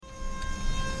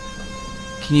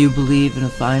Can you believe in a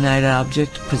finite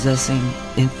object possessing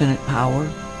infinite power?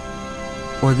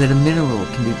 Or that a mineral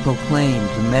can be proclaimed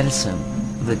the medicine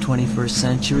of the 21st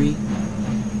century?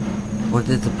 Or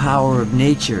that the power of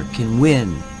nature can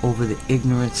win over the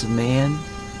ignorance of man?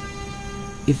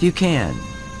 If you can,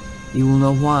 you will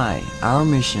know why our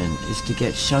mission is to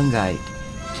get Shungite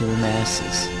to the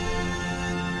masses.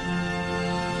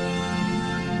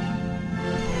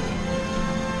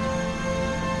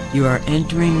 You are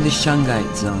entering the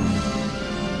Shungite zone.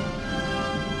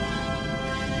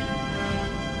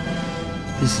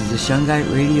 This is the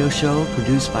Shungite radio show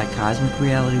produced by Cosmic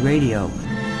Reality Radio.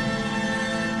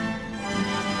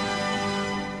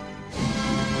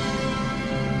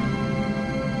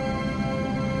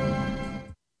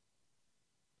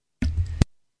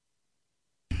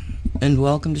 And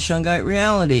welcome to Shungite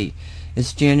Reality.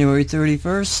 It's January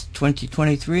 31st,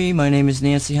 2023. My name is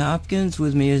Nancy Hopkins.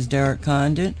 With me is Derek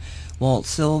Condit, Walt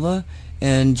Silva,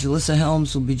 and Jalissa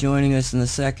Helms will be joining us in the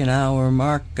second hour.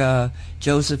 Mark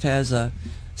Joseph has a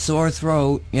sore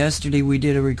throat. Yesterday we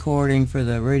did a recording for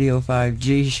the Radio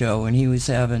 5G show, and he was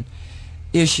having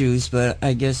issues, but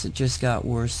I guess it just got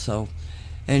worse. So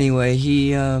anyway,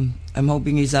 I'm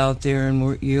hoping he's out there,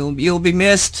 and you'll be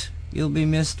missed. You'll be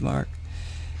missed, Mark.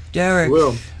 Derek.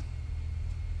 Will.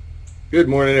 Good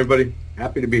morning, everybody.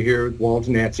 Happy to be here with Walt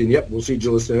and Nancy. And yep, we'll see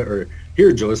Jalissa, or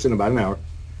hear Jalissa in about an hour.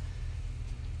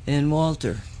 And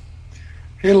Walter.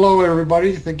 Hello,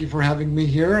 everybody. Thank you for having me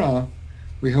here.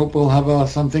 We hope we'll have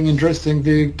something interesting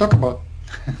to talk about.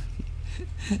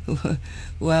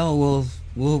 Well,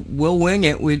 we'll wing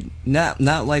it. We not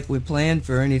like we planned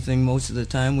for anything most of the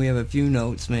time. We have a few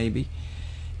notes, maybe.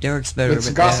 Derek's better. It's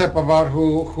gossip about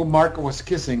who Mark was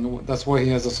kissing. That's why he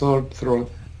has a sore throat.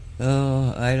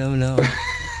 Oh, I don't know.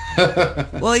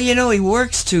 Well, he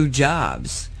works two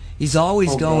jobs. He's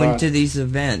always going to these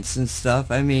events and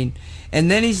stuff. I mean, and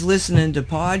then he's listening to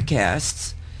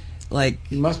podcasts. Like,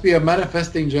 he must be a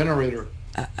manifesting generator.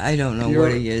 I don't know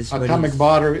what he is. Atomic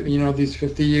battery, these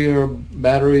 50-year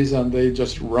batteries, and they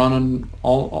just run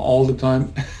all the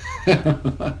time.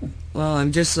 Well,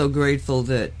 I'm just so grateful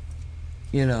that,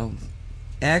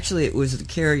 actually it was the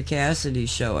Carrie Cassidy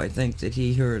show, I think, that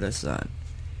he heard us on.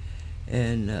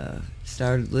 And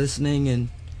started listening, and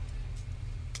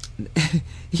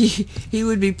he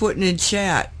would be putting in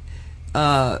chat,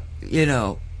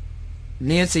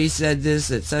 Nancy said this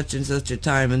at such and such a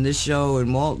time in this show,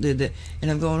 and Walt did that,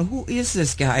 and I'm going, who is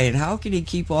this guy, and how can he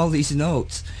keep all these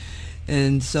notes?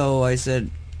 And so I said,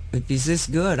 if he's this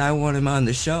good, I want him on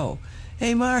the show.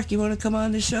 Hey, Mark, you want to come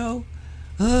on the show?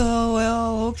 Oh,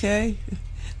 well, okay.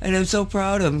 And I'm so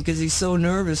proud of him because he's so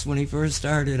nervous when he first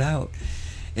started out.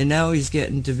 And now he's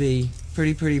getting to be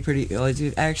pretty.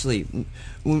 Actually,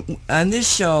 on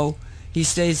this show, he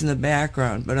stays in the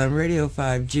background, but on Radio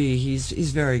 5G,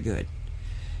 he's very good.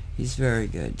 He's very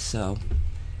good. So,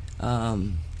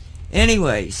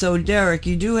 anyway, so Derek,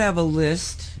 you do have a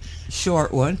list,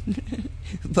 short one,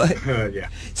 but yeah,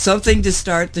 something to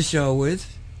start the show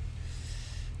with.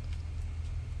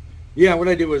 Yeah, what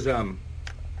I did was I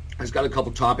just got a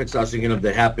couple topics I was thinking of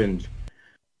that happened,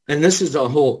 and this is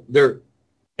they're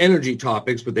energy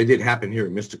topics, but they did happen here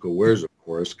at Mystical Wares, of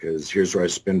course, because here's where I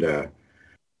spend a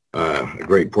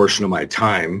great portion of my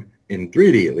time in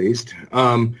 3D, at least.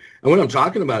 And what I'm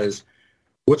talking about is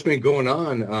what's been going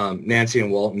on, Nancy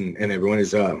and Walton and everyone,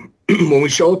 is when we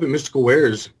show up at Mystical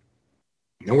Wares,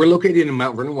 and we're located in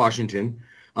Mount Vernon, Washington.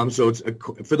 So it's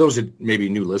for those that maybe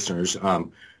new listeners,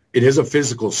 it is a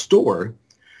physical store.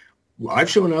 I've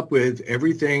shown up with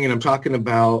everything, and I'm talking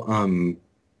about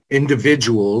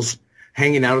individuals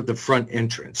hanging out at the front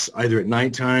entrance, either at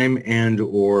nighttime and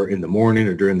or in the morning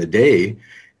or during the day.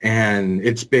 And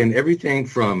it's been everything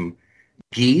from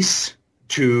geese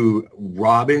to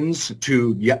robins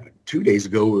to, 2 days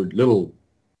ago, little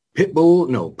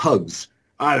pugs.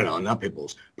 I don't know, not pit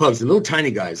bulls. Pugs, the little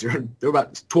tiny guys. They're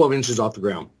about 12 inches off the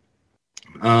ground.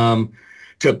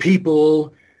 To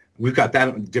people, we've got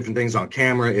different things on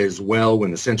camera as well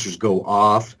when the sensors go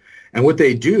off. And what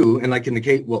they do, and like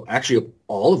indicate, well, actually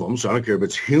all of them, so I don't care if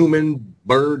it's human,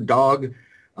 bird, dog,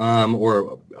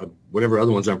 or whatever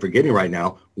other ones I'm forgetting right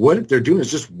now, what they're doing is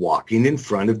just walking in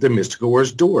front of the Mystical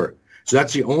Wares door. So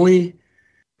that's the only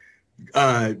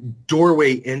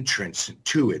doorway entrance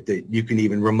to it that you can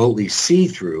even remotely see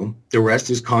through. The rest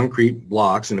is concrete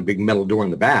blocks and a big metal door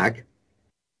in the back.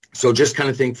 So just kind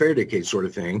of think Faraday cage sort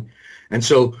of thing. And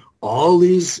so all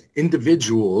these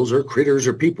individuals or critters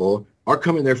or people are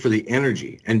coming there for the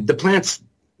energy. And the plants,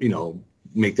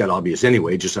 make that obvious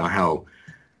anyway, just on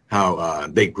how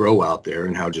they grow out there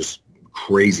and how just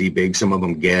crazy big some of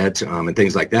them get and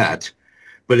things like that.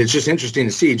 But it's just interesting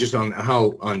to see just on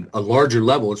how on a larger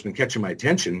level it's been catching my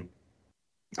attention.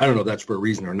 I don't know if that's for a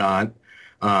reason or not,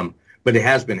 but it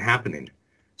has been happening.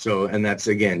 So, and that's,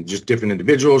 again, just different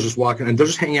individuals just walking, and they'll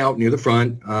just hang out near the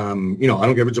front. You know, I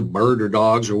don't care if it's a bird or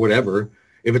dogs or whatever.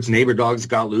 If it's neighbor dogs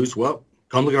got loose, well,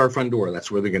 come look at our front door.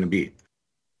 That's where they're going to be.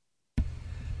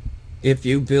 If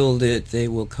you build it, they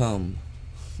will come.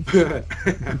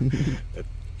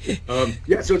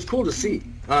 Yeah, so it's cool to see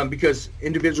because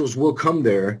individuals will come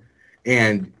there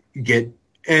and get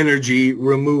energy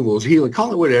removals, healing,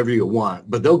 call it whatever you want,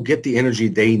 but they'll get the energy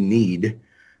they need.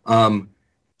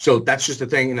 So that's just a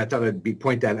thing, and I thought I'd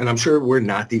point that. And I'm sure we're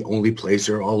not the only place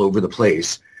or all over the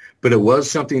place, but it was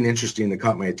something interesting that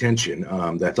caught my attention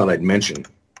that I thought I'd mention.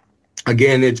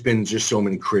 Again, it's been just so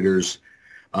many critters,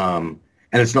 and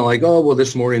it's not like, oh, well,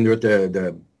 this morning they're at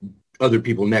the other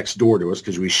people next door to us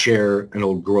because we share an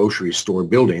old grocery store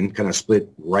building, kind of split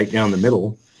right down the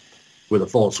middle with a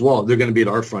false wall. They're going to be at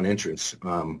our front entrance.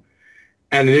 And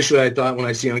initially I thought when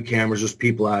I see on cameras, there's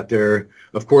people out there,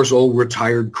 of course, old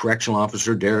retired correctional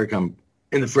officer Derek, I'm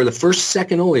in for the first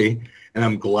second only, and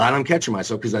I'm glad I'm catching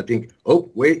myself because I think, oh,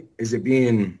 wait, is it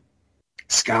being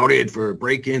scouted for a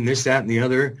break-in, this, that, and the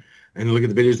other? And look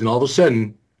at the videos, and all of a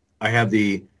sudden I have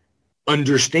the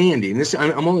understanding. This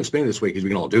I'm only explaining this way because we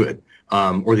can all do it,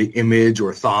 or the image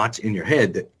or thoughts in your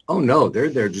head that, oh, no,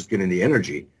 they're just getting the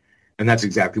energy. And that's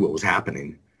exactly what was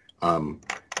happening. And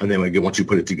then once you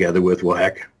put it together with, well,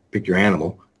 heck, pick your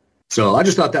animal. So I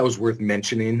just thought that was worth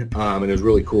mentioning, and it was a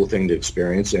really cool thing to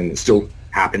experience, and it still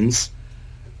happens.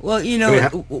 Well, you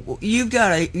know, you've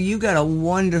got a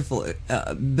wonderful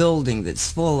building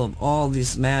that's full of all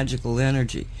this magical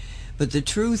energy, but the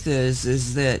truth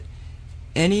is that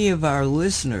any of our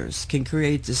listeners can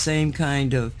create the same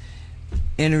kind of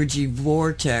energy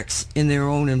vortex in their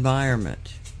own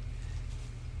environment.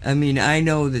 I mean, I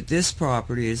know that this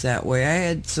property is that way. I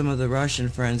had some of the Russian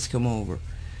friends come over,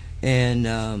 and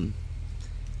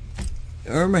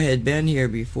Irma had been here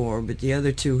before, but the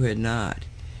other two had not.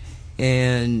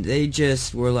 And they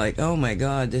just were like, oh my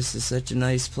God, this is such a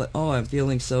nice place. Oh, I'm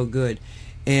feeling so good.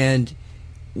 And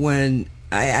when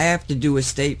I have to do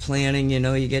estate planning, you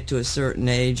know, you get to a certain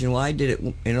age, and well, I did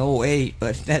it in '08,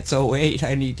 but that's '08.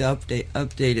 I need to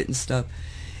update it and stuff.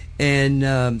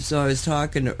 And so I was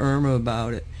talking to Irma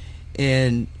about it,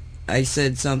 and I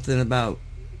said something about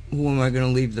who am I going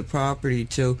to leave the property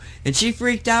to, and she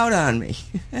freaked out on me.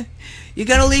 You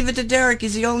got to leave it to Derek.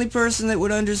 He's the only person that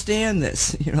would understand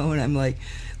this, you know. And I'm like,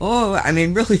 oh, I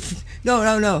mean, really,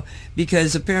 no,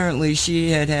 because apparently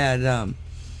she had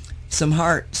some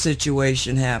heart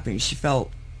situation happening. She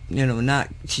felt, you know,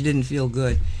 she didn't feel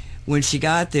good when she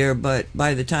got there, but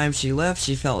by the time she left,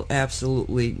 she felt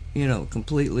absolutely, you know,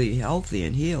 completely healthy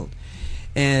and healed.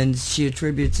 And she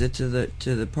attributes it to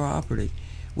the property,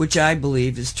 which I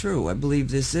believe is true. I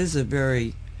believe this is a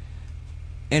very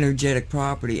energetic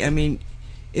property. I mean,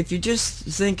 if you just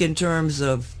think in terms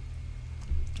of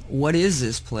what is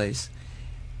this place,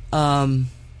 South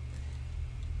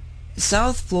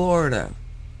Florida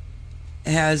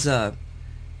has a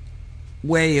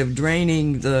way of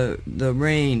draining the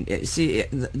rain. See,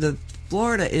 the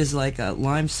Florida is like a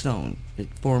limestone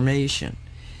formation.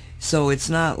 So it's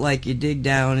not like you dig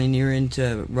down and you're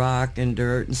into rock and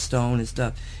dirt and stone and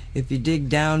stuff. If you dig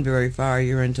down very far,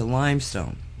 you're into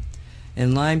limestone.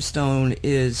 And limestone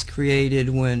is created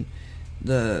when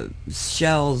the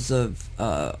shells of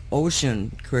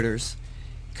ocean critters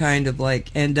kind of like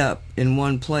end up in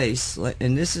one place.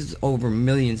 And this is over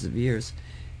millions of years,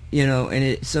 you know.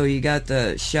 And so you got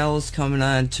the shells coming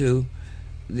onto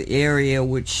the area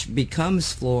which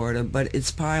becomes Florida, but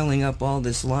it's piling up all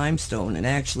this limestone and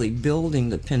actually building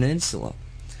the peninsula.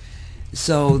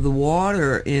 So the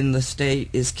water in the state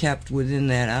is kept within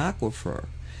that aquifer.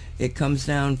 It comes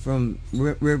down from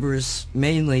rivers,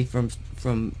 mainly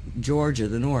from Georgia,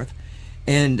 the north,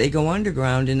 and they go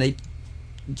underground, and they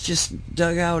just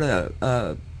dug out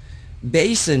a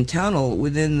basin tunnel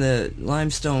within the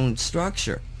limestone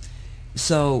structure.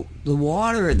 So the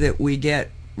water that we get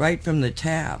right from the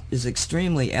tap is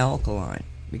extremely alkaline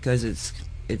because it's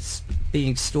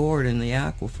being stored in the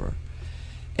aquifer,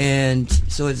 and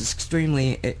so it's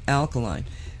extremely alkaline.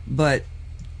 But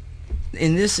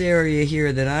in this area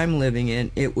here that I'm living in,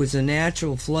 it was a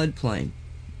natural floodplain.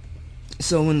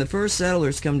 So when the first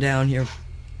settlers come down here,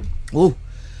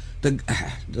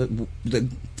 the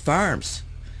farms,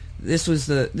 this was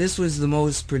the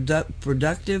most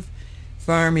productive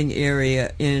farming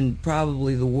area in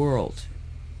probably the world.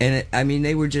 And I mean,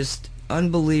 they were just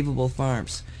unbelievable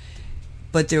farms.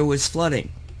 But there was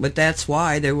flooding But that's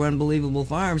why they were unbelievable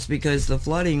farms, because the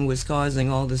flooding was causing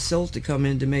all the silt to come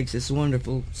in to make this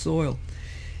wonderful soil.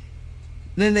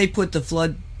 Then they put the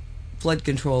flood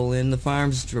control in. The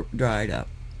farms dried up.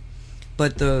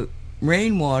 But the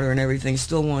rainwater and everything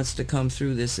still wants to come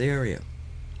through this area.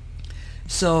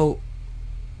 So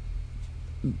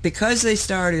because they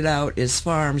started out as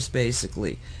farms,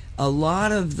 basically, a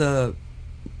lot of the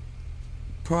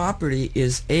property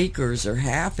is acres or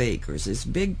half acres. It's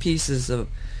big pieces of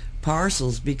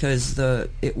parcels, because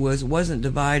it wasn't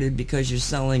divided because you're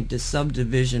selling to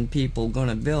subdivision people going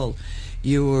to build.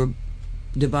 You were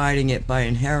dividing it by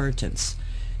inheritance.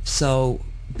 So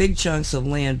big chunks of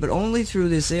land, but only through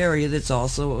this area that's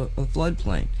also a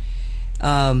floodplain.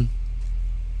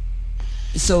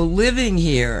 So living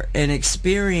here and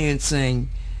experiencing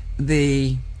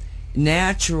the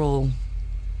natural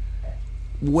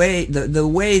way, the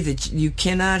way that you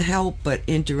cannot help but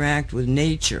interact with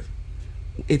nature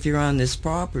if you're on this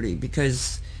property,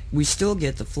 because we still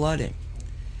get the flooding.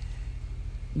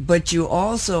 But you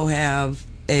also have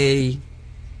a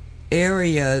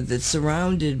area that's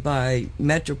surrounded by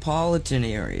metropolitan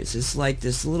areas. It's like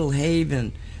this little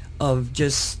haven of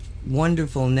just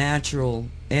wonderful natural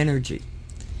energy.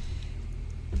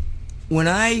 When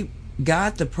I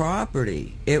got the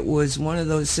property, it was one of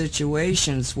those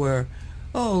situations where,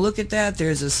 oh, look at that,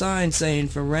 there's a sign saying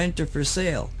for rent or for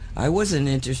sale. I wasn't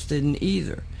interested in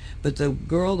either. But the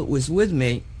girl that was with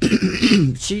me,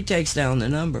 she takes down the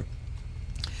number.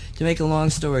 To make a long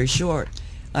story short,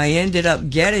 I ended up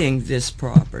getting this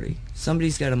property.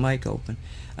 Somebody's got a mic open.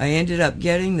 I ended up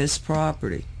getting this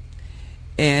property.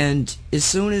 And as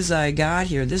soon as I got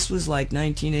here, this was like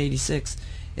 1986,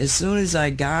 as soon as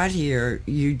I got here,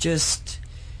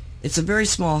 it's a very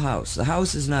small house. The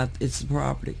house is not, it's the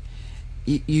property.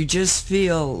 You just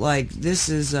feel like this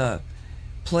is a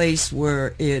place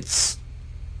where it's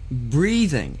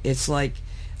breathing. It's like,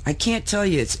 I can't tell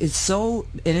you, it's so,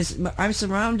 and I'm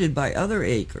surrounded by other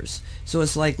acres, so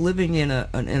it's like living in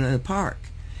a park.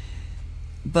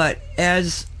 But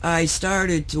as I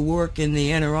started to work in the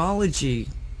enerology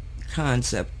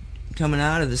concept, coming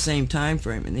out of the same time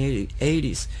frame in the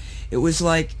 80s, it was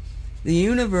like the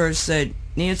universe said,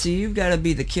 Nancy, you've got to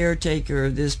be the caretaker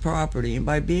of this property, and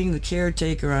by being the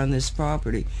caretaker on this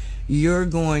property, you're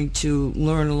going to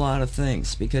learn a lot of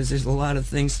things, because there's a lot of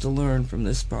things to learn from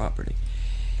this property.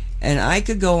 And I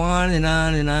could go on and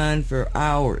on and on for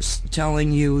hours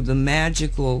telling you the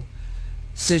magical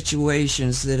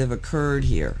situations that have occurred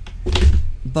here.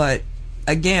 But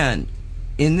again,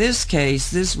 in this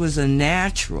case, this was a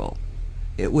natural.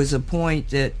 It was a point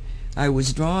that I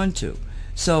was drawn to.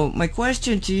 So my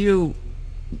question to you,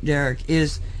 Derek,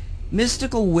 is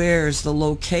Mystical Wares, the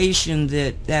location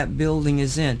that building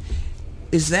is in,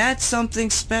 is that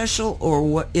something special, or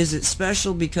what is it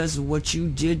special because of what you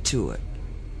did to it?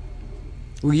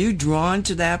 Were you drawn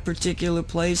to that particular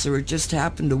place, or it just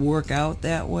happened to work out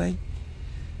that way?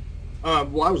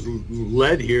 Well, I was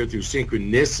led here through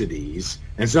synchronicities,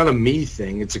 and it's not a me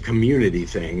thing, it's a community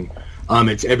thing.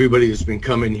 It's everybody that's been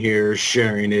coming here,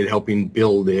 sharing it, helping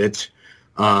build it.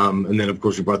 And then, of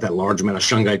course, we brought that large amount of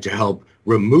shungite to help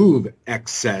remove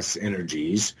excess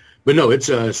energies. But no, it's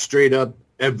a straight up,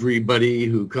 everybody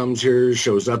who comes here,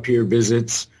 shows up here,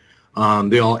 visits.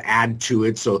 They all add to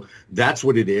it. So that's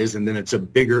what it is. And then it's a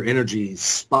bigger energy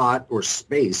spot or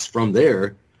space from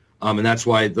there. And that's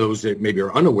why those that maybe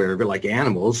are unaware of it, like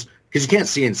animals, because you can't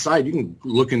see inside. You can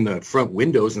look in the front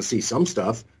windows and see some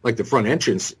stuff, like the front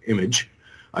entrance image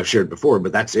I've shared before,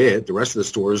 but that's it. The rest of the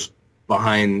store's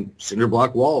behind cinder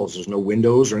block walls. There's no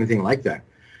windows or anything like that.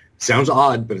 Sounds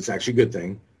odd, but it's actually a good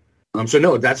thing. So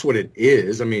no, that's what it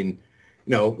is. I mean,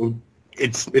 you know,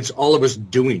 it's all of us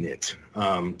doing it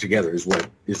together is what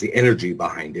is the energy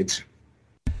behind it.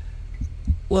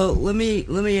 Well, let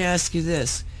me ask you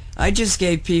this. I just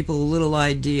gave people a little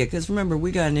idea, because remember,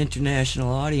 we got an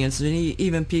international audience, and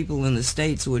even people in the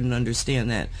States wouldn't understand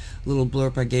that little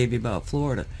blurb I gave you about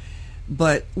Florida.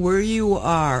 But where you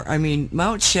are, I mean,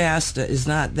 Mount Shasta is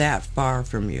not that far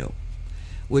from you,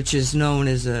 which is known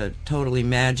as a totally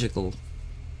magical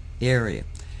area.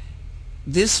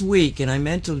 This week, and I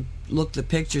meant to look the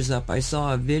pictures up, I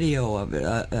saw a video of it,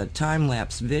 a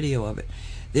time-lapse video of it.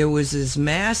 There was this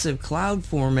massive cloud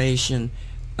formation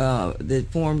that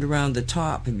formed around the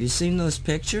top. Have you seen those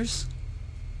pictures?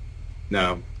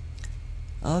 No.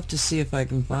 I'll have to see if I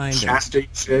can find it. Shasta, you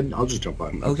said? I'll just jump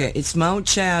on. Okay, it's Mount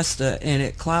Shasta, and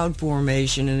it cloud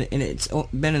formation, and it's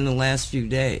been in the last few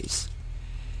days.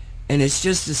 And it's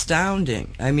just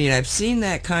astounding. I mean, I've seen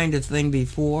that kind of thing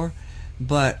before,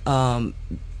 but Mount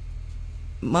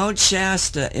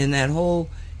Shasta and that whole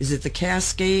is it the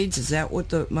Cascades? Is that what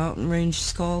the mountain range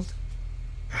is called?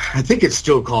 I think it's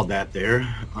still called that there.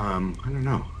 I don't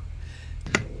know.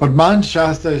 But Mount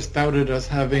Shasta is touted as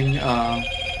having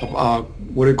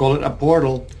what do you call it? A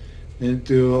portal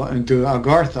into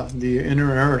Agartha, the inner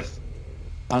earth.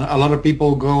 And a lot of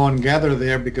people go and gather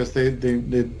there because they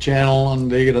channel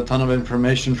and they get a ton of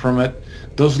information from it.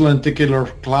 Those lenticular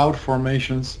cloud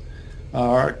formations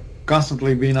are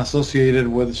constantly being associated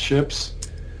with ships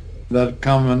that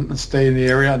come and stay in the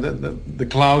area. The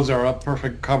clouds are a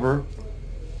perfect cover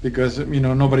because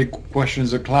nobody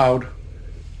questions a cloud.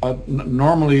 But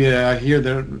normally I hear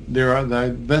there are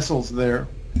the vessels there,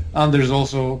 and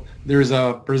there's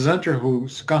a presenter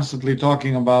who's constantly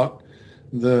talking about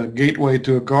the gateway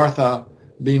to Agartha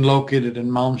being located in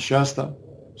Mount Shasta.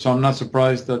 So I'm not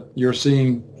surprised that you're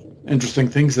seeing interesting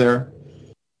things there.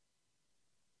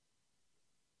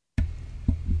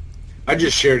 I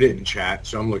just shared it in chat,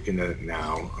 so I'm looking at it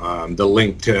now. The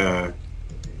link to,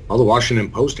 the Washington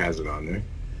Post has it on there.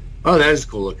 Oh, that is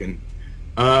cool looking.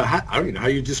 I don't even know how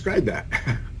you describe that.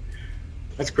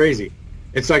 That's crazy.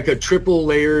 It's like a triple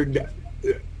layered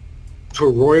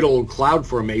toroidal cloud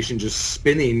formation just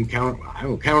spinning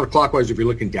counterclockwise if you're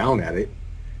looking down at it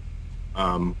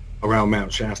around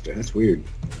Mount Shasta. That's weird.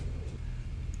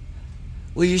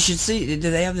 Well, you should see. Do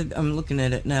they have I'm looking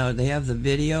at it now. They have the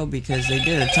video because they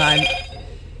did a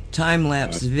time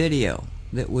lapse video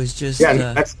that was just.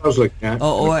 Yeah, that's what I was looking at.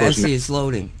 Oh, I see. It's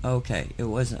loading. Okay, it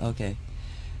wasn't. Okay,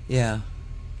 yeah.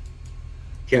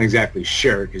 Can't exactly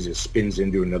share it because it spins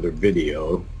into another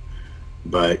video.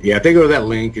 But yeah, if they go to that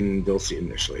link and they'll see it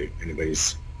initially if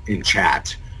anybody's in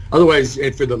chat. Otherwise,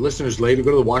 for the listeners later,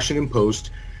 go to the Washington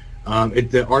Post.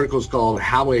 The article is called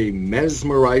 "How a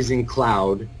Mesmerizing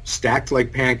Cloud Stacked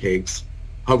Like Pancakes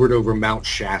Hovered Over Mount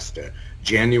Shasta,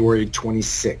 January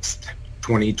 26th,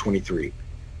 2023."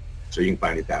 So you can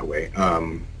find it that way.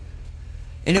 And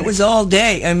it was all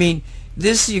day. I mean,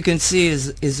 this you can see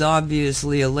is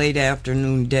obviously a late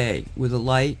afternoon day with a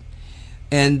light.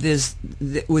 And this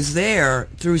was there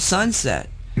through sunset.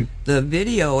 The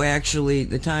video actually,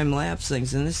 the time-lapse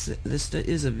things, and this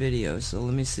is a video, so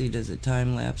let me see, does it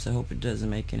time-lapse? I hope it doesn't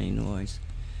make any noise.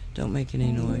 Don't make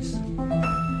any noise.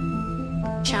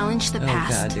 Challenge the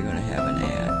past. Oh God, they're going to have an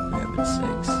ad, for heaven's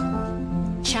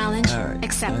sakes. Challenge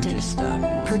accepted.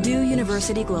 Purdue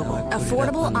University Global.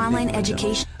 Affordable online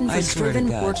education for driven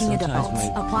working adults.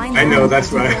 Applying I know,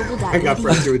 that's why I got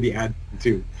frustrated with the ad,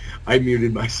 too. I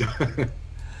muted myself.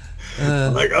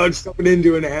 I'm like, it's jumping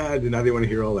into an ad, and I didn't want to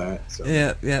hear all that. So.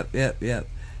 Yep.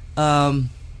 I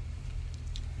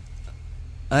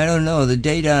don't know. The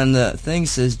date on the thing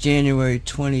says January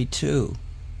 22.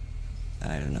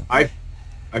 I don't know. I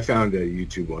found a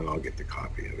YouTube one. I'll get the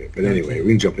copy of it. But anyway, we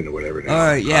can jump into whatever now. All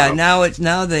right. Yeah. Now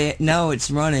it's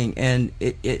running, and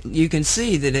it you can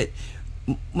see that it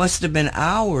must have been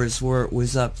hours where it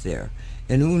was up there,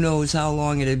 and who knows how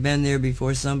long it had been there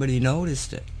before somebody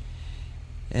noticed it.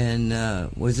 And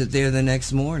was it there the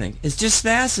next morning? It's just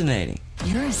fascinating.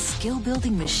 You're a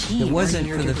skill-building machine. It wasn't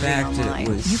for the fact that it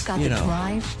was, You've got the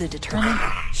drive, the determined...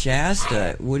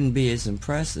 Shasta wouldn't be as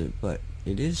impressive, but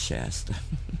it is Shasta.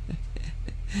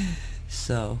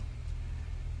 So.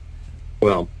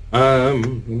 Well, let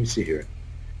me see here.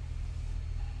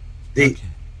 I'm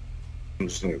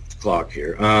just looking at the clock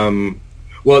here.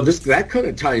 Well, that kind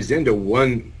of ties into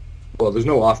one. Well, there's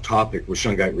no off-topic with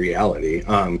Shungite reality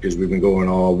because we've been going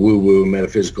all woo-woo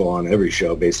metaphysical on every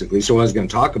show, basically. So what I was going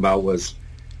to talk about was,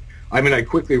 I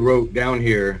quickly wrote down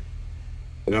here,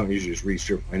 I don't usually just read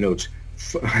through my notes.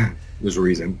 There's a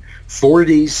reason.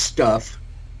 4D stuff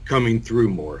coming through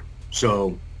more.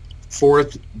 So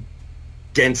fourth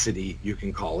density, you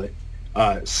can call it,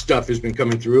 stuff has been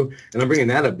coming through. And I'm bringing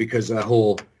that up because that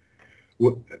whole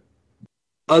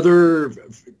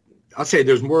I'll say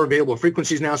there's more available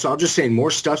frequencies now, so I'll just say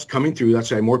more stuff's coming through. That's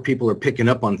why more people are picking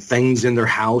up on things in their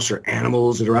house or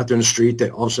animals that are out there in the street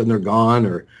that all of a sudden they're gone,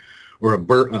 or a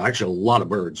bird. Actually, a lot of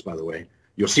birds, by the way.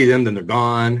 You'll see them, then they're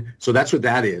gone. So that's what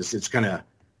that is. It's kind of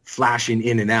flashing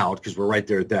in and out because we're right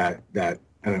there at that.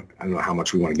 I don't know how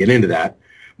much we want to get into that,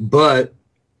 but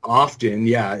often,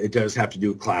 yeah, it does have to do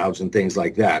with clouds and things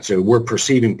like that. So we're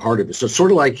perceiving part of it. So it's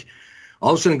sort of like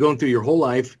all of a sudden going through your whole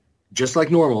life, just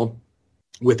like normal,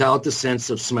 without the sense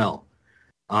of smell.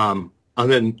 And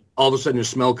then all of a sudden your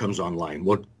smell comes online.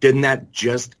 Well, didn't that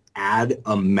just add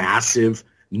a massive,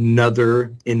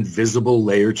 another invisible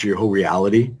layer to your whole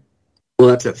reality? Well,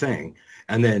 that's a thing.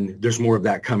 And then there's more of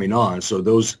that coming on. So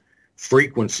those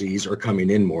frequencies are coming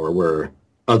in more where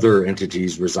other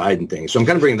entities reside and things. So I'm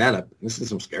kind of bringing that up. This is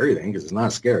some scary thing because it's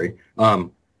not scary. And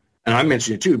I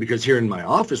mentioned it too because here in my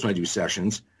office when I do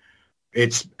sessions,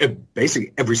 It's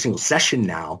basically every single session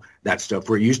now, that stuff,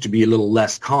 where it used to be a little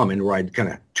less common, where I'd kind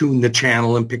of tune the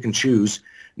channel and pick and choose.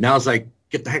 Now it's like,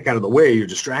 get the heck out of the way, you're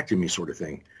distracting me, sort of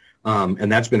thing.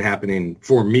 And that's been happening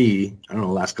for me, I don't know,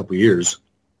 the last couple of years,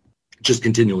 just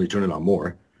continually turn it on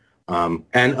more. And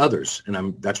others.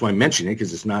 And that's why I'm mentioning it,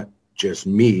 because it's not just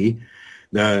me.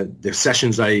 The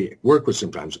sessions I work with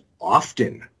sometimes,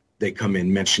 often they come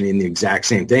in mentioning the exact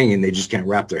same thing, and they just can't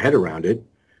wrap their head around it,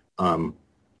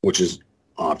 which is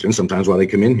often sometimes why they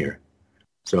come in here.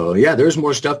 So yeah, there's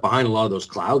more stuff behind a lot of those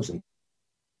clouds. And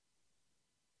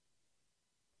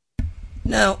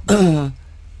now,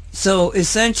 so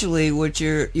essentially, what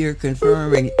you're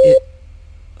confirming.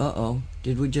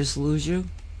 Did we just lose you?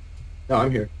 No,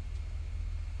 I'm here.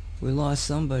 We lost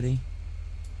somebody.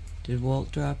 Did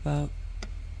Walt drop out?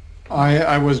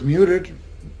 I was muted.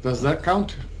 Does that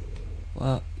count?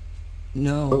 Well,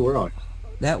 no. Oh, we're on.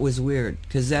 That was weird,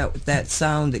 because that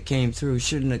sound that came through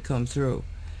shouldn't have come through,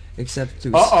 except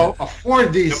through. A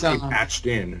 4D sound. Patched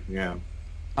in, yeah.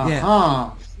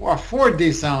 A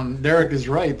 4D sound. Derek is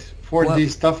right. 4D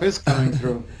stuff is coming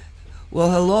through.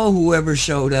 Well, hello, whoever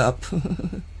showed up.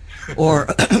 Or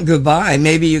goodbye.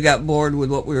 Maybe you got bored with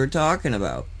what we were talking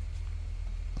about.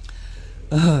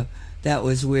 That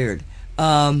was weird.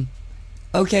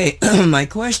 Okay, my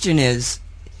question is,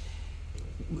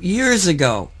 years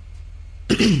ago,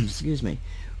 excuse me,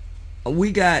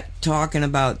 we got talking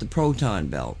about the proton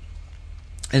belt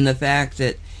and the fact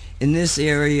that in this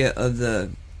area of the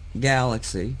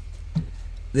galaxy,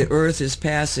 the Earth is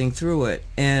passing through it,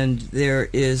 and there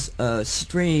is a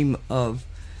stream of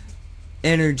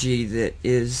energy that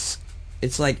is,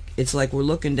 it's like we're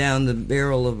looking down the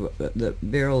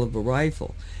barrel of a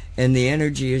rifle, and the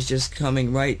energy is just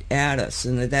coming right at us,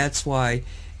 and that's why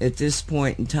at this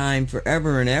point in time,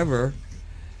 forever and ever,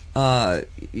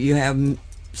 you have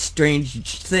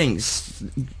strange things,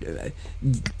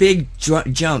 big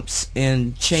jumps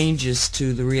and changes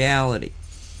to the reality.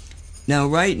 Now,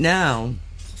 right now,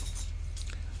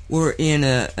 we're in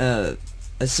a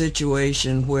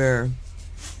situation where,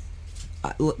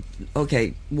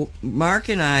 okay, Mark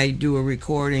and I do a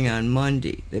recording on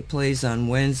Monday that plays on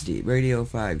Wednesday, Radio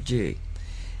 5G,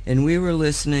 and we were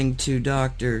listening to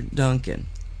Dr. Duncan,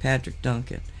 Patrick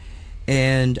Duncan,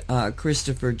 and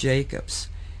Christopher Jacobs.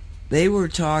 They were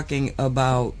talking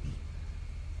about,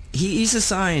 he's a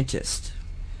scientist,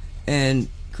 and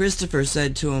Christopher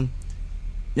said to him,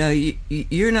 now,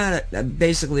 you're not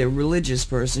basically a religious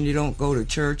person. You don't go to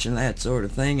church and that sort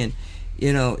of thing, and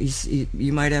you know,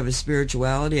 you might have a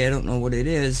spirituality. I don't know what it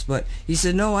is, but he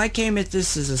said, no, I came at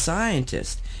this as a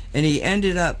scientist, and he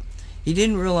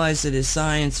didn't realize that his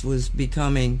science was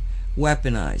becoming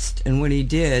weaponized, and when he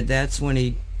did, that's when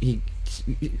he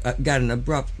got an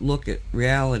abrupt look at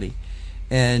reality,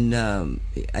 and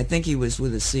I think he was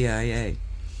with the CIA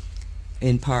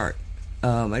in part.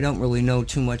 I don't really know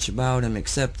too much about him,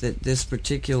 except that this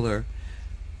particular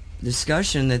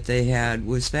discussion that they had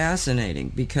was fascinating,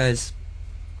 because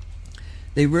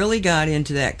they really got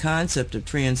into that concept of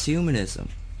transhumanism.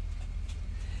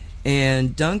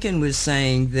 And Duncan was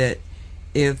saying that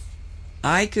if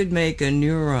I could make a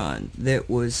neuron that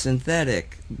was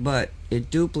synthetic, but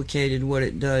it duplicated what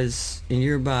it does in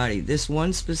your body, this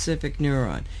one specific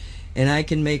neuron, and I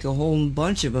can make a whole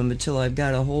bunch of them until I've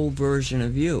got a whole version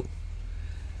of you.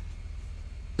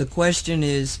 The question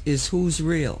is who's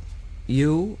real?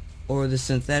 You or the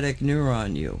synthetic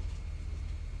neuron you?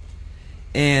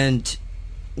 And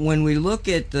when we look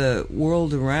at the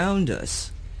world around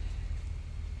us,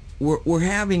 we're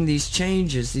having these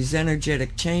changes, these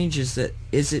energetic changes. That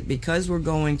is it because we're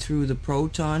going through the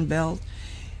proton belt?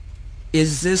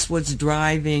 Is this what's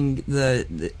driving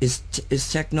is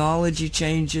technology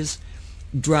changes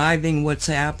driving what's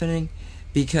happening?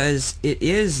 Because it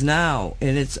is now,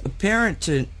 and it's apparent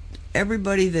to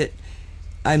everybody that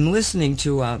I'm listening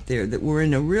to out there, that we're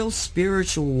in a real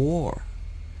spiritual war.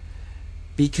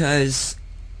 Because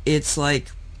it's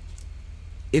like,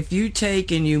 if you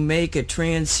take and you make a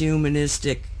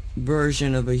transhumanistic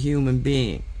version of a human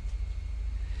being,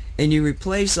 and you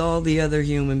replace all the other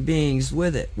human beings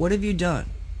with it, what have you done?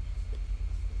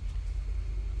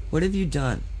 What have you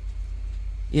done?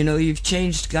 You know, you've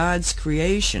changed God's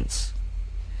creations.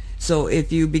 So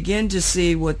if you begin to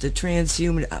see what the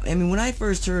I mean, when I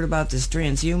first heard about this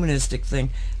transhumanistic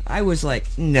thing, I was like,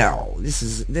 no, this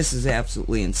is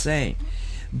absolutely insane.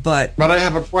 But I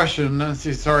have a question,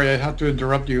 Nancy. Sorry, I have to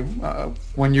interrupt you.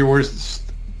 When you were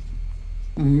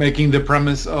making the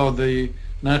premise of the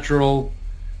natural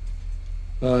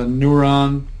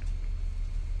neuron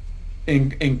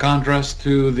in contrast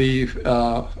to the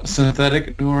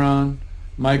synthetic neuron,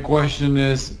 my question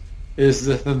is, is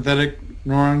the synthetic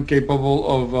neuron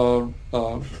capable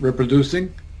of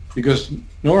reproducing? Because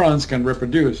neurons can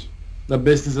reproduce. The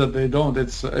business that they don't,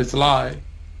 it's a lie.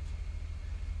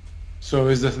 So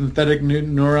is the synthetic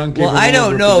neuron capable? Well, I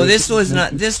don't of know.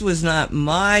 reproducing? This was not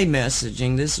my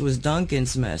messaging. This was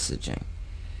Duncan's messaging.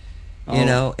 Oh. You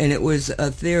know, and it was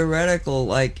a theoretical,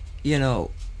 like, you know,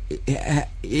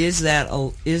 is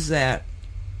that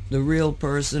the real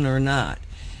person or not?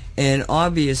 And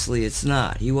obviously it's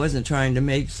not. He wasn't trying to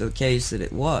make the case that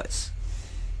it was.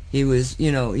 He was,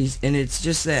 you know, and it's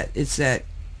just that,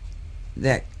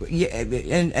 yeah,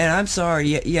 and I'm sorry,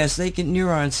 yes, they can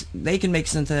make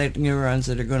synthetic neurons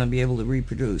that are going to be able to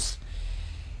reproduce.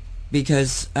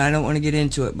 Because I don't want to get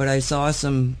into it, but I saw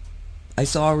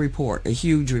a report, a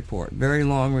huge report, very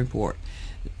long report,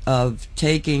 of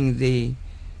taking the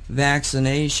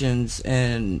vaccinations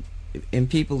and in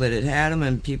people that had them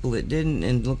and people that didn't,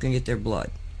 and looking at their blood.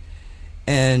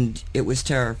 And it was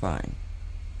terrifying.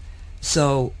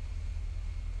 So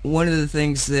one of the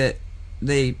things that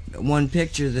one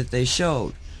picture that they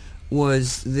showed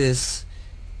was this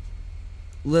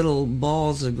little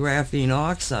balls of graphene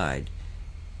oxide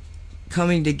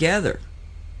coming together,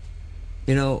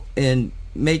 you know, and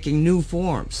making new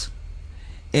forms.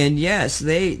 And yes,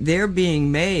 they're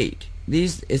being made.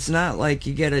 It's not like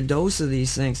you get a dose of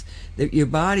these things. That your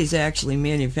body's actually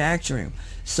manufacturing them.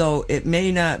 So it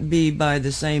may not be by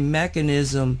the same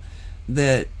mechanism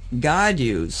that God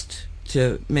used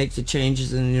to make the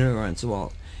changes in the neurons,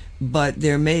 Walt, but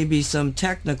there may be some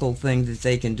technical thing that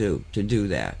they can do to do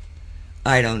that.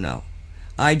 I don't know.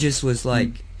 I just was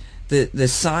like, the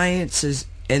science is,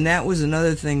 and that was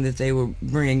another thing that they were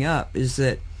bringing up, is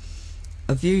that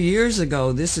a few years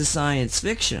ago, this is science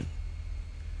fiction.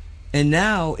 And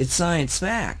now it's science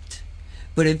fact.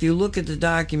 But if you look at the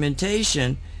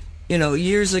documentation, you know,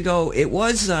 years ago it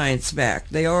was science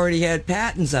fact. They already had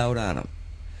patents out on them.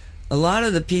 A lot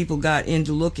of the people got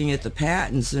into looking at the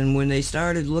patents, and when they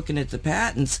started looking at the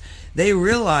patents, they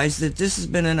realized that this has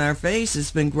been in our face.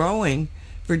 It's been growing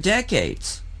for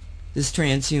decades, this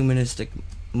transhumanistic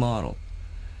model.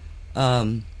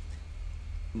 But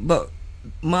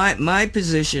my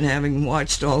position, having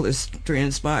watched all this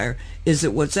transpire, is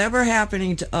that whatever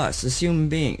happening to us as human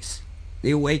beings,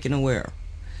 the awake and aware,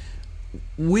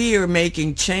 we are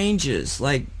making changes,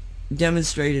 like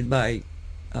demonstrated by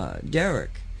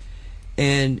Derek.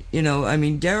 And, you know, I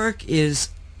mean, Derek is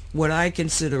what I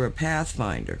consider a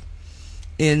pathfinder,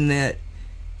 in that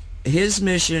his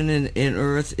mission in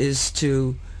Earth is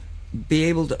to be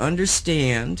able to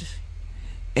understand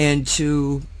and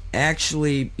to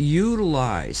actually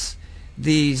utilize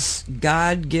these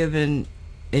God-given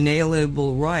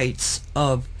inalienable rights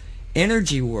of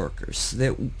energy workers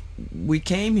that we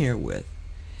came here with.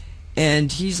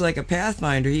 And he's like a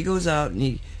pathfinder. He goes out and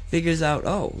he figures out,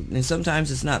 and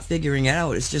sometimes it's not figuring it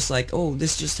out. It's just like,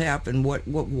 this just happened.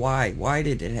 Why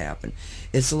did it happen?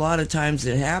 It's a lot of times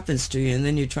it happens to you, and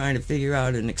then you're trying to figure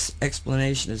out an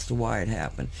explanation as to why it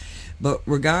happened. But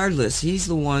regardless, he's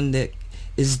the one that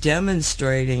is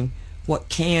demonstrating what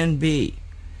can be.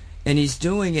 And he's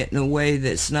doing it in a way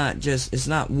that's it's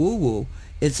not woo-woo.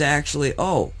 It's actually,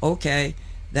 okay,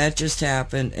 that just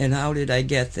happened, and how did I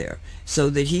get there? So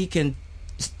that he can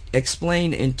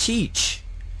explain and teach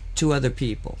to other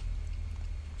people.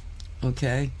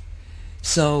 Okay?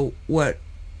 So what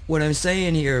I'm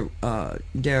saying here,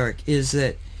 Derek, is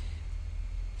that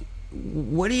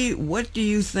what do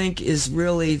you think is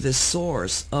really the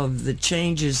source of the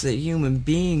changes that human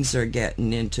beings are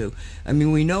getting into? I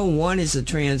mean, we know one is a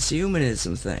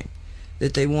transhumanism thing,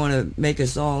 that they want to make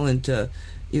us all into,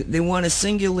 they want a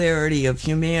singularity of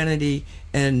humanity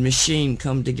and machine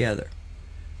come together.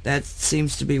 That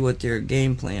seems to be what their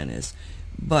game plan is.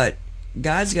 But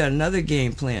God's got another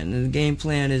game plan, and the game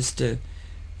plan is to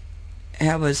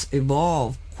have us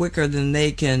evolve quicker than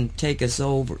they can take us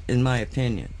over, in my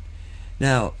opinion.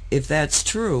 Now, if that's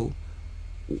true,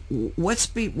 what's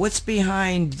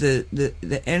behind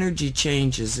the energy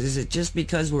changes? Is it just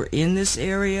because we're in this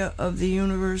area of the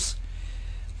universe?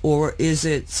 Or is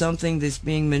it something that's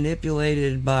being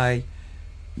manipulated by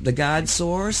the God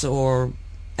source or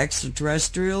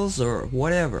extraterrestrials or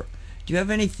whatever? Do you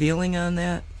have any feeling on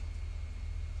that?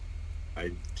 I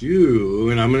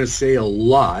do, and I'm going to say a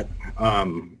lot,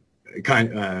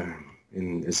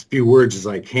 in as few words as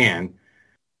I can.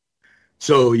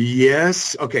 So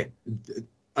yes, okay,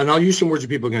 and I'll use some words that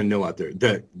people are going to know out there.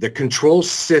 The control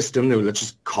system, let's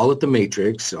just call it the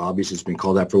Matrix. Obviously, it's been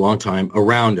called that for a long time.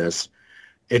 Around us,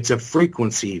 it's a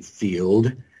frequency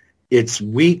field. It's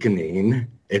weakening.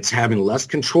 It's having less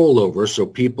control over. So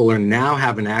people are now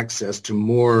having access to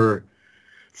more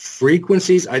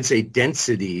Frequencies, I'd say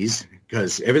densities,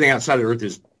 because everything outside of Earth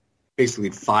is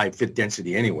basically 5/5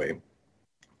 density anyway.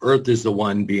 Earth is the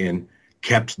one being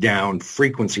kept down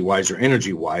frequency-wise or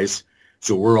energy-wise.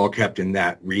 So we're all kept in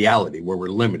that reality where we're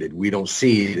limited. We don't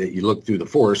see that you look through the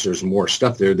forest, there's more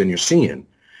stuff there than you're seeing.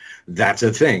 That's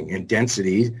a thing. And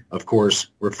density, of course,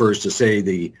 refers to, say,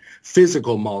 the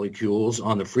physical molecules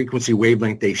on the frequency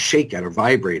wavelength they shake at or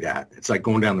vibrate at. It's like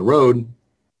going down the road.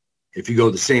 If you go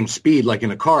the same speed, like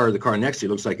in a car, the car next to you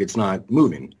looks like it's not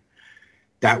moving.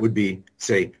 That would be,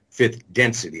 say, fifth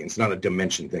density. And it's not a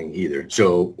dimension thing either.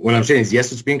 So what I'm saying is,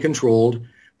 yes, it's being controlled.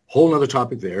 Whole other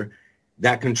topic there.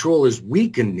 That control is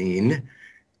weakening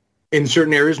in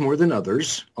certain areas more than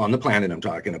others on the planet I'm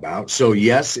talking about. So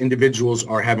yes, individuals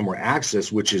are having more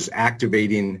access, which is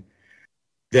activating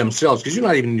themselves, because you're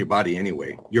not even in your body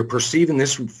anyway. You're perceiving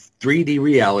this 3D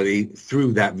reality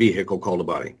through that vehicle called a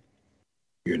body.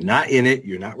 You're not in it.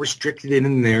 You're not restricted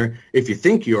in there. If you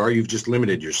think you are, you've just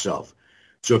limited yourself.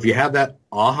 So if you have that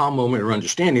aha moment or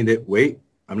understanding that, wait,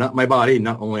 I'm not my body.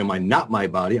 Not only am I not my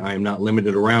body, I am not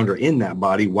limited around or in that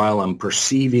body while I'm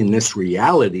perceiving this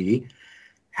reality.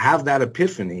 Have that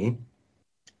epiphany,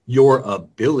 your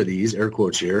abilities, air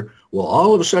quotes here, will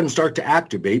all of a sudden start to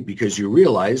activate because you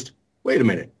realized, wait a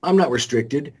minute, I'm not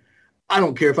restricted. I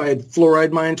don't care if I had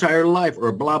fluoride my entire life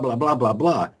or blah, blah, blah, blah,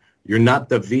 blah. You're not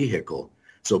the vehicle.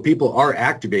 So people are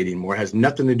activating more. It has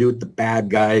nothing to do with the bad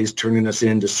guys turning us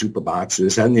into superbots,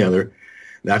 this, that, and the other.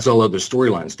 That's all other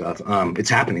storyline stuff. It's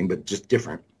happening, but just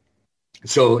different.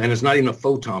 So, and it's not even a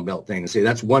photon belt thing. Say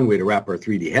that's one way to wrap our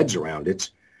 3D heads around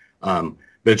it.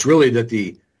 But it's really that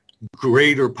the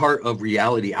greater part of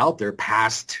reality out there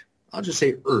past, I'll just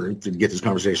say Earth, to get this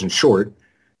conversation short,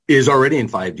 is already in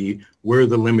 5D. We're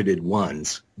the limited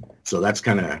ones. So that's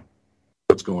kind of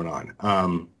what's going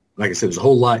on. Like I said, there's a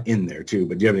whole lot in there too,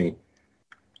 but do you have anything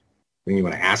you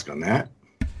want to ask on that?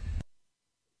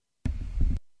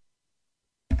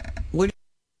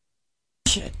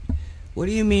 What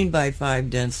do you mean by 5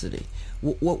 density?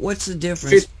 What's the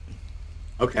difference?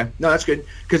 Okay, no, that's good.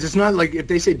 Because it's not like if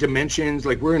they say dimensions,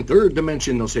 like we're in 3rd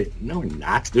dimension, they'll say, no, we're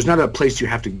not. There's not a place you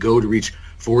have to go to reach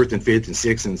 4th and 5th and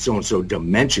 6th and so on. So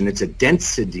dimension, it's a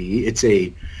density. It's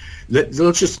a,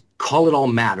 let's just call it all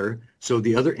matter. So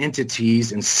the other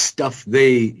entities and stuff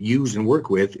they use and work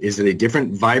with is at a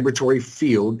different vibratory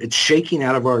field. It's shaking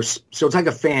out of our, so it's like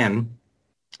a fan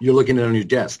you're looking at on your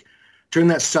desk. Turn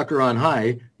that sucker on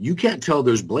high, you can't tell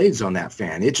there's blades on that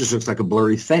fan. It just looks like a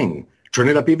blurry thing. Turn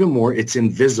it up even more, it's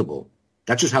invisible.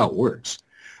 That's just how it works.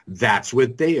 That's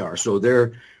what they are. So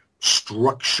their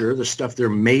structure, the stuff they're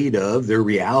made of, their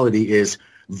reality is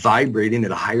vibrating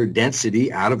at a higher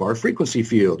density out of our frequency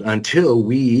field until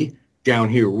we down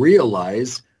here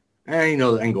realize, and you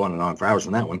know, I can go on and on for hours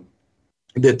on that one,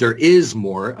 that there is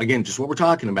more, again, just what we're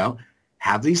talking about,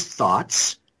 have these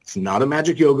thoughts. It's not a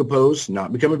magic yoga pose,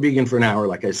 not become a vegan for an hour,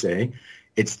 like I say.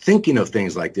 It's thinking of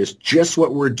things like this, just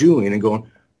what we're doing and going,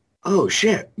 oh,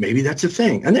 shit, maybe that's a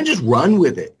thing. And then just run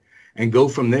with it and go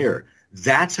from there.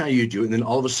 That's how you do it. And then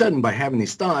all of a sudden, by having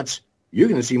these thoughts, you're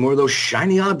going to see more of those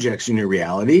shiny objects in your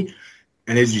reality.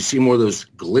 And as you see more of those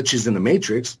glitches in the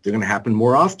matrix, they're going to happen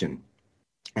more often.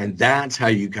 And that's how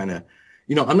you kind of,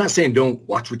 you know, I'm not saying don't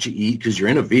watch what you eat because you're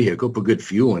in a vehicle, put good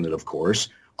fuel in it, of course,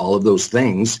 all of those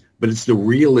things. But it's the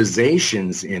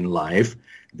realizations in life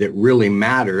that really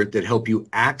matter that help you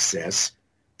access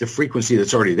the frequency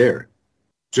that's already there.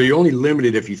 So you're only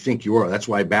limited if you think you are. That's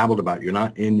why I babbled about you're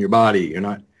not in your body. You're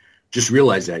not, just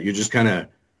realize that. You're just kind of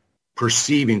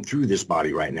perceiving through this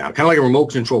body right now. Kind of like a remote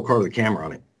control car with a camera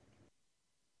on it.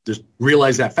 Just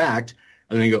realize that fact,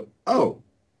 and then you go, oh,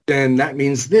 then that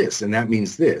means this, and that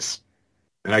means this.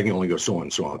 And I can only go so on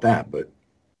and so on with that, but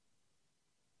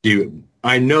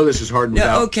I know this is hard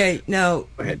without... Yeah, okay, now,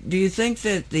 do you think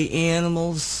that the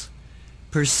animals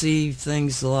perceive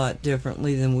things a lot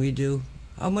differently than we do?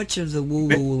 How much of the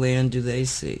woo-woo land do they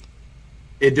see?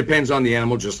 It depends on the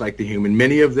animal, just like the human.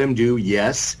 Many of them do,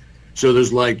 yes. So there's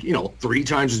 3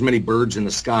 times as many birds in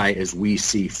the sky as we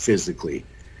see physically.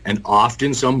 And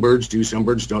often some birds do, some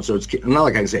birds don't. So it's not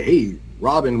like I can say, hey,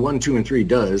 Robin 1, 2, and 3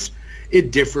 does.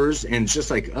 It differs, and it's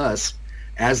just like us.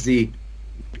 As the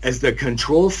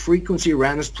control frequency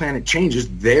around this planet changes,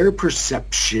 their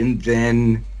perception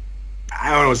then,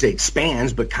 I don't want to say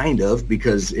expands, but kind of,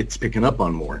 because it's picking up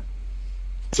on more.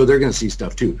 So they're going to see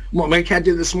stuff too. Well, my cat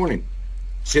did this morning.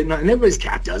 Sitting on, and everybody's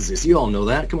cat does this. You all know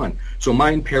that. Come on. So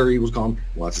mine, Perry, was calling,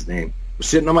 what's his name? Was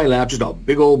sitting on my lap, just a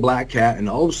big old black cat, and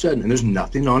all of a sudden, and there's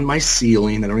nothing on my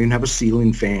ceiling. I don't even have a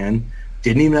ceiling fan.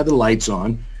 Didn't even have the lights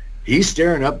on. He's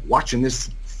staring up, watching this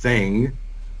thing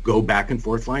go back and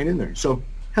forth flying in there. So,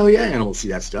 hell yeah, animals see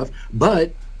that stuff.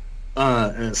 But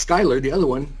Skylar, the other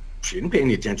one, she didn't pay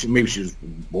any attention. Maybe she was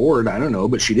bored. I don't know,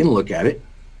 but she didn't look at it.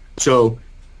 So,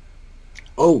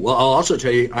 oh, well, I'll also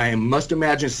tell you, I must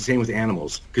imagine it's the same with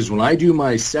animals. Because when I do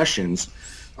my sessions,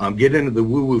 get into the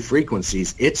woo-woo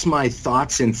frequencies, it's my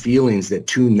thoughts and feelings that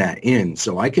tune that in.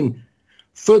 So I can,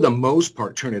 for the most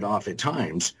part, turn it off at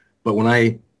times. But when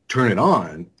I turn it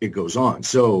on, it goes on.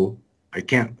 So I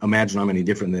can't imagine I'm any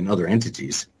different than other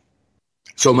entities.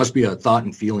 So it must be a thought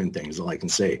and feeling thing is all I can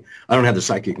say. I don't have the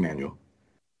psychic manual.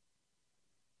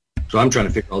 So I'm trying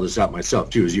to figure all this out myself,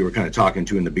 too, as you were kind of talking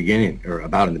to in the beginning, or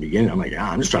about in the beginning. I'm like,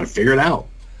 I'm just trying to figure it out.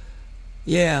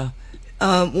 Yeah.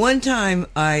 One time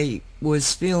I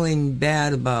was feeling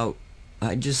bad about,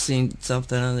 I just seen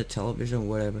something on the television or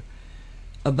whatever,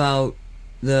 about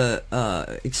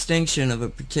the extinction of a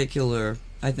particular,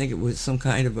 I think it was some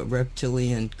kind of a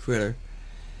reptilian critter.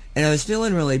 And I was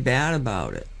feeling really bad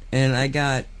about it. And I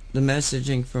got the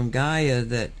messaging from Gaia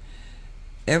that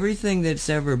everything that's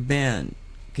ever been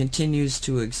continues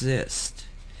to exist.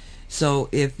 So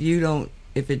if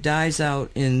it dies out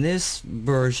in this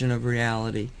version of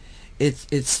reality,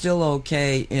 it's still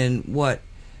okay in what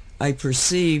I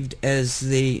perceived as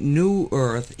the new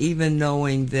Earth, even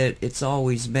knowing that it's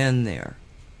always been there.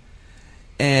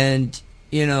 And,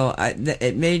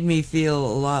 it made me feel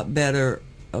a lot better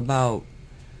about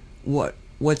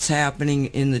what's happening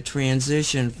in the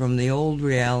transition from the old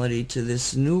reality to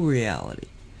this new reality.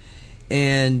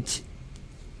 And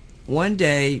one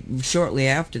day, shortly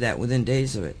after that, within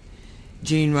days of it,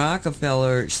 Gene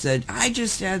Rockefeller said, I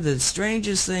just had the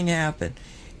strangest thing happen.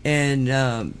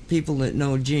 And people that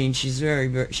know Gene, she's very,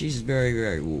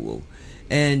 very woo-woo.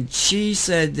 And she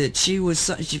said that she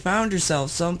found herself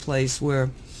someplace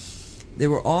where there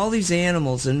were all these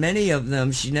animals, and many of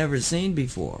them she'd never seen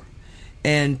before.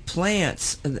 And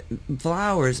plants,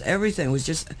 flowers, everything was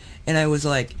just, and I was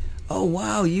like, oh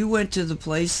wow, you went to the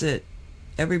place that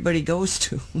everybody goes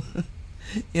to.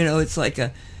 It's like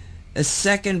a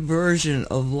second version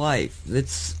of life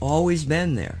that's always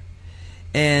been there.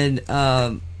 And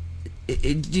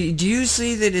do you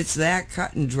see that it's that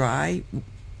cut and dry,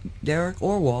 Derek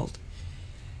or Walt?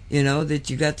 That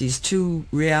you got these two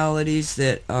realities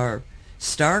that are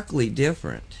starkly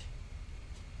different.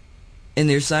 And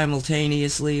they're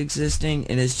simultaneously existing,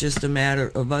 and it's just a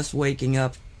matter of us waking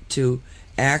up to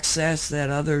access that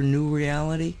other new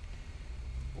reality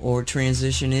or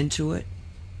transition into it.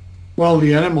 Well,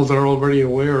 the animals are already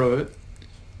aware of it,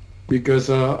 because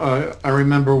I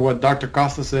remember what Dr.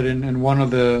 Costa said in one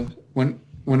of the when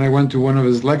I went to one of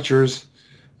his lectures.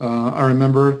 I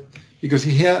remember because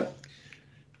he had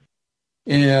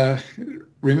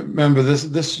remember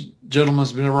this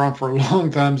gentleman's been around for a long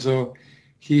time, so.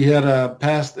 He had a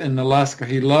past in Alaska.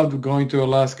 He loved going to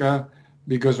Alaska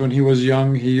because when he was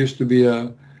young, he used to be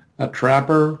a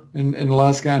trapper in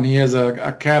Alaska, and he has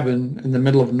a cabin in the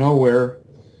middle of nowhere.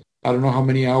 I don't know how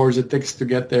many hours it takes to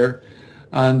get there.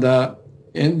 And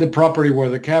in the property where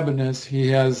the cabin is, he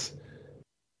has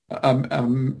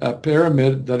a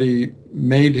pyramid that he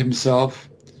made himself,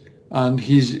 and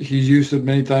he's used it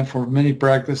many times for many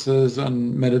practices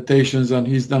and meditations, and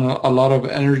he's done a lot of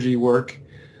energy work.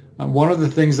 And one of the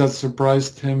things that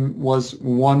surprised him was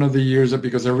one of the years that,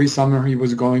 because every summer he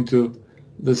was going to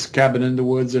this cabin in the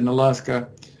woods in Alaska,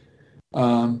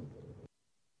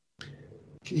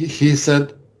 he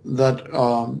said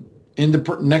that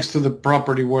next to the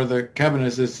property where the cabin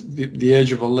is the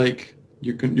edge of a lake.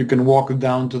 You can walk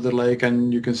down to the lake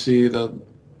and you can see the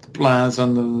plants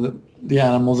and the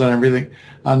animals and everything.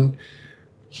 And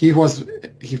he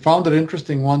found it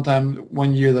interesting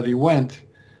one year that he went,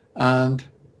 and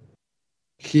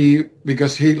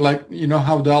because he, like,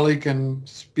 how Dolly can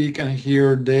speak and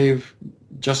hear Dave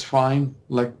just fine,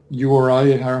 like you or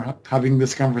I are having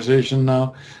this conversation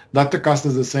now. Dr.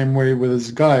 Costa's the same way with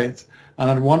his guides. And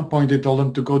at one point he told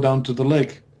him to go down to the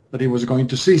lake, that he was going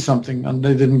to see something, and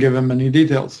they didn't give him any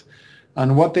details.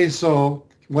 And what he saw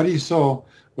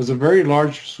was a very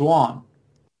large swan.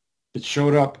 It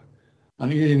showed up.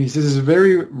 And he says it's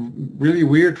really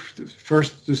weird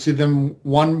first to see them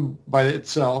one by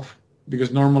itself,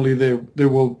 because normally they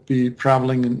will be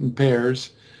traveling in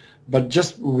pairs, but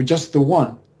just the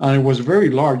one. And it was very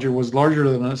large. It was larger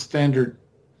than a standard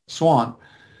swan.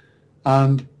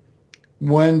 And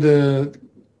when the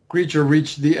creature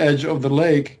reached the edge of the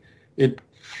lake, it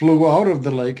flew out of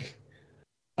the lake,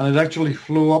 and it actually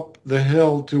flew up the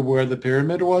hill to where the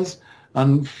pyramid was,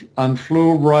 and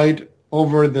flew right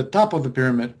over the top of the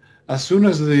pyramid. As soon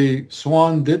as the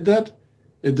swan did that,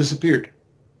 it disappeared.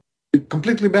 It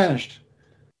completely vanished.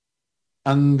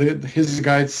 And his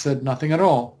guides said nothing at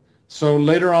all. So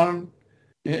later on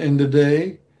in the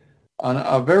day, and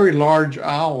a very large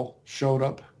owl showed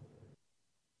up.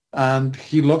 And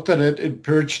he looked at it. It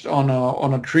perched on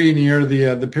a tree near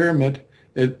the pyramid.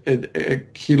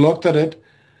 He looked at it.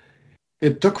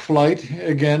 It took flight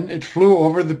again. It flew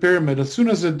over the pyramid. As soon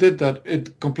as it did that,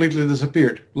 it completely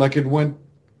disappeared, like it went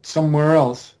somewhere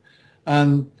else.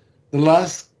 And the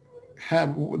last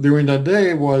during that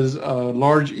day was a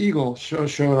large eagle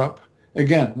showed up.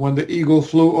 Again, when the eagle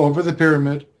flew over the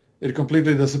pyramid, it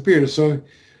completely disappeared. So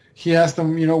he asked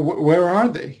them, where are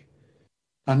they?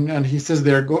 And he says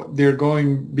they're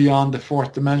going beyond the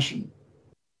fourth dimension.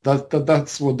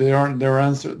 That's what their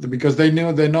answer, because they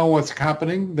know what's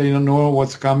happening. They don't know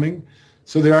what's coming.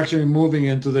 So they're actually moving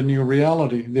into the new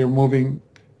reality. They're moving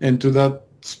into that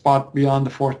spot beyond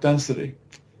the fourth density.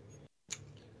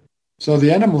 So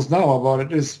the animals know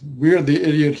about it. We're the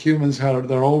idiot humans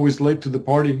they're always late to the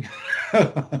party.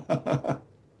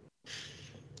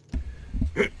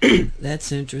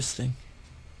 That's interesting.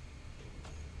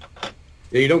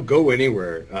 Yeah, you don't go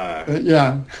anywhere.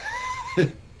 Yeah.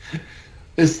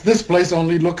 This place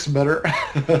only looks better.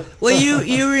 Well,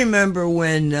 you remember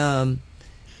when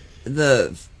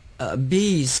the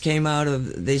bees came out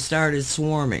of, they started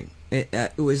swarming.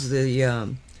 It was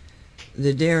the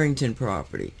Darrington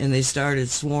property, and they started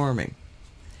swarming.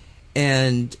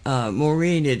 And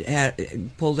Maureen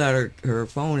had pulled out her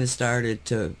phone and started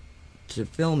to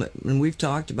film it. And we've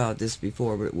talked about this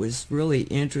before, but it was really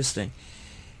interesting.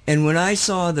 And when I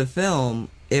saw the film,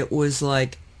 it was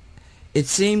like, it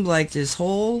seemed like this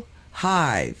whole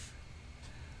hive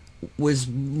was,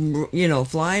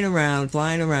 flying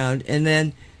around, and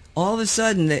then all of a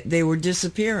sudden they were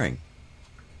disappearing.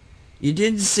 You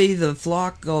didn't see the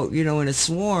flock go, in a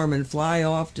swarm and fly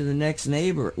off to the next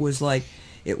neighbor. It was like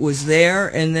it was there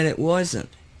and then it wasn't.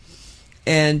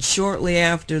 And shortly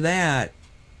after that,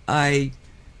 I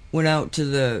went out to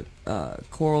the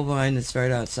coral vine that's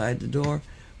right outside the door,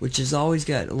 which has always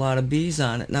got a lot of bees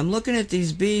on it. And I'm looking at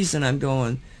these bees and I'm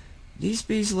going, these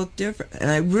bees look different. And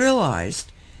I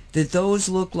realized that those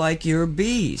look like your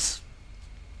bees.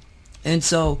 And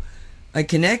so I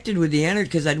connected with the energy,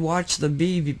 because I'd watch the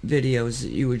bee videos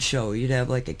that you would show. You'd have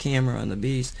like a camera on the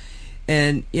bees.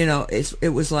 And,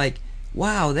 it was like,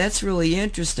 wow, that's really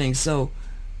interesting. So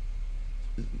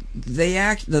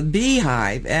the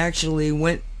beehive actually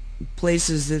went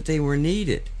places that they were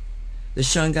needed. The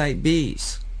Shungite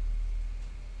bees.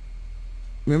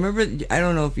 Remember, I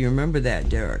don't know if you remember that,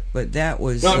 Derek, but that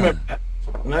was... No,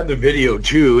 I have the video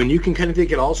too, and you can kind of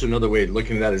think it also another way of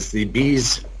looking at that is the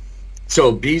bees.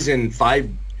 So bees in that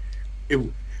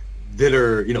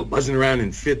are, buzzing around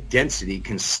in fifth density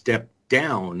can step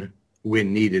down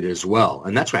when needed as well.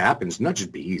 And that's what happens, not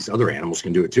just bees, other animals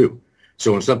can do it too.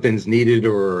 So when something's needed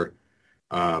or,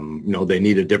 they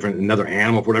need another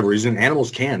animal for whatever reason, animals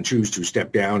can choose to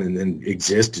step down and then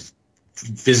exist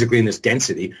physically in this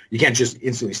density. You can't just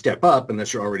instantly step up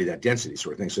unless you're already that density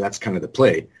sort of thing. So that's kind of the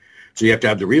play. So you have to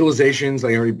have the realizations,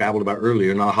 like I already babbled about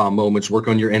earlier, and aha moments, work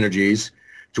on your energies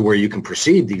to where you can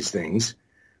perceive these things.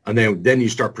 And then you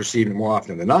start perceiving it more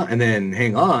often than not. And then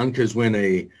hang on, because when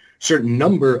a certain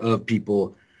number of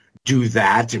people do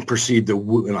that and perceive the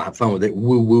woo, and I'll have fun with it,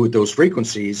 woo-woo at those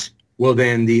frequencies, well,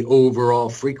 then the overall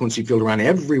frequency field around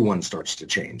everyone starts to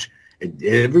change.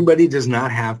 Everybody does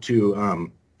not have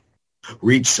to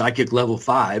reach psychic level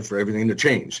 5 for everything to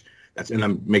change. And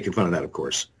I'm making fun of that, of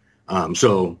course.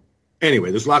 So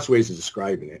anyway, there's lots of ways of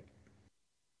describing it.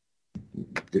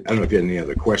 I don't know if you had any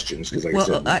other questions, because like I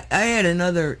said... I had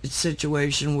another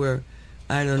situation where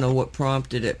I don't know what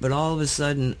prompted it, but all of a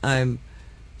sudden I'm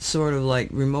sort of like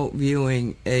remote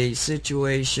viewing a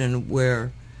situation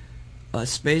where a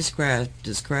spacecraft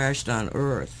has crashed on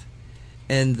Earth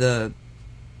and the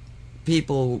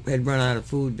people had run out of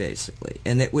food, basically.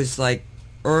 And it was like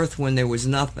Earth when there was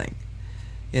nothing.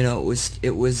 It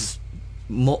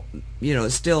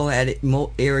still had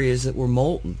areas that were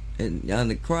molten on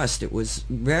the crust. It was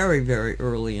very, very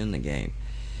early in the game.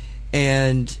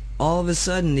 And all of a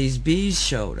sudden, these bees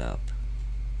showed up.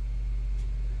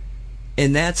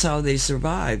 And that's how they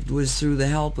survived, was through the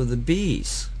help of the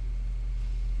bees.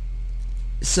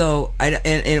 So, and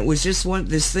it was just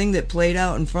this thing that played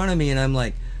out in front of me, and I'm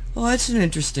like, oh, that's an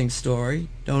interesting story.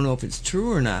 Don't know if it's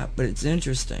true or not, but it's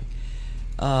interesting.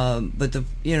 But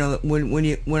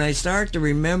when I start to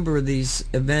remember these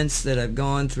events that I've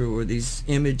gone through, or these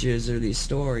images, or these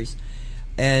stories,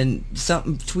 and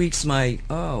something tweaks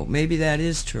maybe that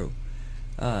is true.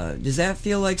 Does that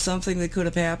feel like something that could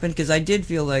have happened? Because I did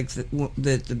feel like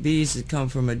that the bees had come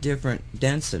from a different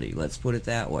density. Let's put it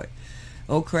that way.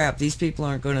 Oh crap! These people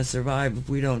aren't going to survive if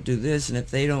we don't do this, and if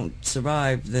they don't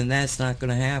survive, then that's not going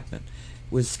to happen.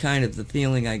 was kind of the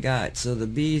feeling I got. So the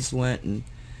bees went and,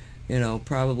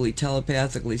 probably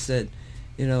telepathically said,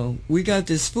 we got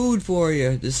this food for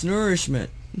you, this nourishment.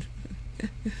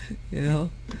 Here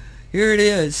it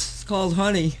is. It's called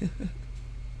honey.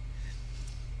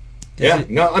 Yeah,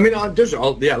 no, I mean, there's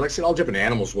like I said, all different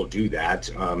animals will do that.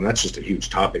 That's just a huge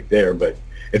topic there, but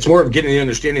it's more of getting the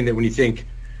understanding that when you think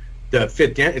the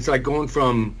it's like going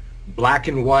from black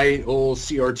and white old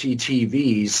CRT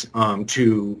TVs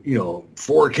to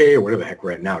 4K or whatever the heck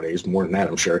we're at nowadays, more than that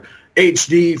I'm sure,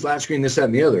 HD, flat screen, this, that,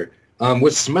 and the other,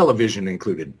 with smell-o-vision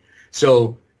included.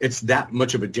 So it's that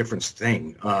much of a different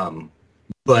thing.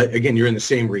 But again, you're in the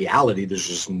same reality. There's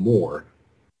just more.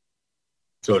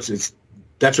 So it's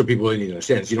that's what people need to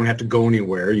understand. Is you don't have to go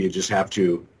anywhere. You just have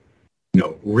to,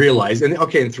 realize. And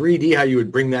okay, in 3D, how you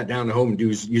would bring that down to home and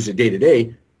use it day to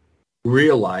day.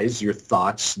 Realize your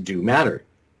thoughts do matter.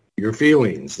 Your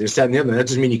feelings, this, that, and the other. That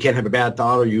doesn't mean you can't have a bad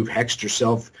thought or you've hexed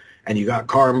yourself and you got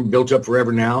karma built up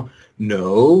forever now.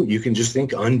 No, you can just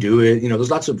think, undo it.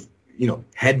 There's lots of,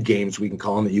 head games we can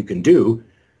call them that you can do.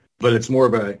 But it's more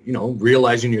of a,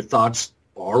 realizing your thoughts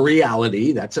are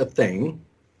reality. That's a thing.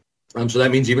 So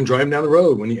that means even driving down the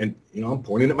road I'm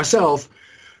pointing at myself.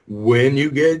 When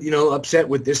you get, upset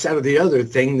with this, that, or the other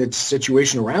thing, that's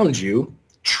situation around you,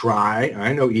 try,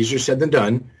 I know easier said than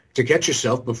done, to catch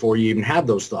yourself before you even have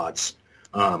those thoughts.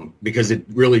 Because it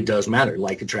really does matter.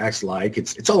 Like attracts like.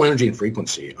 It's all energy and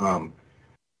frequency.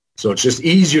 So it's just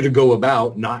easier to go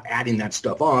about not adding that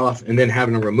stuff off and then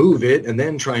having to remove it and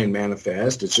then try and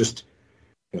manifest. It's just,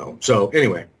 so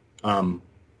anyway, and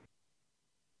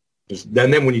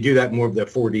then when you do that, more of the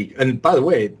 4D, and by the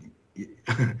way,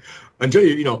 until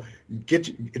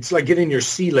it's like getting your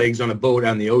sea legs on a boat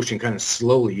out in the ocean kind of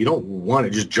slowly. You don't want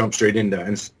to just jump straight into,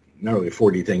 and it's not really a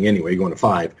 4D thing anyway, you're going to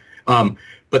 5.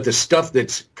 But the stuff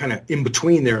that's kind of in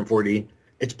between there in 4D,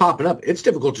 it's popping up. It's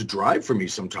difficult to drive for me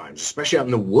sometimes, especially out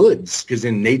in the woods, because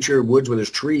in nature, woods where there's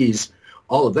trees,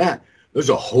 all of that, there's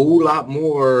a whole lot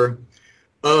more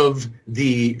of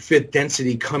the fifth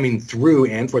density coming through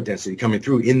and fourth density coming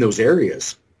through in those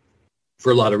areas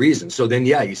for a lot of reasons. So then,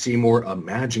 you see more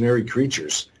imaginary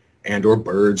creatures and or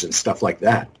birds and stuff like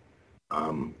that.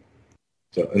 And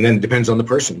then it depends on the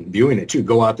person viewing it too.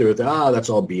 Go out there with, that's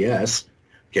all BS.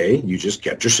 Okay, you just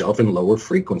kept yourself in lower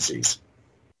frequencies.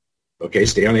 Okay,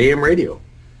 stay on AM radio.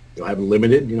 You'll have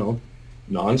limited,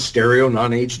 non-stereo,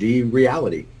 non-HD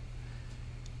reality.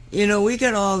 We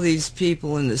got all these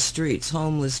people in the streets,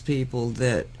 homeless people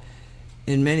that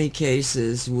in many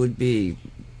cases would be,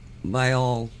 by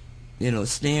all,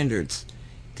 standards,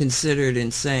 considered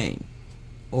insane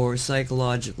or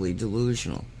psychologically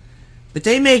delusional. But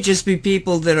they may just be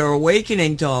people that are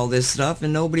awakening to all this stuff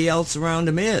and nobody else around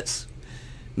them is.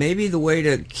 Maybe the way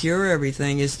to cure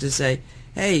everything is to say,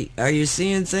 hey, are you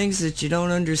seeing things that you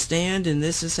don't understand and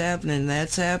this is happening and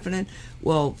that's happening?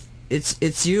 Well,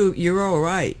 it's you. You're all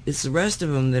right. It's the rest of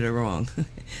them that are wrong.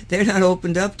 They're not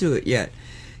opened up to it yet.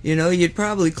 You'd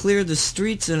probably clear the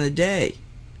streets in a day.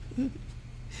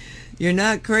 You're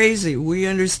not crazy. We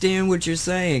understand what you're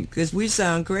saying because we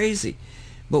sound crazy,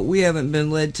 but we haven't been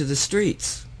led to the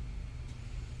streets.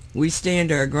 We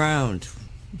stand our ground.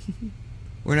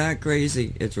 We're not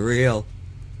crazy. It's real.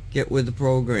 Get with the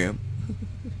program.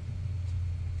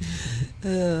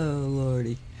 Oh,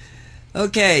 Lordy.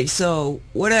 Okay, so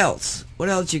what else? What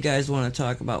else you guys want to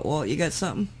talk about? Walt, you got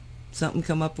something? Something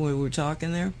come up when we were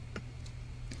talking there?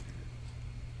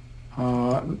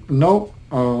 No.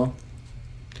 No,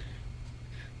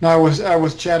 I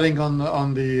was chatting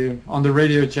on the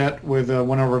radio chat with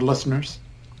one of our listeners.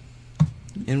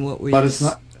 And what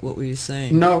were you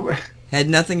saying? No, had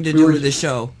nothing to do with the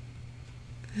show.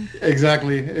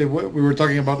 Exactly. We were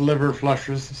talking about liver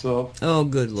flushes. So. Oh,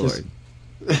 good Lord.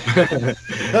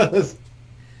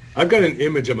 I've got an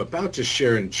image I'm about to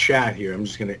share in chat here. I'm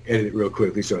just going to edit it real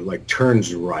quickly so it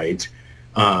turns right.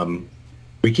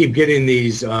 We keep getting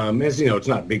these, as you know, it's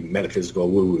not a big metaphysical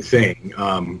woo-woo thing.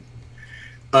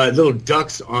 Little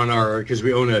ducks on because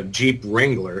we own a Jeep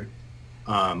Wrangler.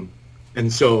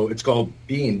 And so it's called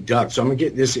being ducked. So I'm going to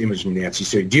get this image from Nancy.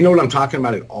 So do you know what I'm talking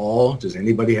about at all? Does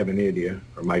anybody have any idea?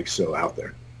 Or Mike's so out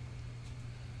there?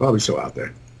 Probably so out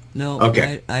there. No,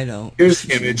 okay. I don't. Here's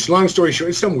the image. Long story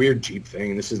short, it's some weird Jeep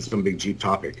thing. This is some big Jeep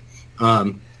topic.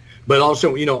 But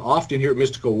also, often here at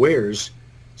Mystical Wares,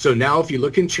 so now if you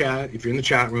look in chat, if you're in the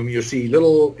chat room, you'll see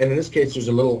little, and in this case, there's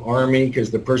a little army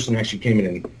because the person actually came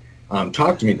in and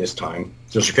talked to me this time.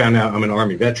 So she found out I'm an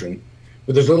Army veteran.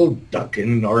 But there's a little duck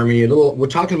in an army, we're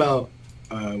talking about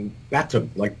bathtub,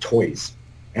 like toys,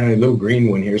 and a little green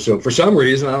one here. So for some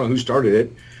reason, I don't know who started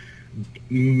it,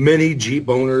 many Jeep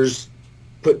owners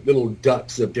put little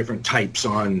ducks of different types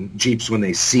on Jeeps when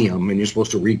they see them, and you're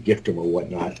supposed to re-gift them or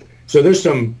whatnot. So there's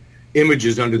some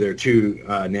images under there too,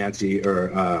 Nancy,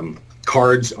 or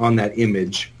cards on that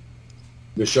image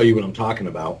to show you what I'm talking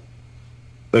about.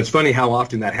 But it's funny how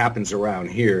often that happens around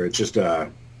here. It's just,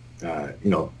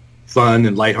 fun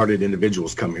and lighthearted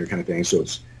individuals come here kind of thing. So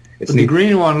it's the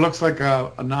green one looks like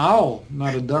an owl,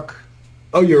 not a duck.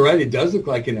 Oh, you're right. It does look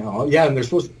like an owl. Yeah, and they're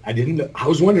supposed to, I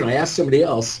was wondering. I asked somebody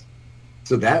else.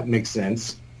 So that makes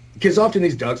sense. Because often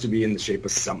these ducks would be in the shape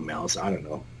of something else. I don't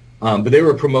know. But they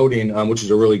were promoting, which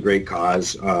is a really great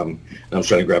cause. And I was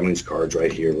trying to grab one of these cards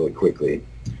right here really quickly.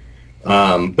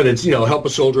 But it's, help a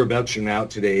soldier, a veteran out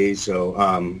today.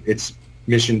 So it's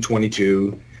Mission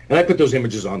 22. And I put those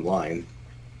images online.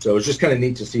 So it's just kind of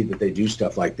neat to see that they do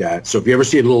stuff like that. So if you ever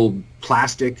see a little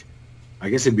plastic, I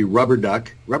guess it'd be rubber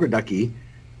ducky,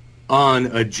 on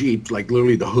a Jeep, like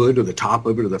literally the hood or the top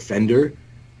of it or the fender,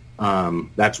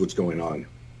 that's what's going on.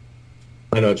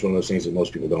 I know it's one of those things that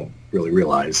most people don't really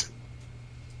realize.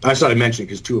 I just thought I'd mention it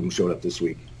because 2 of them showed up this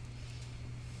week.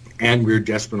 And we're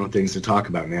desperate on things to talk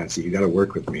about, Nancy. You got to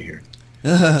work with me here.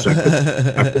 Act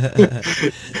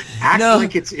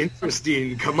like it's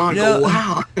interesting. Come on, go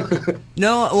wow.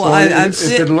 No, well, so I'm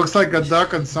if it looks like a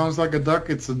duck and sounds like a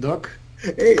duck, it's a duck.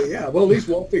 Hey, yeah. Well, at least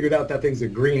Walt figured out that thing's a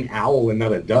green owl and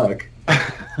not a duck.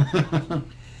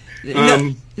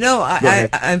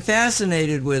 I'm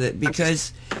fascinated with it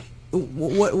because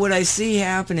what I see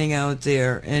happening out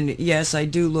there, and yes, I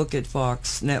do look at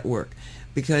Fox Network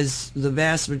because the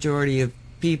vast majority of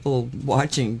people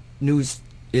watching news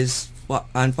is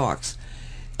on Fox.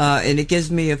 And it gives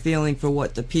me a feeling for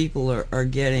what the people are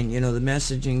getting, the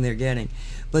messaging they're getting.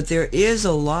 But there is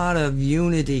a lot of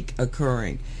unity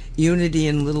occurring, unity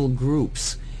in little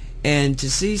groups. And to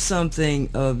see something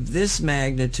of this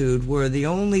magnitude where the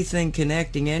only thing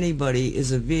connecting anybody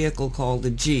is a vehicle called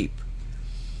a Jeep,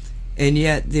 and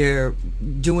yet they're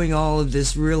doing all of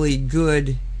this really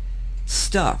good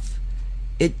stuff.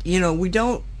 We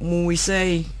don't, when we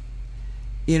say,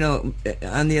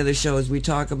 on the other shows, we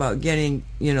talk about getting,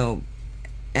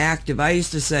 active. I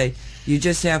used to say, you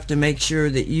just have to make sure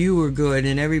that you are good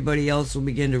and everybody else will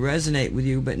begin to resonate with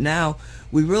you. But now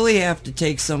we really have to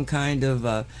take some kind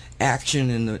of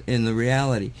action in the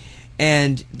reality.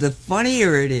 And the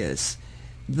funnier it is,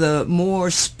 the more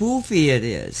spoofy it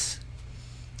is,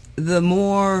 the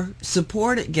more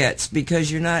support it gets because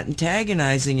you're not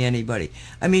antagonizing anybody.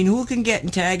 I mean, who can get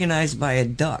antagonized by a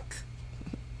duck?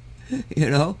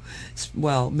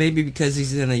 Well, maybe because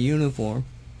he's in a uniform.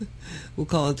 We'll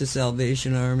call it the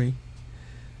Salvation Army.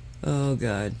 Oh,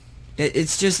 God.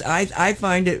 It's just, I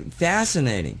find it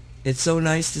fascinating. It's so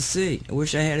nice to see. I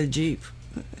wish I had a Jeep.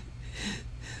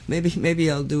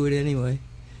 Maybe I'll do it anyway.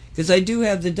 Because I do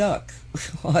have the duck,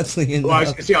 oddly enough.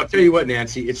 Well, I'll tell you what,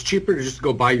 Nancy. It's cheaper to just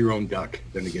go buy your own duck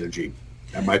than to get a Jeep.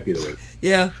 That might be the way.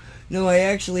 Yeah. No, I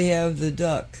actually have the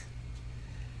duck.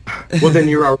 Well, then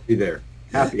you're already there.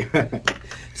 Happy.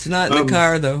 It's not in the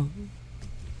car, though.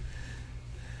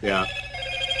 Yeah.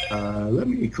 Let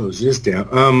me close this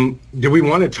down. Do we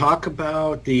want to talk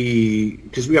about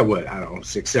because we got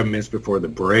 6-7 minutes before the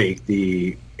break,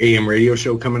 the AM radio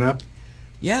show coming up?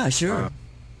 Yeah, sure.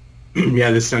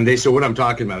 Yeah, this Sunday. So what I'm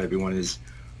talking about, everyone, is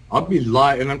I'll be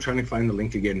live, and I'm trying to find the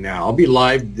link again now. I'll be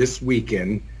live this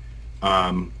weekend,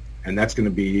 and that's going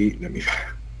to be,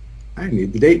 I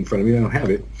need the date in front of me. I don't have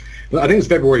it. But I think it's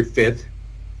February 5th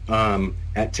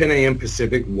at 10 a.m.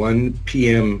 Pacific, 1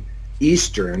 p.m.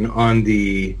 Eastern on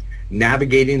the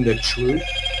Navigating the Truth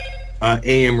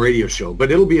AM radio show.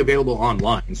 But it'll be available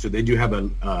online. So they do have a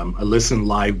listen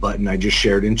live button I just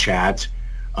shared in chat.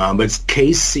 But it's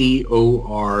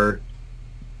KCOR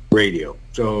radio.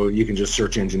 So you can just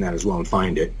search engine that as well and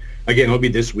find it. Again, it'll be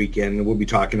this weekend. We'll be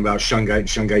talking about Shungite and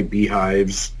Shungite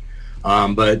beehives.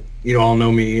 But you all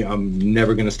know me. I'm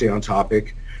never going to stay on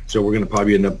topic. So we're going to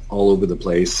probably end up all over the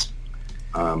place.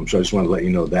 So I just wanted to let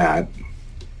you know that.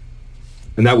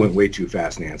 And that went way too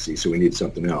fast, Nancy, so we need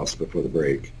something else before the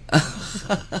break.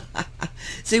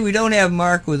 See, we don't have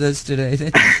Mark with us today.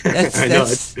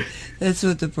 That's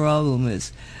what the problem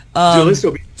is. So this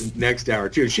will be the next hour,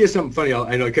 too. She has something funny.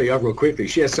 I know I'll cut you off real quickly.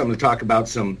 She has something to talk about,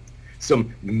 some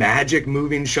magic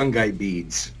moving Shungite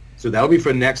beads. So that'll be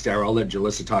for the next hour. I'll let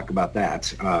Jalissa talk about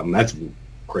that. That's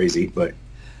crazy, but...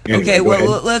 Anyway, okay,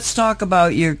 well, let's talk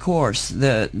about your course,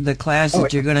 the class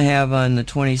that you're going to have on the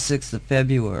 26th of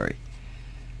February.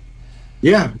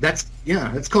 Yeah, that's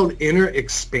called Inner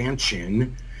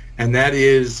Expansion, and that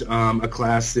is a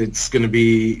class that's going to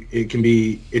be,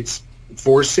 it's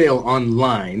for sale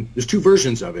online. There's 2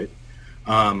 versions of it,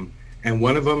 and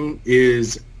one of them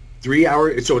is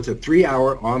 3-hour. So it's a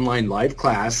 3-hour online live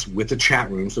class with a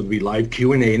chat room. So there'll be live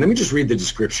Q&A. And let me just read the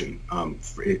description.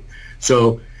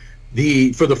 So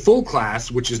for the full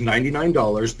class, which is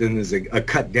 $99, then there's a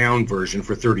cut down version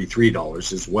for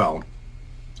 $33 as well.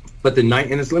 But and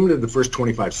it's limited to the first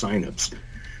 25 signups.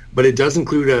 But it does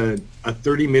include a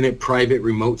 30-minute private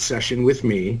remote session with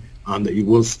me that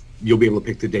you'll be able to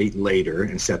pick the date later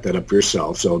and set that up for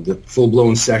yourself. So the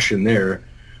full-blown session there,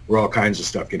 where all kinds of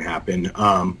stuff can happen.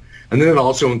 And then it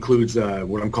also includes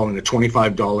what I'm calling a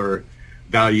 $25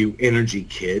 value energy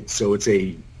kit. So it's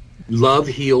a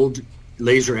love-healed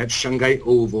laser etched shungite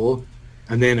oval,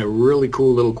 and then a really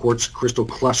cool little quartz crystal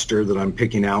cluster that I'm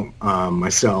picking out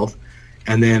myself.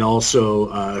 And then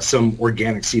also some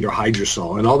organic cedar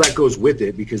hydrosol. And all that goes with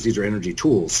it because these are energy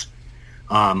tools.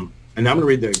 And I'm going to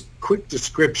read the quick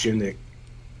description that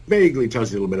vaguely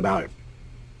tells you a little bit about it.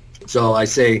 So I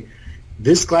say,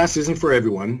 this class isn't for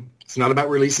everyone. It's not about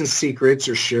releasing secrets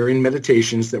or sharing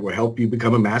meditations that will help you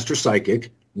become a master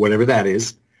psychic, whatever that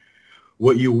is.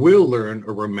 What you will learn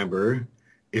or remember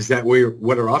is that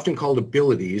what are often called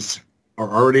abilities are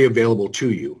already available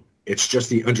to you. It's just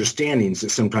the understandings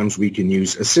that sometimes we can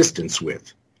use assistance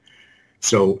with.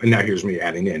 So, and now here's me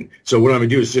adding in. So what I'm going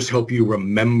to do is just help you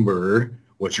remember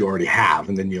what you already have,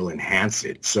 and then you'll enhance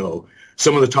it. So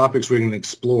some of the topics we're going to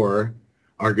explore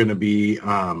are going to be,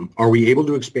 are we able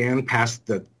to expand past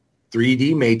the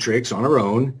 3D matrix on our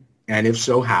own? And if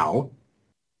so, how?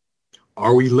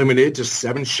 Are we limited to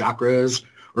 7 chakras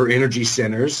or energy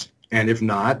centers? And if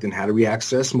not, then how do we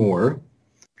access more?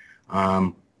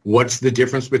 What's the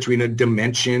difference between a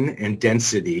dimension and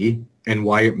density, and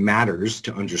why it matters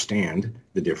to understand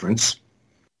the difference?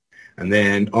 And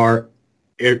then our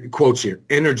quotes here,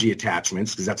 energy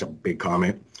attachments, because that's a big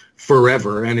comment,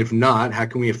 forever, and if not, how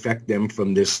can we affect them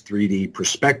from this 3D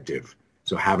perspective?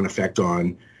 So have an effect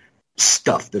on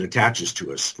stuff that attaches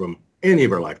to us from any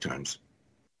of our lifetimes.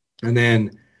 And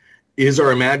then, is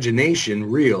our imagination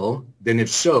real? Then if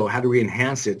so, how do we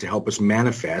enhance it to help us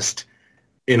manifest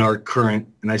in our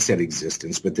current, and I said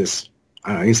existence, but this, I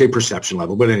don't know, you can say perception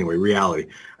level, but anyway, reality.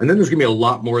 And then there's going to be a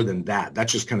lot more than that.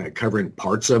 That's just kind of covering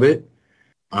parts of it,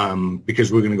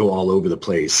 because we're going to go all over the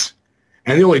place.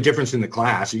 And the only difference in the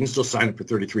class, you can still sign up for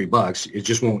 $33. It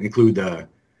just won't include the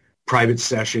private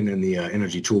session and the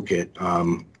energy toolkit.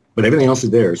 But everything else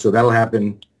is there. So that'll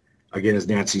happen, again, as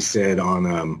Nancy said,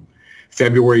 on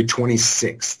February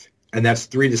 26th. And that's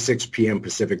 3 to 6 p.m.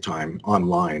 Pacific time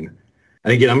online.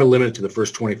 And again, I'm going to limit it to the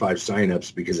first 25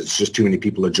 signups because it's just too many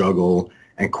people to juggle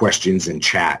and questions and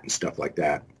chat and stuff like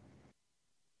that.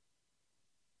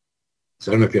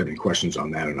 So I don't know if you have any questions on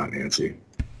that or not, Nancy.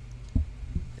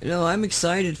 No, I'm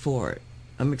excited for it.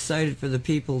 I'm excited for the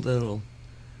people that'll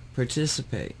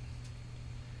participate.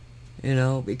 You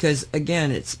know, because again,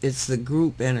 it's the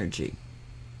group energy.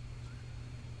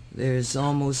 There's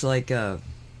almost like I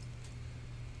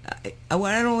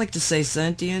don't like to say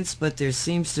sentience, but there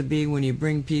seems to be, when you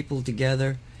bring people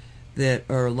together that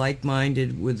are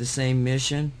like-minded with the same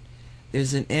mission,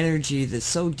 there's an energy that's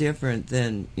so different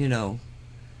than, you know,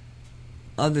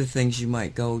 other things you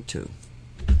might go to.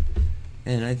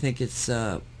 And I think it's,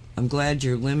 I'm glad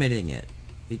you're limiting it,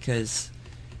 because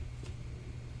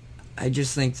I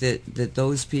just think that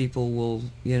those people will,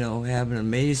 you know, have an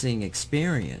amazing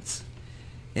experience.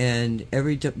 And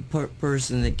every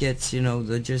person that gets, you know,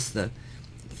 the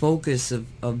focus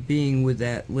of being with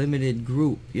that limited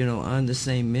group, you know, on the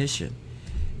same mission,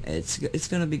 it's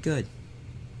going to be good.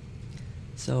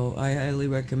 So I highly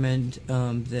recommend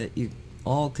that you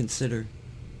all consider,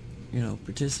 you know,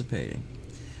 participating.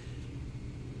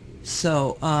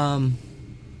 So,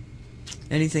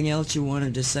 anything else you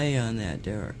wanted to say on that,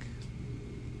 Derek?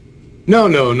 No,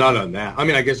 not on that. I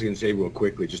mean, I guess I can say real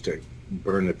quickly, just to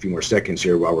burn a few more seconds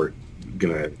here while we're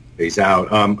going to phase out.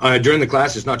 During the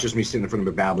class, it's not just me sitting in front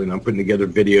of a babbling. I'm putting together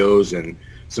videos and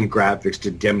some graphics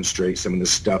to demonstrate some of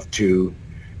this stuff too,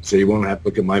 so you won't have to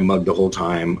look at my mug the whole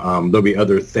time. There'll be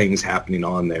other things happening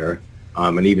on there,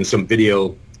 and even some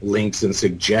video links and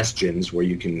suggestions where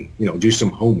you can, you know, do some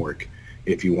homework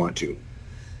if you want to.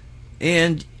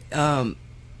 And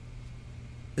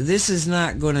this is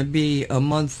not going to be a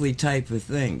monthly type of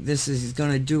thing. This is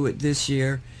going to do it this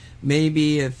year.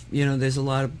 Maybe if, you know, there's a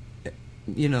lot of,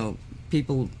 you know,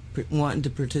 people wanting to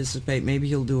participate, maybe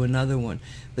he'll do another one.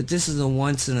 But this is a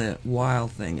once-in-a-while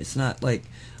thing. It's not like,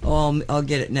 oh, I'll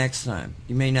get it next time.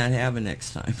 You may not have it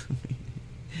next time.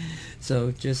 So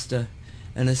just an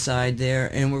aside there.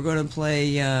 And we're going to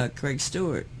play Craig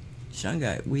Stewart,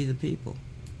 Shungite, We the People.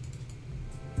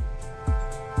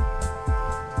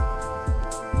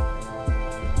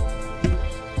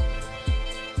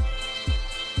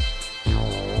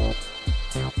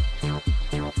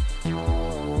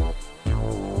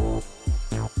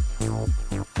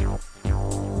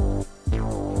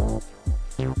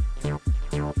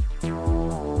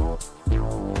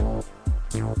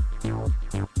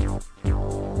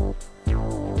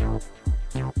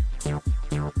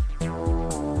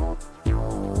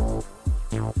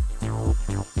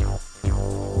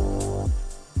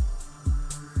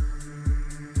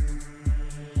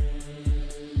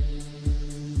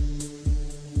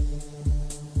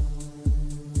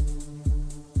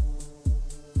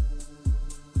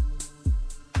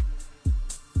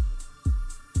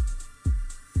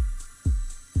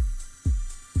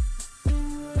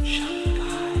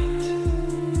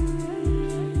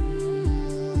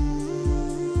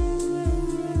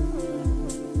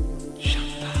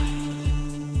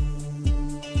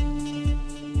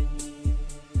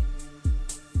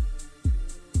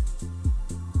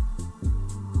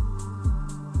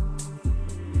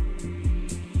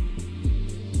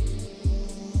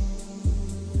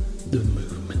 The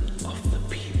movement of the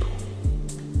people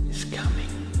is coming.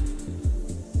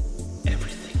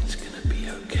 Everything's gonna be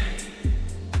okay.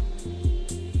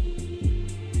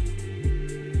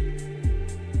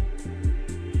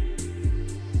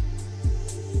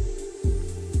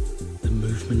 The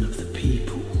movement of the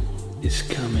people is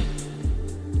coming.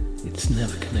 It's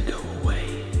never gonna go away.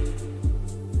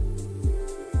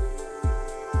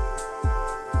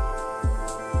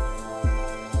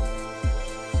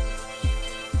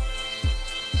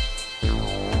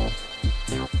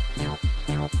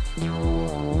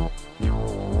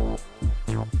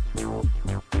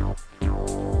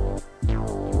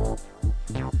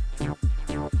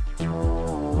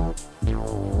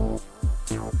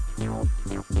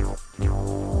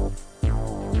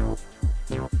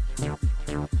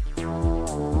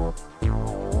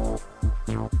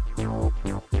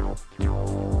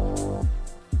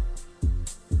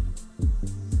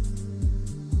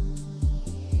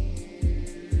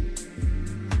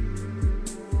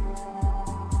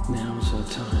 Now's our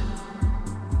time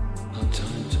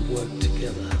to work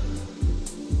together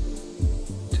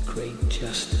to create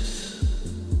justice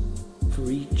for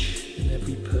each and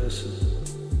every person.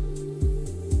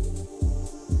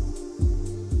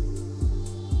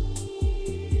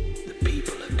 The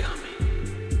people are coming.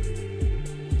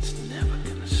 It's never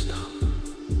gonna stop.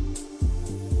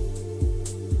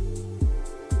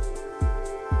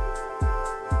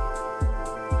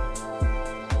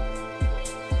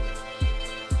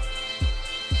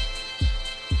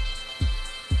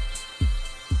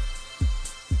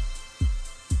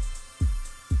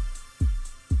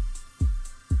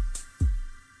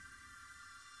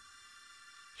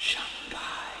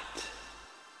 Shungite.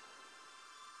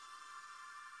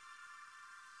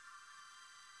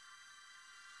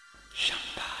 Shungite.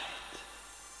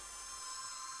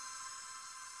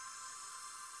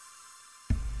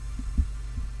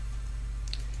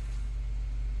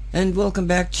 And welcome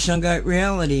back to Shungite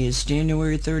Reality. It's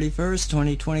January 31st,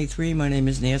 2023. My name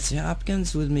is Nancy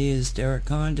Hopkins. With me is Derek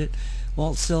Condit,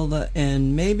 Walt Silva,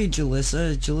 and maybe Jalissa.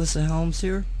 Is Jalissa Helms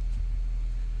here?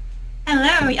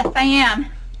 Hello, yes I am.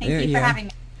 Thank There you you for are. having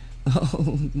me.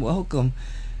 Oh, welcome.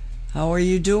 How are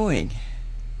you doing?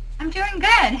 I'm doing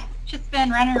good. Just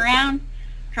been running around,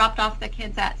 dropped off the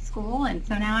kids at school, and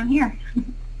so now I'm here.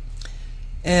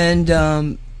 And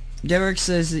Derek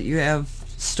says that you have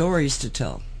stories to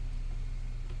tell.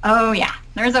 Oh yeah,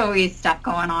 there's always stuff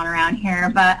going on around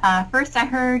here. But first I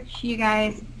heard you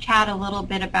guys chat a little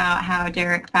bit about how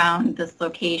Derek found this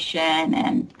location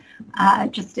and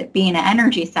just it being an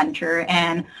energy center.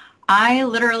 And I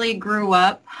literally grew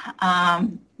up,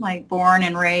 like born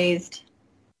and raised,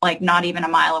 like not even a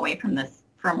mile away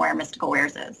from where Mystical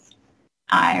Wares is.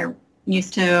 I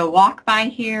used to walk by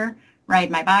here, ride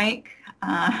my bike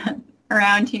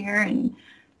around here, and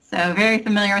so very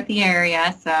familiar with the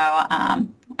area. So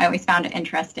I always found it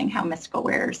interesting how Mystical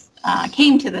Wares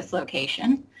came to this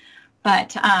location.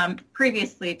 But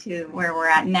previously to where we're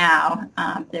at now,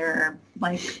 they're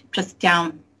like just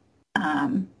down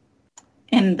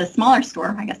in the smaller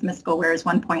store. I guess Mystical Wares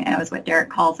 1.0 is what Derek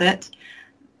calls it.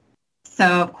 So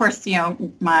of course, you know,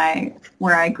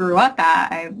 where I grew up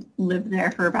at, I lived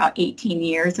there for about 18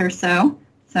 years or so.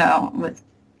 So was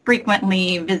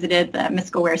frequently visited the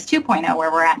Mystical Wares 2.0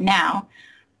 where we're at now.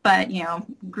 But, you know,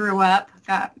 grew up,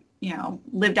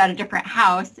 lived at a different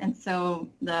house. And so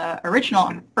the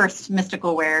original first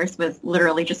Mystical Wares was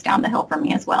literally just down the hill from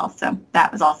me as well. So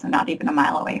that was also not even a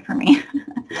mile away from me.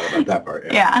 Forgot about that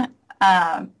part, yeah.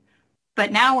 Yeah.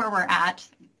 But now where we're at,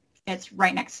 it's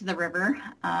right next to the river.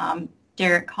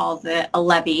 Derek calls it a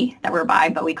levee that we're by,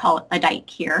 but we call it a dike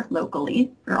here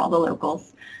locally for all the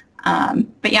locals.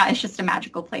 But yeah, it's just a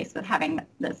magical place with having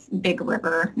this big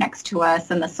river next to us,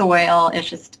 and the soil is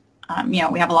just, we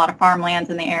have a lot of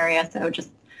farmlands in the area, so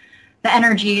just the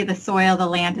energy, the soil, the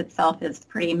land itself is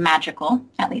pretty magical,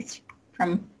 at least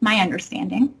from my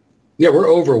understanding. Yeah, we're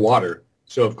over water.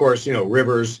 So, of course,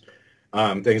 rivers,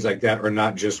 things like that are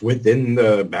not just within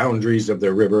the boundaries of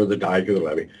the river, the dike, or the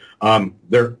levee.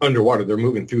 They're underwater. They're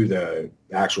moving through the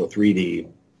actual 3D,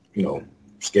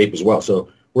 scape as well. So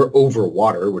we're over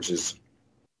water, which is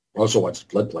also what's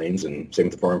floodplains, and same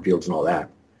with the farm fields and all that.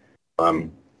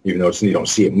 Even though you don't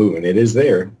see it moving, it is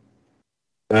there.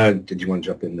 Did you want to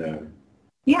jump in?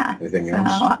 Anything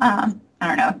else? I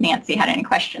don't know if Nancy had any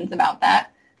questions about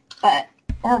that,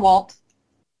 or Walt.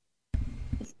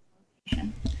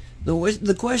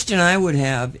 The question I would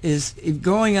have is, if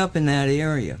growing up in that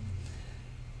area,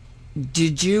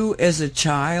 did you, as a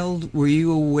child, were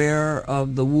you aware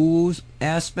of the woo-woo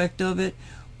aspect of it,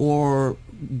 or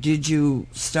did you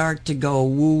start to go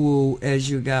woo-woo as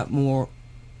you got more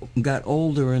got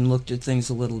older and looked at things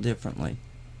a little differently?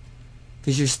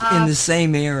 Because you're in the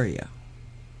same area.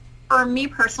 For me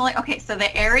personally, okay, so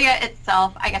the area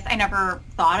itself, I guess I never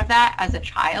thought of that as a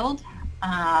child,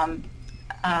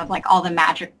 like all the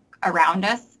magic around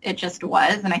us. It just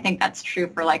was, and I think that's true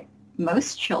for like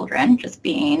most children, just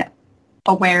being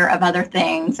aware of other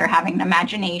things or having an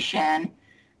imagination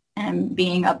and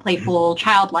being a playful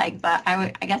childlike. But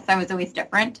I guess I was always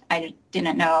different. I just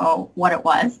didn't know what it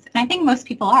was, and I think most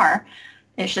people are.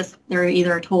 It's just they're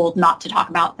either told not to talk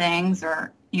about things,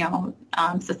 or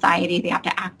society, they have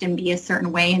to act and be a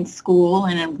certain way in school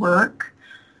and in work.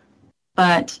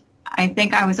 But I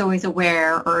think I was always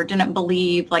aware, or didn't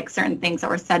believe like certain things that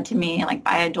were said to me like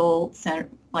by adults, and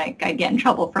like I get in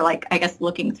trouble for like, I guess,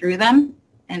 looking through them.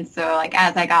 And so like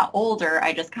as I got older,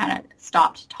 I just kind of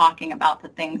stopped talking about the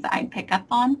things that I'd pick up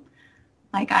on.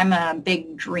 Like I'm a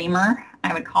big dreamer,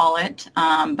 I would call it.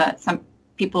 But some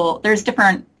people, there's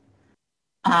different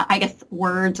I guess,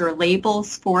 words or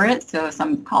labels for it. So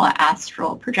some call it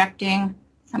astral projecting,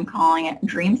 some calling it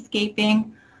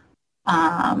dreamscaping.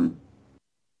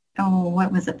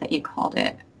 What was it that you called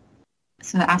it?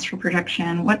 So astral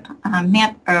projection,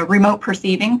 remote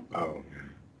perceiving. Oh.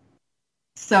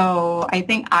 So I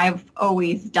think I've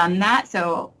always done that.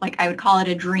 So like I would call it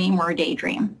a dream or a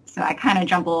daydream. So I kind of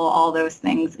jumble all those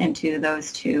things into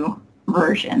those two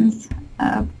versions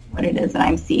of what it is that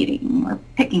I'm seeing or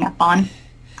picking up on.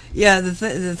 Yeah,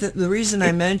 the reason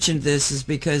I mentioned this is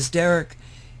because Derek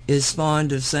is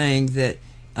fond of saying that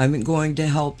I'm going to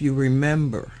help you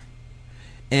remember.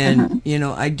 And,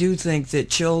 I do think that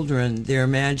children, their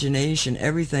imagination,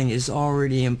 everything is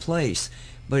already in place,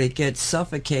 but it gets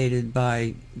suffocated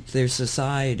by their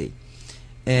society.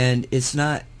 And it's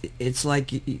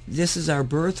like, this is our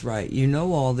birthright. You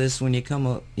know all this when you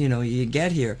come, you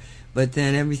get here, but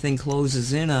then everything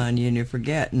closes in on you and you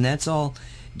forget. And that's all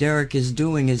Derek is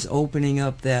doing, is opening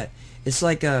up that. It's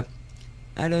like a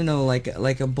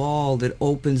ball that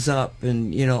opens up,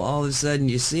 and all of a sudden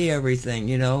you see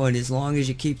everything, and as long as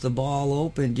you keep the ball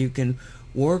open, you can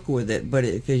work with it. But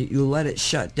if you let it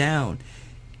shut down,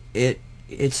 it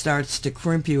starts to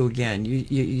crimp you again.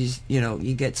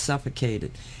 You get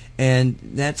suffocated. And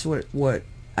that's what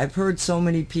I've heard so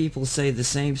many people say the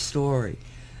same story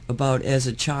about, as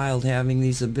a child having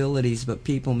these abilities, but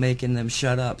people making them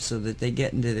shut up so that they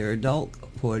get into their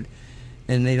adulthood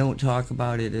and they don't talk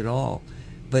about it at all.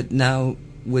 But now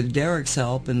with Derek's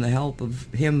help and the help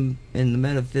of him in the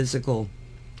metaphysical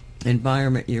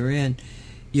environment you're in,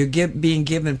 you're being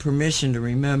given permission to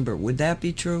remember. Would that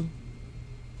be true?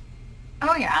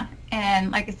 Oh, yeah.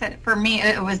 And like I said, for me,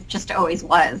 it was just always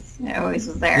was. It always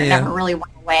was there. Yeah. It never really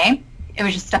went away. It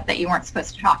was just stuff that you weren't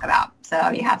supposed to talk about. So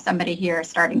you have somebody here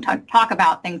starting to talk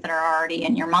about things that are already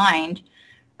in your mind,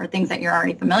 or things that you're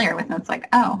already familiar with. And it's like,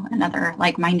 oh, another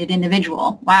like-minded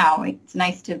individual. Wow, it's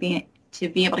nice to be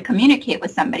able to communicate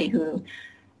with somebody who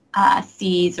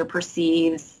sees or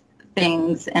perceives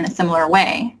things in a similar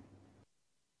way.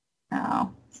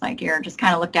 So it's like you're just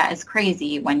kind of looked at as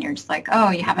crazy when you're just like, oh,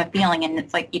 you have a feeling, and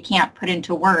it's like you can't put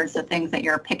into words the things that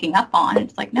you're picking up on.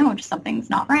 It's like, no, just something's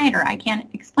not right, or I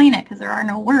can't explain it because there are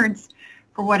no words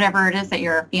for whatever it is that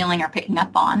you're feeling or picking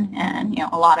up on. And,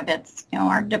 a lot of it's,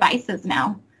 our devices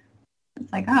now.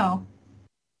 It's like, oh.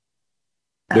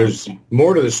 There's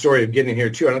more to the story of getting here,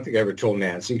 too. I don't think I ever told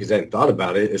Nancy, because I hadn't thought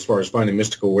about it, as far as finding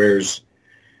Mystical Ware's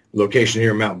location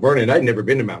here in Mount Vernon. I'd never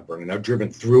been to Mount Vernon. I've driven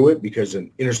through it because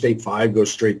Interstate 5 goes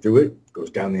straight through it, goes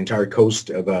down the entire coast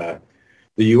of the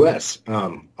U.S.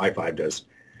 I-5 does.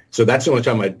 So that's the only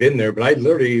time I'd been there. But I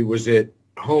literally was at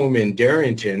home in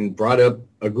Darrington, brought up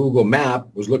a Google map,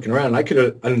 was looking around.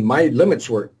 And my limits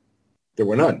there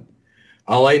were none.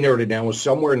 All I narrowed it down was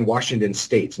somewhere in Washington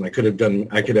State, and I could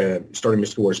have started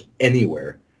Mystical Wars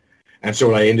anywhere. And so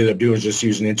what I ended up doing was just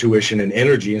using intuition and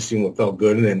energy and seeing what felt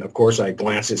good. And then, of course, I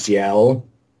glanced at Seattle.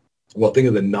 Well, think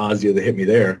of the nausea that hit me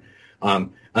there.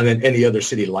 And then any other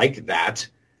city like that.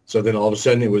 So then all of a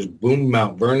sudden it was boom,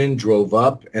 Mount Vernon, drove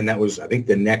up. And that was, I think,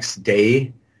 the next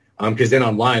day. Because then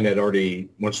online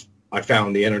once I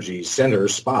found the energy center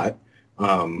spot,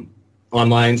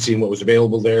 online, seeing what was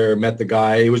available there, met the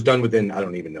guy. It was done within, I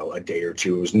don't even know, a day or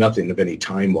two. It was nothing of any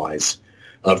time-wise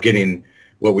of getting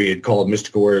what we had called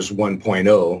Mystical Wares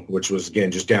 1.0, which was, again,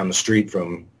 just down the street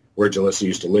from where Jalissa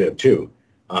used to live, too.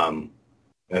 And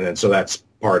then, so that's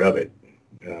part of it.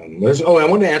 I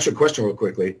wanted to answer a question real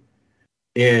quickly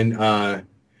in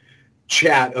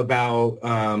chat about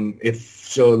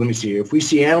let me see. If we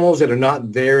see animals that are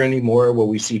not there anymore, will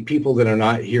we see people that are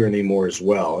not here anymore as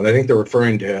well? And I think they're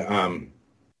referring to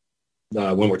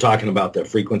when we're talking about the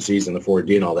frequencies and the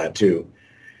 4D and all that, too.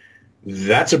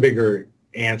 That's a bigger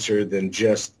answer than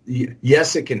just,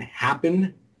 yes, it can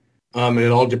happen. And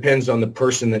it all depends on the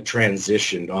person that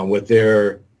transitioned, on what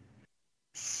their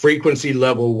frequency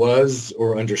level was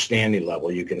or understanding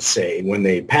level, you can say, when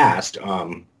they passed.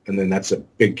 And then that's a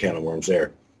big can of worms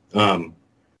there.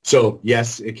 So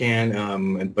yes, it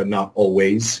can, but not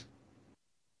always.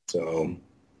 So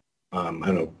I don't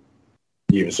know.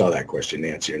 You even saw that question,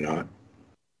 Nancy, or not?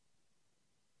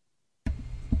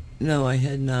 No, I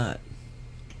had not.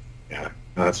 Yeah,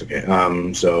 no, that's okay.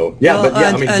 So yeah, well,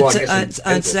 but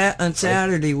yeah, on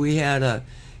Saturday we had a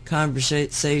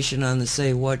conversation on the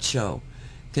Say What show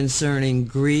concerning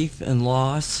grief and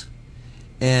loss,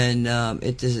 and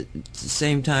at the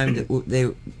same time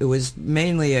that it was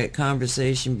mainly a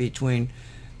conversation between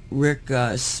Rick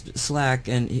Slack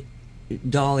and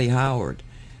Dolly Howard,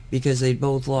 because they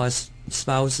both lost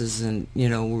spouses, and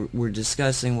we're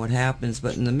discussing what happens.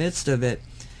 But in the midst of it,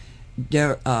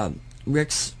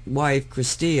 Rick's wife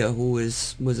Christia, who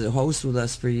was a host with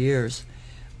us for years,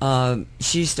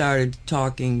 she started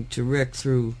talking to Rick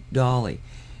through Dolly.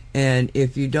 And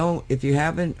if you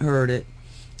haven't heard it,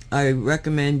 I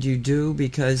recommend you do,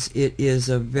 because it is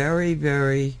a very,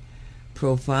 very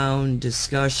profound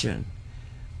discussion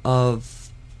of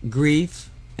grief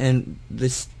and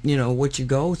this, what you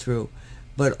go through,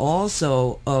 but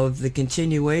also of the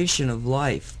continuation of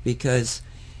life, because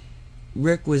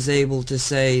Rick was able to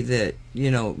say that,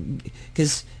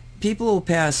 because people will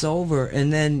pass over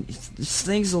and then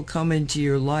things will come into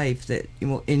your life that,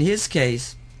 in his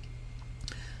case,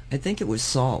 I think it was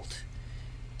salt.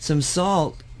 Some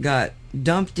salt got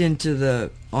dumped onto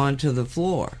the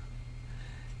floor,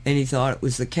 and he thought it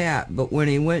was the cat. But when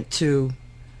he went to,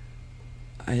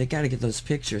 I got to get those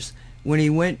pictures. When he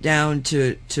went down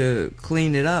to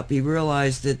clean it up, he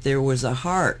realized that there was a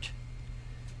heart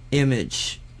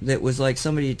image that was like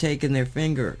somebody had taken their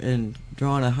finger and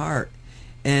drawn a heart.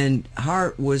 And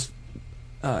heart was,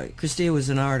 Christia was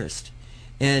an artist.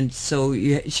 And so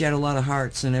she had a lot of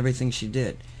hearts in everything she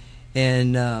did.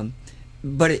 And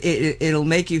but it'll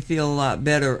make you feel a lot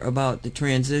better about the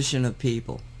transition of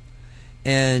people.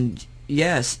 And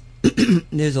yes,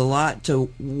 there's a lot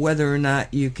to whether or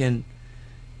not you can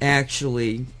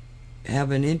actually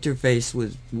have an interface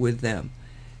with them.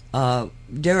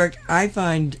 Derek, I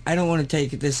find, I don't want to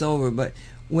take this over, but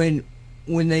when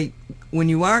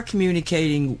you are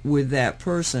communicating with that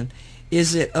person,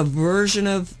 is it a version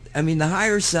of, the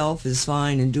higher self is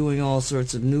fine and doing all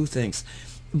sorts of new things,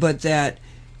 but that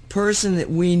person that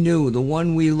we knew, the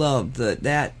one we loved,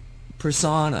 that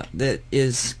persona that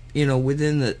is,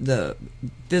 within the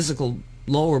physical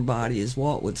lower body, as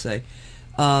Walt would say,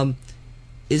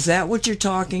 is that what you're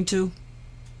talking to?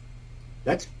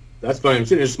 That's funny. I'm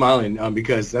sitting here smiling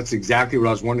because that's exactly what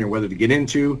I was wondering whether to get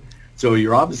into. So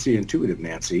you're obviously intuitive,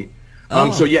 Nancy.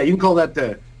 So yeah, you can call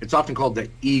that it's often called the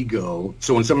ego.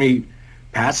 So when somebody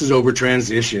passes over,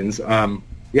 transitions,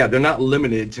 they're not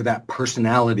limited to that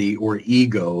personality or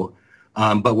ego.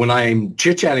 But when I'm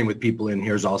chit-chatting with people in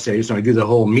here, as I'll say, so I do the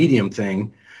whole medium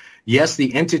thing, yes,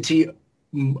 the entity,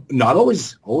 not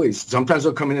always, sometimes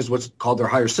they'll come in as what's called their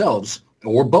higher selves,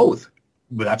 or both.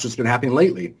 But that's what's been happening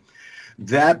lately.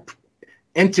 That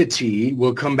entity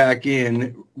will come back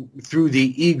in through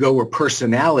the ego or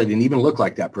personality, and even look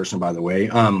like that person, by the way,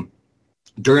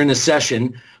 during a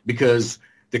session, because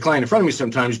the client in front of me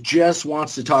sometimes just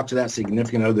wants to talk to that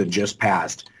significant other that just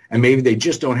passed. And maybe they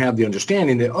just don't have the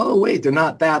understanding that, oh, wait, they're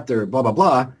not that, they're blah, blah,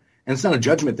 blah. And it's not a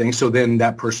judgment thing, so then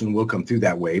that person will come through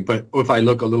that way. But if I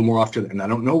look a little more off to, and I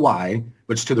don't know why,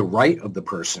 but it's to the right of the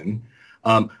person,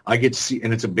 I get to see,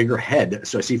 and it's a bigger head,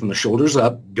 so I see from the shoulders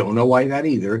up, don't know why that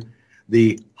either,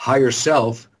 the higher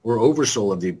self or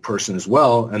oversoul of the person as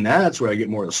well, and that's where I get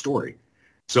more of the story.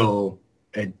 So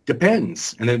it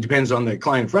depends, and then it depends on the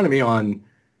client in front of me on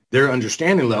their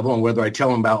understanding level and whether I tell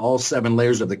them about all 7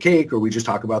 layers of the cake or we just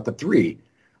talk about the 3.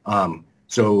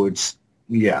 So it's,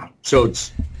 yeah, so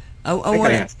it's... I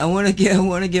want to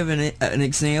give an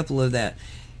example of that.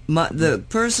 The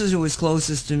person who was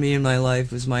closest to me in my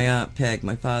life was my Aunt Peg,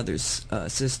 my father's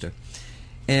sister.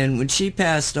 And when she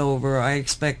passed over, I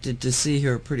expected to see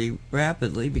her pretty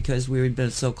rapidly because we had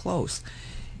been so close.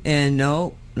 And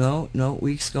no,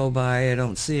 weeks go by, I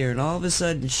don't see her. And all of a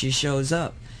sudden, she shows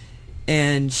up.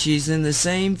 And she's in the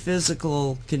same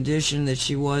physical condition that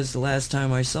she was the last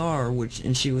time I saw her,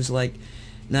 and she was like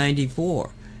 94.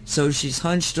 So she's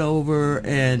hunched over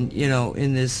and,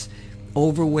 in this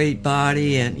overweight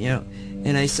body,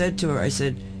 and I said to her, I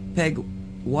said, Peg,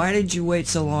 why did you wait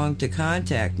so long to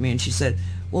contact me? And she said,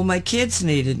 well, my kids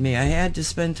needed me. I had to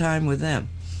spend time with them.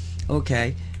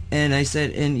 Okay. And I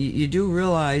said, and you do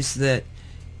realize that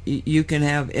you can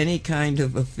have any kind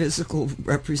of a physical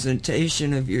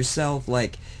representation of yourself,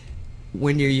 like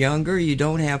when you're younger, you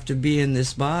don't have to be in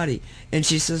this body. And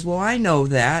she says, well, I know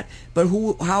that, but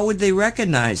how would they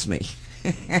recognize me?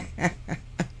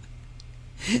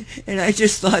 And I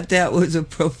just thought that was a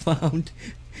profound,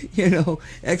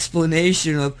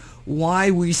 explanation of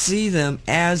why we see them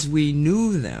as we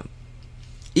knew them,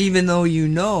 even though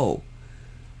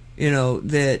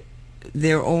that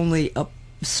they're only a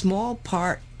small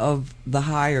part of the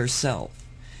higher self,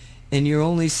 and you're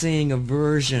only seeing a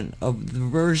version of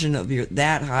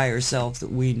that higher self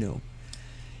that we knew.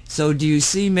 So do you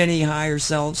see many higher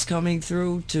selves coming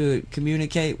through to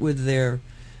communicate with their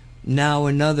now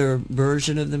another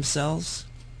version of themselves?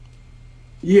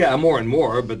 Yeah, more and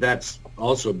more, but that's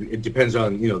also, it depends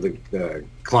on, the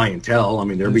clientele. I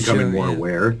mean, they're becoming more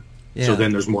aware. Yeah. So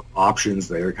then there's more options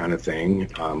there, kind of thing.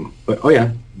 But,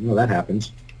 that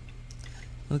happens.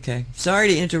 Okay. Sorry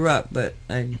to interrupt, but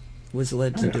I was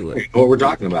led to do it. What we're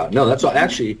talking about. No, that's all.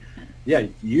 Actually, yeah,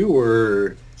 you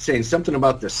were saying something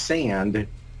about the sand,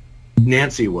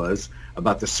 Nancy was,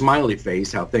 about the smiley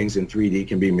face, how things in 3D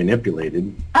can be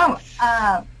manipulated. Oh,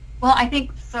 well, I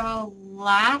think so.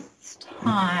 Last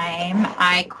time,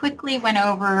 I quickly went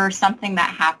over something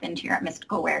that happened here at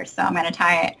Mystical Wares, so I'm going to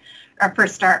tie it, or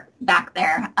first start back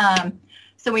there.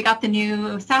 So we got the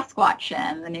new Sasquatch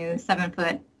in, the new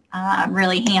 7-foot,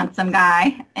 really handsome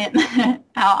guy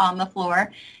out on the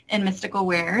floor in Mystical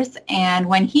Wares. And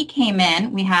when he came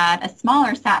in, we had a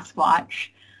smaller Sasquatch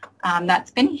that's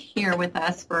been here with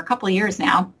us for a couple of years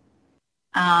now.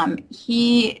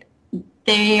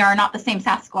 They are not the same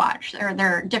Sasquatch.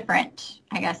 They're different,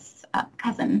 I guess,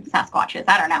 cousin Sasquatches.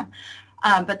 I don't know.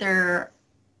 But they're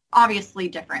obviously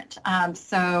different.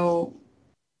 So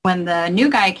when the new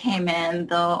guy came in,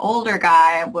 the older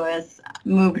guy was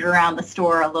moved around the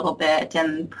store a little bit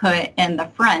and put in the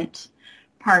front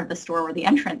part of the store where the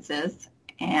entrance is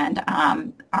and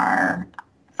our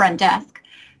front desk.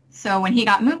 So when he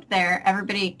got moved there,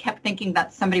 everybody kept thinking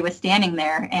that somebody was standing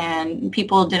there and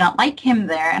people didn't like him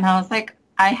there. And I was like,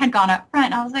 I had gone up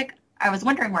front. I was like, I was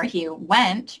wondering where he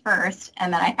went first.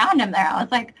 And then I found him there. I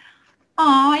was like,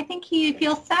 oh, I think he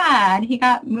feels sad. He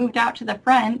got moved out to the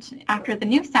front after the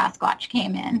new Sasquatch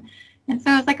came in. And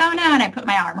so I was like, oh, no. And I put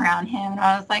my arm around him. And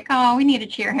I was like, oh, we need to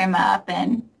cheer him up.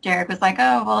 And Derek was like,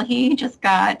 oh, well, he just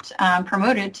got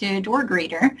promoted to door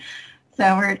greeter.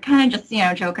 So we're kind of just,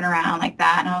 joking around like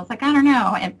that. And I was like, I don't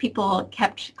know. And people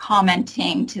kept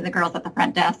commenting to the girls at the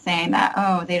front desk saying that,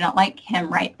 oh, they don't like him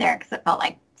right there because it felt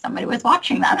like somebody was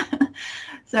watching them.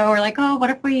 So we're like, oh, what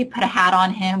if we put a hat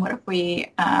on him? What if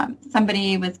we,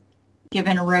 somebody was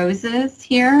given roses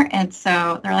here. And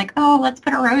so they're like, oh, let's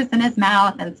put a rose in his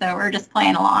mouth. And so we're just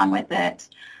playing along with it.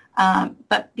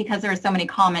 But because there were so many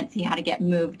comments, he had to get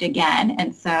moved again.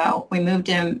 And so we moved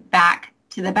him back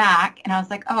to the back, and I was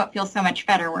like, oh, it feels so much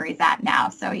better where he's at now.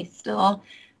 So he's still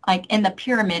like in the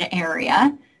pyramid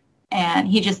area, and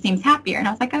he just seems happier. And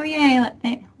I was like, oh,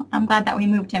 yay, I'm glad that we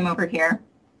moved him over here.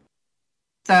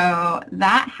 So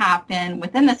that happened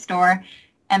within the store,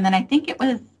 and then I think it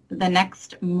was the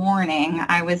next morning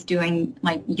I was doing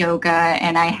like yoga,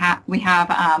 and we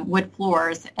have wood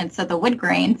floors, and so the wood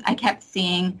grains, I kept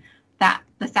seeing that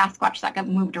the Sasquatch that got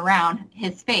moved around,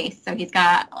 his face. So he's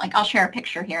got, like, I'll share a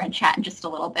picture here and chat in just a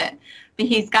little bit, but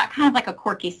he's got kind of like a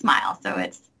quirky smile. So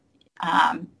it's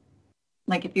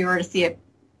like if you were to see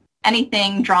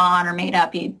anything drawn or made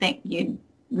up, you'd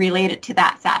relate it to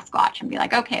that Sasquatch and be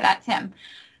like, okay, that's him.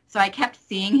 So I kept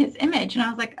seeing his image, and I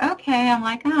was like, okay. I'm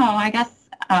like, oh, I guess,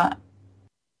 I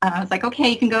was like, okay,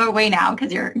 you can go away now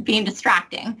because you're being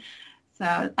distracting.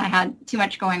 So I had too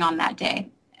much going on that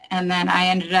day. And then I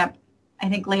ended up, I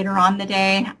think later on the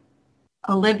day,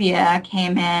 Olivia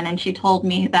came in and she told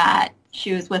me that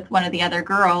she was with one of the other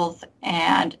girls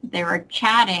and they were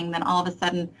chatting. Then all of a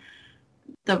sudden,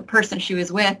 the person she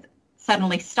was with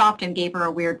suddenly stopped and gave her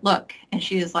a weird look. And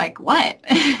she was like, what?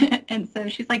 And so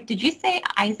she's like, did you say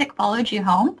Isaac followed you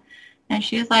home? And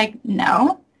she was like,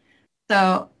 no.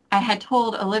 So I had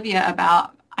told Olivia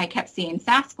about, I kept seeing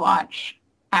Sasquatch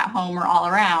at home or all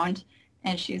around.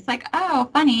 And she was like,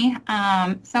 oh, funny,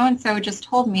 so-and-so just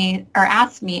told me or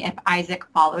asked me if Isaac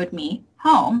followed me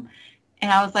home.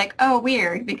 And I was like, oh,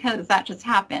 weird, because that just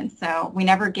happened. So we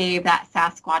never gave that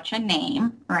Sasquatch a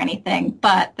name or anything.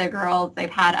 But the girls, they've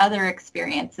had other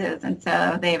experiences. And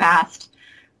so they've asked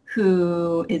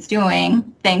who is doing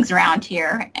things around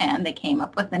here. And they came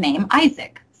up with the name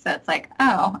Isaac. So it's like,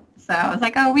 oh. So I was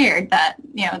like, oh, weird that,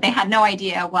 they had no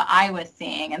idea what I was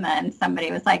seeing. And then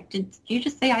somebody was like, did you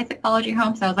just say Isaac followed you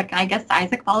home? So I was like, I guess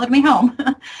Isaac followed me home.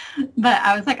 But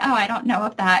I was like, oh, I don't know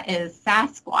if that is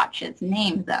Sasquatch's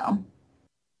name, though.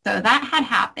 So that had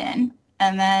happened.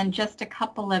 And then just a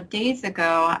couple of days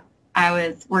ago, I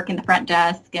was working the front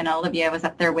desk, and Olivia was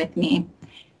up there with me.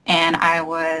 And I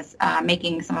was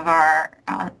making some of our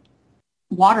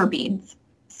water beads.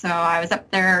 So I was up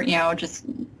there, just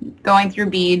going through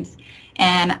beads,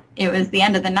 and it was the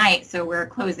end of the night, so we're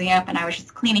closing up, and I was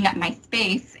just cleaning up my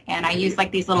space, and I used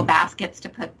like these little baskets to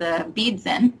put the beads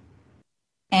in.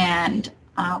 And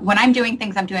when I'm doing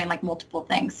things, I'm doing like multiple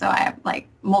things. So I have like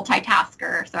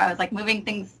multitasker. So I was like moving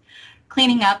things,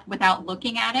 cleaning up without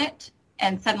looking at it,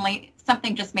 and suddenly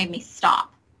something just made me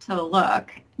stop to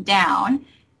look down,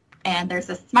 and there's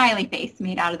a smiley face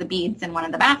made out of the beads in one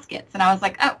of the baskets. And I was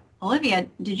like, oh, Olivia,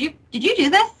 did you do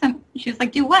this? And she was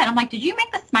like, do what? I'm like, did you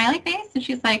make the smiley face? And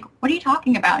she's like, what are you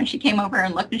talking about? And she came over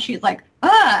and looked, and she's like,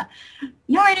 no,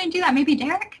 I didn't do that. Maybe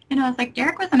Derek? And I was like,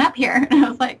 Derek wasn't up here. And I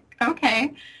was like,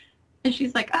 okay. And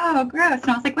she's like, oh, gross. And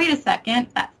I was like, wait a second,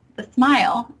 that's the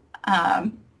smile.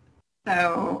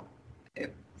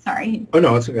 Sorry. Oh,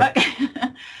 no, it's okay.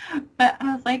 But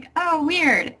I was like, oh,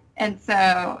 weird. And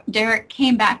so Derek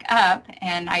came back up,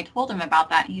 and I told him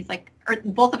about that. And he's like, or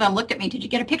both of them looked at me, did you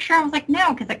get a picture? I was like,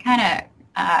 no, because it kind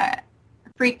of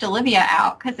freaked Olivia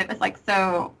out because it was like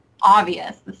so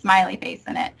obvious, the smiley face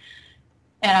in it.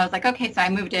 And I was like, okay, so I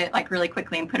moved it like really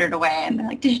quickly and put it away. And they're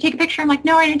like, did you take a picture? I'm like,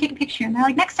 no, I didn't take a picture. And they're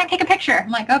like, next time, take a picture. I'm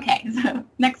like, okay. So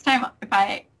next time,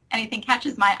 if anything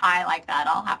catches my eye like that,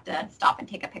 I'll have to stop and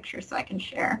take a picture so I can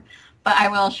share. But I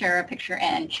will share a picture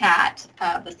in chat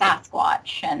of the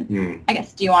Sasquatch. And I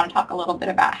guess, do you want to talk a little bit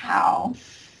about how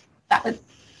that was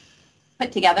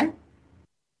put together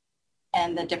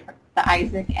and the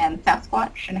Isaac and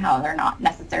Sasquatch and how they're not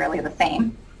necessarily the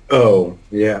same? Oh,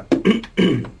 yeah.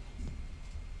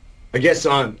 I guess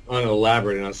on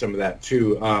elaborating on some of that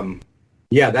too.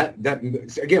 Yeah, that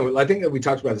again, I think that we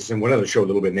talked about this in one other show a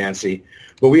little bit, Nancy.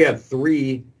 But we have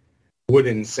 3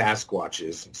 wooden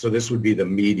Sasquatches. So this would be the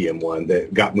medium one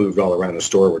that got moved all around the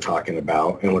store we're talking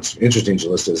about. And what's interesting,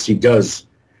 Jalissa, is he does,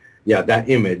 that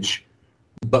image,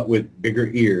 but with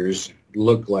bigger ears,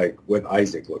 look like what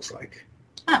Isaac looks like.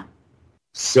 Huh.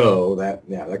 So that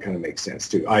kind of makes sense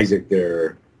too. Isaac,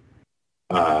 they're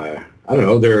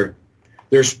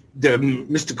there's the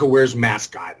Mystical Wares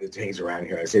mascot that hangs around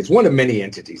here. I say it's one of many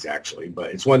entities actually,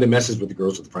 but it's one that messes with the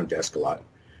girls at the front desk a lot.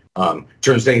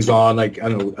 Turns things on, like, I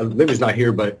don't know, Livy's not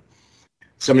here, but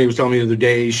somebody was telling me the other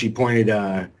day, she pointed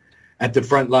at the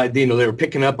front light, they were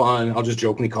picking up on, I'll just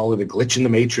jokingly call it a glitch in the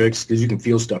matrix, because you can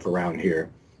feel stuff around here.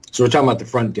 So we're talking about the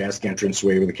front desk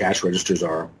entranceway where the cash registers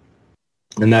are.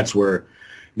 And that's where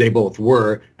they both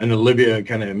were. And Olivia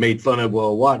kind of made fun of,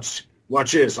 well, watch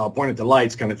this, I'll point at the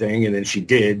lights kind of thing. And then she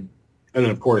did. And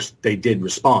then, of course, they did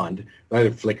respond.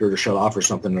 Either flickered or shut off or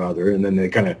something or other. And then they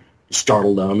kind of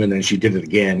startled them. And then she did it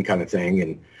again kind of thing.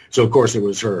 And so, of course, it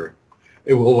was her.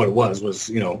 What it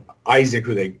was, Isaac,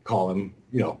 who they call him,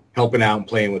 helping out and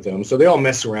playing with them. So they all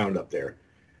mess around up there.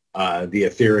 The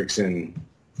etherics and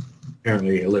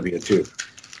apparently Olivia, too.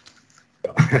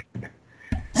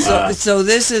 So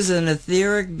this is an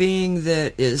etheric being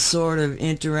that is sort of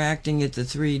interacting at the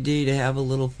 3D to have a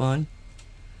little fun?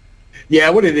 Yeah,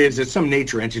 what it is, it's some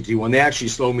nature entity one. They actually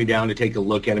slowed me down to take a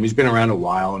look at him. He's been around a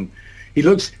while, and he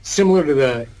looks similar to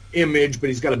the image, but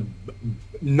he's got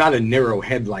not a narrow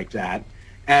head like that,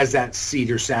 as that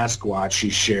cedar Sasquatch he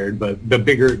shared, but the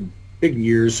big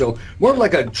ears. So more of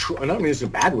like and I don't mean this in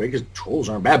a bad way, because trolls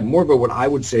aren't bad, but more of what I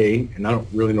would say, and I don't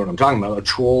really know what I'm talking about, a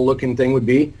troll-looking thing would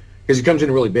be, because he comes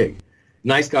in really big.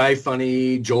 Nice guy,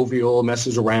 funny, jovial,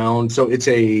 messes around. So it's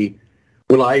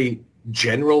what I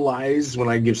generalize when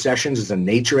I give sessions is a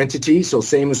nature entity. So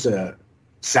same as the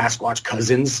Sasquatch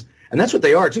cousins. And that's what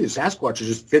they are, too. The Sasquatch are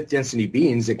just fifth density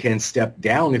beings that can step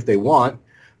down if they want.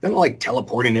 They're not like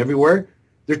teleporting everywhere.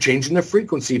 They're changing their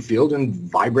frequency field and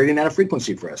vibrating at a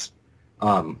frequency for us.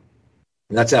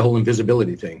 That's that whole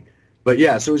invisibility thing. But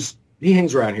yeah, so he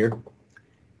hangs around here.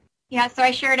 Yeah, so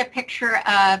I shared a picture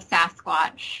of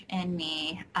Sasquatch and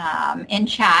me in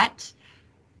chat.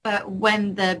 But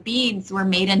when the beads were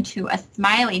made into a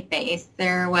smiley face,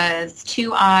 there was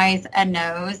 2 eyes, a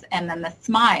nose, and then the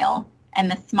smile. And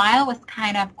the smile was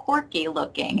kind of quirky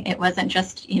looking. It wasn't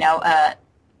just,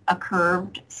 a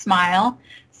curved smile.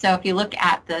 So if you look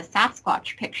at the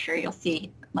Sasquatch picture, you'll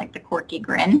see like the quirky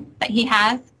grin that he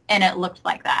has. And it looked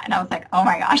like that. And I was like, oh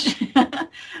my gosh. I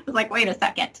was like, wait a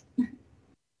second.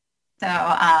 So,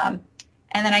 and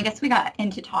then I guess we got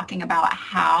into talking about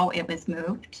how it was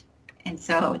moved. And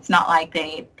so it's not like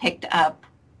they picked up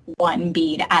one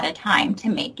bead at a time to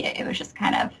make it. It was just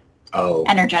kind of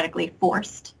energetically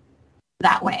forced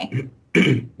that way.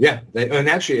 Yeah. And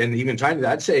actually, and even tying to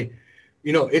that, I'd say,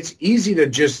 it's easy to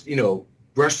just,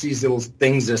 brush these little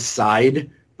things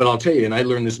aside. But I'll tell you, and I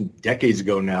learned this decades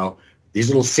ago now, these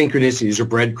little synchronicities are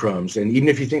breadcrumbs. And even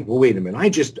if you think, well, wait a minute, I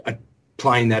just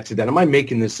applying that to that. Am I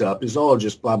making this up? It's all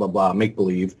just blah, blah, blah, make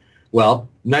believe. Well,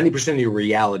 90% of your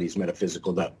reality is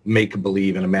metaphysical, the make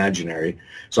believe and imaginary.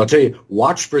 So I'll tell you,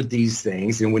 watch for these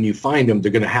things. And when you find them,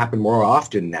 they're going to happen more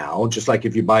often now. Just like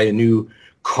if you buy a new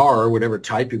car, whatever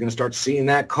type, you're going to start seeing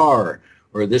that car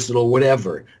or this little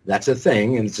whatever. That's a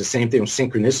thing. And it's the same thing with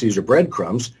synchronicities or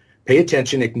breadcrumbs. Pay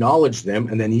attention, acknowledge them,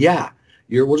 and then,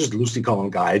 we'll just loosely call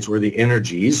them guides, where the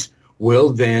energies will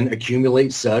then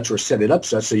accumulate such or set it up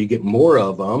such so you get more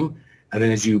of them. And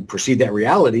then as you perceive that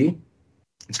reality,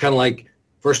 it's kind of like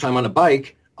first time on a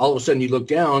bike, all of a sudden you look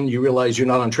down, you realize you're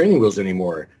not on training wheels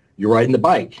anymore. You're riding the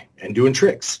bike and doing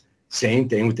tricks. Same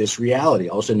thing with this reality.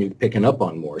 All of a sudden you're picking up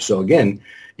on more. So again,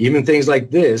 even things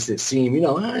like this that seem,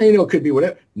 it could be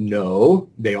whatever. No,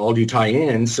 they all do tie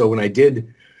in. So when I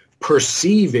did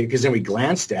perceive it, because then we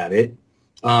glanced at it,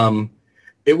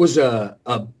 it was a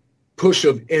push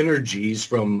of energies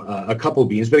from a couple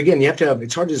beings. But again,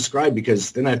 it's hard to describe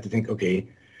because then I have to think, okay,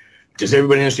 does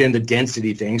everybody understand the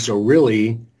density thing? So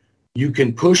really, you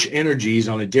can push energies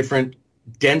on a different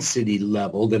density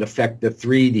level that affect the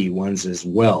 3D ones as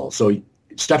well. So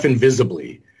stuff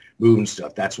invisibly, moving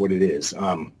stuff, that's what it is.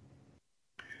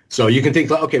 So you can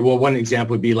think, okay, well, one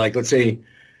example would be like, let's say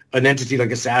an entity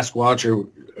like a Sasquatch or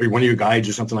one of your guides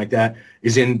or something like that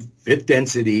is in 5th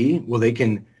density. Well, they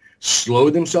can slow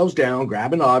themselves down,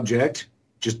 grab an object,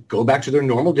 just go back to their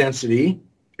normal density,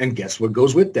 and guess what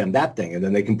goes with them? That thing. And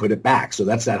then they can put it back. So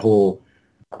that's that whole,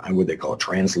 what they call it,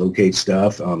 translocate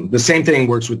stuff. The same thing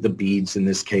works with the beads in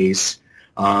this case.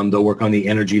 They'll work on the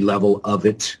energy level of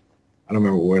it. I don't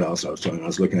remember what else I was telling you I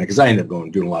was looking at because I ended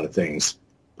up doing a lot of things.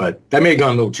 But that may have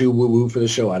gone a little too woo-woo for the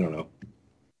show. I don't know.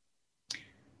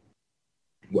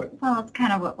 What? Well, it's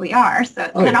kind of what we are, so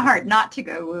it's kind of hard not to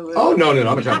go woo-woo. Oh, no, I'm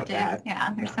talking about that.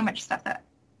 Yeah, there's so much stuff that...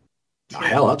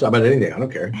 Hell, I'll talk about anything. I don't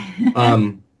care.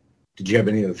 Did you have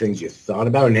any other things you thought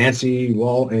about? Nancy,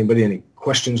 Walt, anybody, any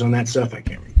questions on that stuff? I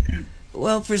can't read that.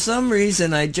 Well, for some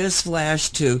reason, I just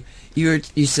flashed to, you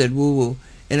said woo-woo,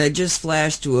 and I just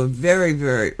flashed to a very,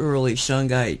 very early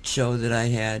Shungite show that I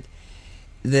had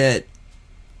that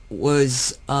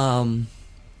was about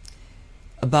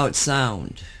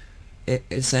sound,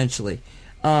 essentially.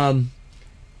 I'm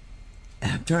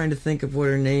trying to think of what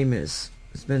her name is.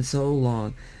 It's been so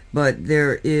long. But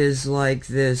there is like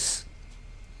this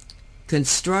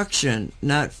construction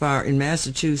not far in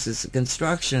Massachusetts,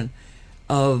 construction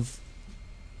of,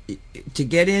 to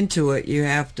get into it, you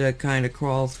have to kind of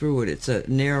crawl through it. It's a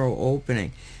narrow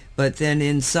opening. But then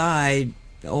inside,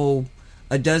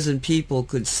 a dozen people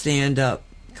could stand up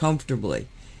comfortably.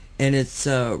 And it's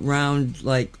round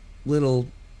like little,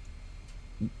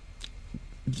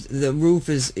 the roof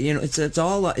is, it's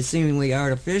all seemingly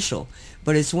artificial.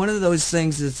 But it's one of those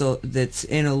things that's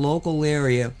in a local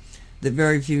area that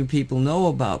very few people know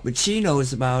about. But she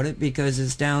knows about it because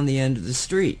it's down the end of the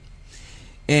street.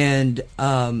 And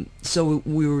so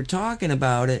we were talking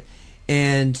about it,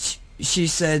 and she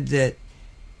said that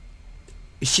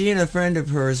she and a friend of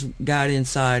hers got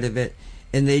inside of it,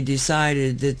 and they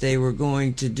decided that they were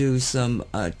going to do some,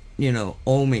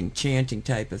 oming, chanting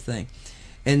type of thing.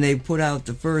 And they put out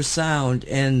the first sound,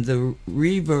 and the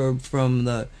reverb from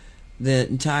the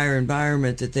entire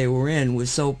environment that they were in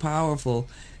was so powerful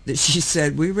that she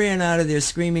said, we ran out of there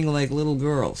screaming like little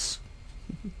girls.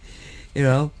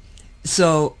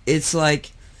 So it's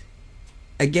like,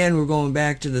 again, we're going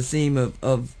back to the theme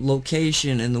of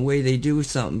location and the way they do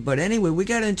something. But anyway, we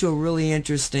got into a really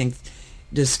interesting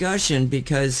discussion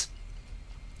because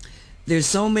there's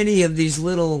so many of these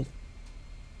little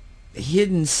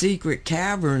hidden secret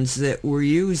caverns that were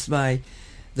used by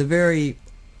the very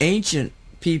ancient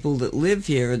people that live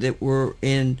here that were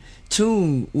in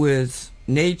tune with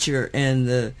nature and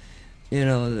the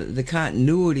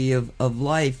continuity of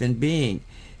life and being,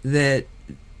 that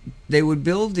they would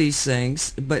build these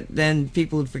things, but then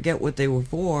people would forget what they were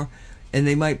for, and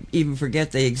they might even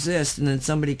forget they exist, and then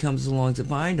somebody comes along to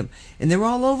find them. And they're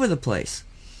all over the place.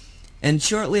 And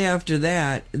shortly after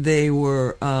that, they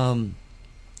were,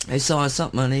 I saw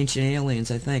something on Ancient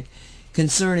Aliens, I think,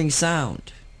 concerning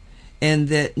sound. And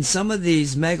that in some of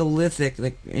these megalithic,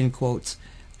 in quotes,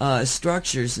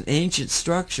 structures, ancient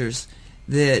structures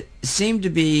that seem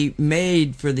to be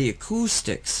made for the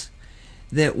acoustics,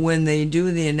 that when they do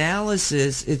the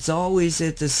analysis, it's always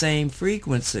at the same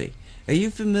frequency. Are you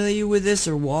familiar with this,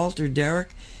 or Walt or Derek?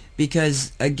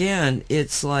 Because again,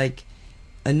 it's like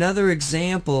another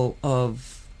example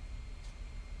of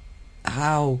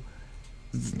how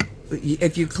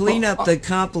if you clean up the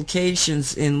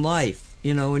complications in life,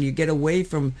 you know, and you get away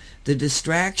from the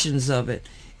distractions of it,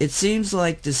 it seems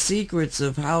like the secrets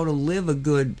of how to live a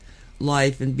good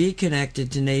life and be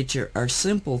connected to nature are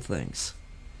simple things.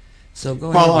 So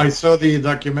go ahead. Well, I saw the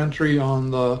documentary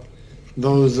on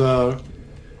those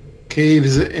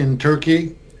caves in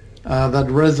Turkey that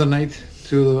resonate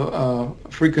to a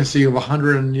frequency of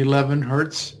 111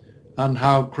 hertz, and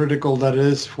how critical that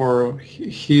is for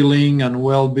healing and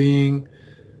well-being.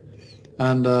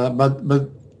 And but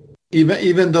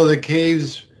even though the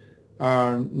caves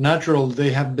are natural,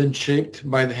 they have been shaped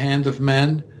by the hand of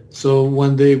man. So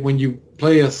when you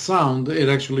play a sound, it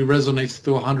actually resonates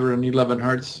to 111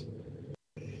 hertz.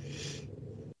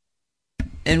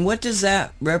 And what does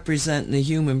that represent in the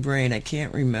human brain? I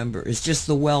can't remember. It's just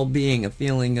the well-being, a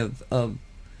feeling of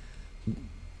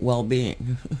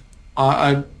well-being.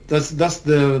 That's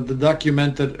the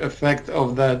documented effect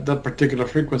of that particular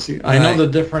frequency. Right. I know the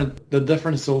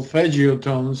different solfeggio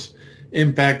tones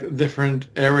impact different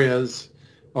areas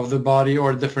of the body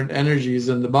or different energies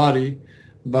in the body,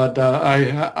 but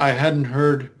I hadn't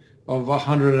heard of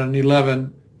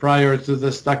 111 prior to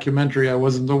this documentary. I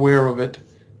wasn't aware of it,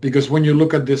 because when you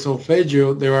look at the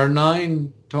solfeggio, there are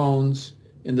 9 tones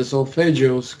in the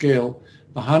solfeggio scale.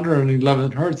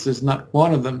 111 hertz is not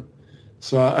one of them.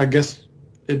 So I guess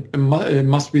it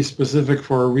must be specific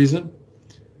for a reason.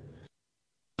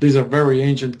 These are very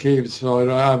ancient caves, so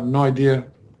I have no idea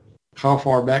how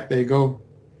far back they go.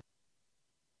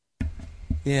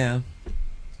 Yeah.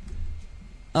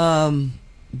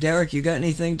 Derek, you got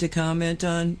anything to comment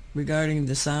on regarding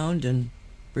the sound and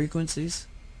frequencies?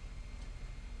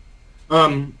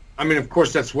 I mean, of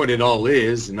course, that's what it all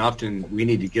is, and often we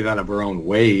need to get out of our own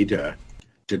way to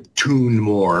tune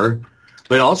more.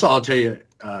 But also, I'll tell you,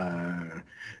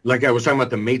 like I was talking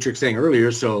about the matrix thing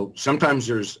earlier, so sometimes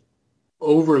there's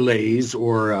overlays,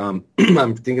 or I'm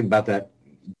thinking about that.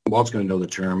 Walt's going to know the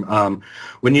term.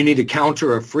 When you need to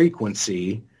counter a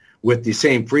frequency with the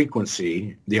same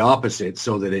frequency, the opposite,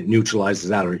 so that it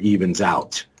neutralizes out or evens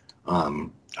out.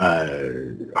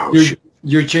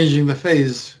 You're changing the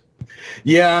phase.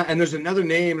 Yeah, and there's another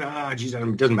name. Geez,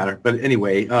 it doesn't matter. But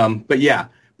anyway, but yeah,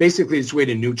 basically it's a way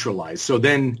to neutralize. So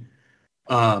then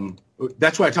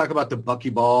that's why I talk about the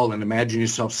buckyball and imagine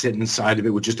yourself sitting inside of it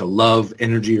with just a love,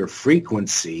 energy, or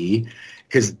frequency.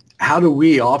 Because how do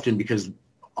we often, go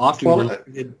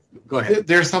ahead.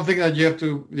 There's something that you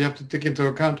have to take into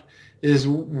account, is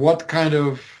what kind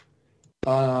of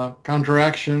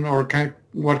counteraction or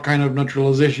what kind of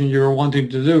neutralization you're wanting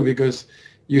to do, because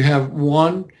you have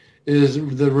one is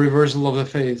the reversal of the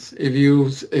phase. If you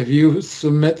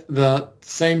submit the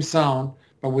same sound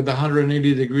but with a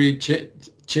 180-degree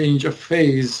change of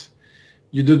phase,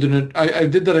 you do I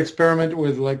did that experiment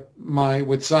with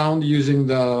with sound using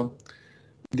the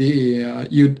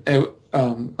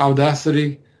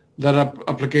Audacity, that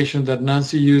application that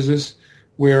Nancy uses,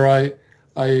 where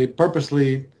I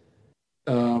purposely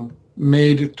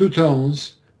made 2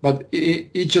 tones, but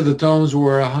each of the tones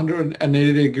were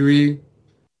 180-degree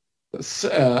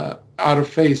out of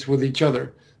phase with each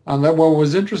other. And that what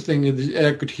was interesting is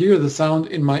I could hear the sound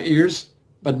in my ears,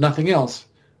 but nothing else.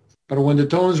 But when the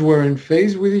tones were in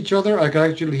phase with each other, I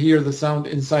could actually hear the sound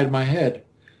inside my head.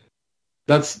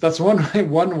 That's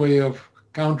one way of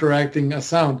counteracting a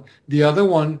sound. The other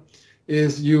one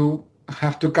is you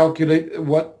have to calculate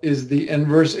what is the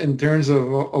inverse in terms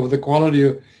of the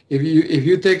quality. If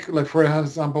you take, like, for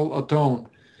example, a tone,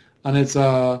 and it's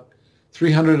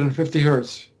 350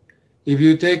 hertz. If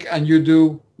you take and you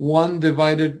do 1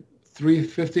 divided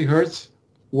 350 hertz,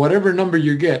 whatever number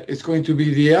you get, it's going to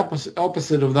be the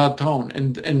opposite of that tone,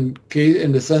 in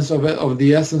the sense of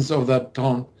the essence of that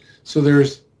tone. So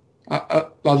there's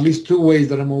at least 2 ways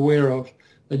that I'm aware of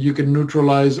that you can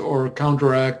neutralize or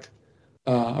counteract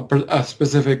a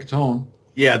specific tone.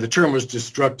 Yeah, the term was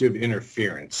destructive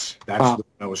interference. That's what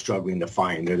I was struggling to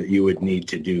find, that you would need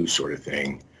to do, sort of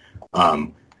thing.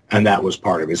 And that was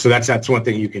part of it. So that's one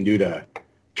thing you can do to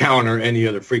counter any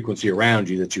other frequency around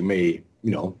you that you may,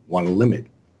 want to limit.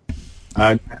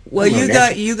 Well,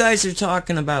 you guys are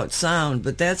talking about sound,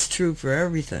 but that's true for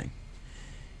everything.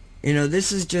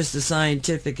 This is just a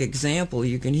scientific example.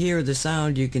 You can hear the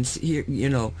sound, you can hear,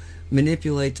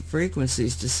 manipulate the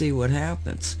frequencies to see what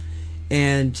happens.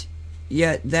 And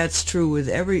yet that's true with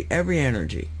every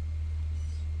energy.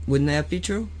 Wouldn't that be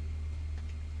true?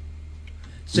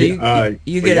 So you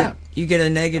get a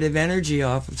negative energy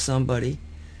off of somebody,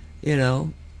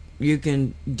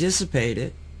 dissipate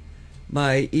it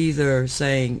by either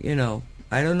saying,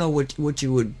 I don't know what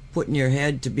you would put in your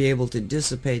head to be able to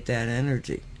dissipate that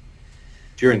energy.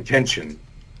 It's your intention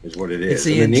is what it is. It's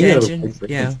the intention,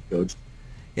 yeah.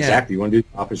 Exactly. You want to do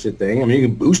the opposite thing. I mean, you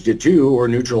can boost it too or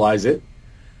neutralize it.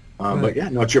 Right. But yeah,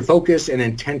 no, it's your focus and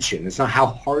intention. It's not how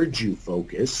hard you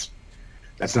focus.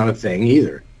 That's not a thing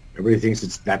either. Everybody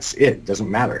thinks that's it. It doesn't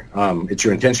matter. It's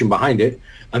your intention behind it.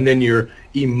 And then your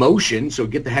emotion. So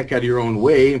get the heck out of your own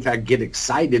way. In fact, get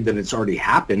excited that it's already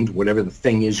happened, whatever the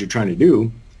thing is you're trying to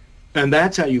do. And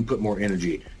that's how you put more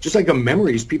energy. Just like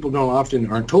memories, people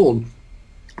aren't told,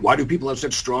 why do people have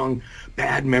such strong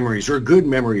bad memories or good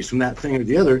memories from that thing or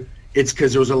the other? It's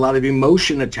because there was a lot of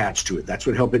emotion attached to it. That's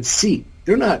what helped it seep.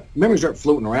 Memories aren't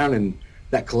floating around in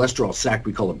that cholesterol sac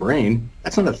we call a brain.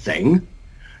 That's not a thing.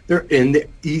 They're in the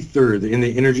ether, in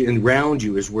the energy, and around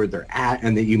you is where they're at,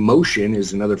 and the emotion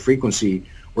is another frequency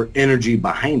or energy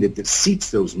behind it that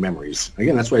seats those memories.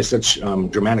 Again, that's why such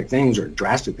dramatic things or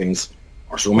drastic things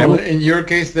are so memorable. In your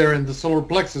case, they're in the solar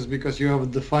plexus because you have a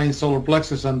defined solar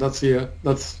plexus, and that's the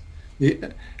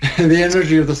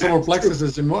energy of the solar plexus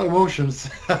is emotions.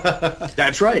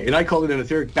 That's right, and I call it an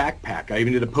etheric backpack. I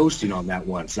even did a posting on that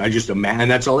once. I just and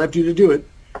that's all I have to do to do it.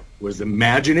 Was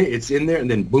imagine it, it's in there, and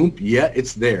then boom, yeah,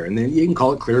 it's there. And then you can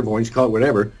call it clairvoyance, call it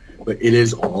whatever, but it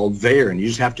is all there, and you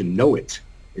just have to know it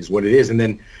is what it is. And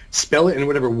then spell it in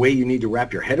whatever way you need to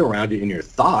wrap your head around it in your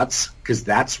thoughts, because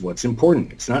that's what's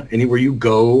important. It's not anywhere you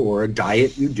go or a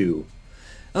diet you do.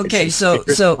 Okay, so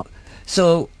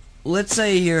let's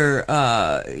say you're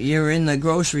in the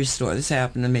grocery store. This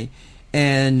happened to me,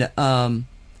 and so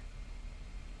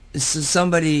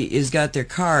somebody has got their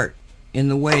cart in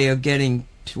the way of getting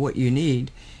to what you need,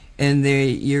 and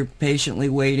you're patiently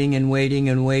waiting and waiting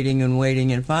and waiting and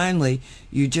waiting, and finally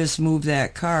you just move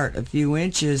that cart a few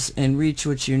inches and reach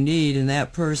what you need, and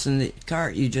that person, the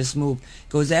cart you just moved,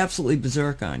 goes absolutely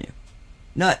berserk on you.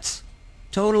 Nuts.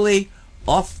 Totally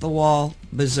off the wall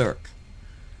berserk.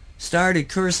 Started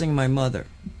cursing my mother.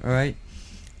 All right.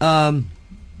 At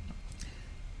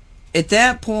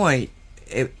that point,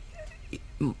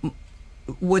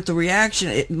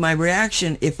 my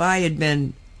reaction, if I had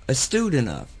been astute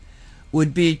enough,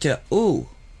 would be to,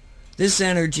 this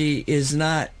energy is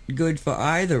not good for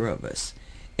either of us.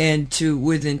 And to,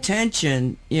 with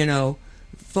intention,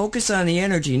 focus on the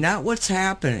energy, not what's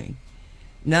happening.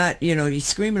 Not, he's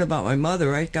screaming about my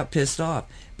mother, I got pissed off.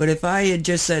 But if I had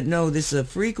just said, no, this is a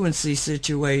frequency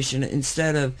situation,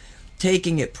 instead of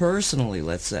taking it personally,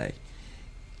 let's say,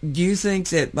 do you think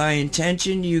that by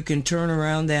intention you can turn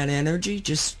around that energy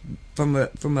just from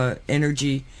a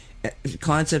energy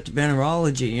concept of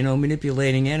mineralogy,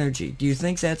 manipulating energy? Do you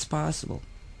think that's possible?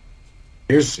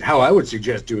 Here's how I would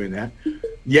suggest doing that.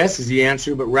 Yes is the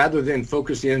answer, but rather than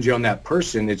focus the energy on that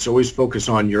person, it's always focus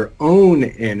on your own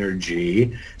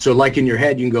energy. So like in your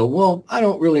head, you can go, well, I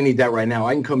don't really need that right now.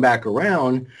 I can come back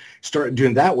around, start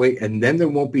doing that way, and then there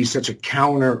won't be such a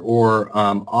counter or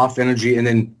off energy. And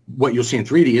then what you'll see in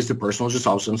 3D is the person will just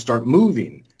all of a sudden start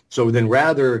moving. So then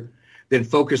rather than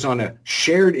focus on a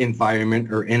shared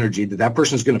environment or energy that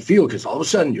person's going to feel, because all of a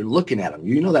sudden you're looking at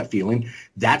them, that feeling,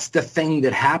 that's the thing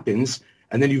that happens,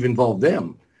 and then you've involved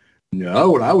them.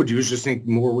 No, what I would do is just think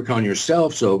more work on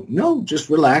yourself. So no, just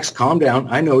relax, calm down.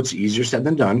 I know it's easier said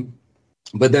than done,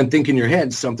 but then think in your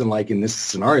head something like, in this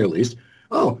scenario at least,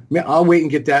 I'll wait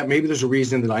and get that. Maybe there's a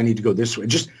reason that I need to go this way.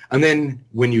 And then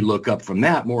when you look up from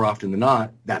that, more often than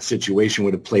not, that situation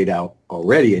would have played out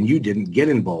already, and you didn't get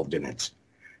involved in it.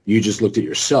 You just looked at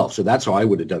yourself. So that's how I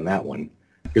would have done that one,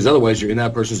 because otherwise you're in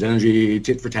that person's energy,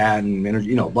 tit for tat, and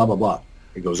energy, blah blah blah.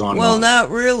 It goes on. Well, and on. Not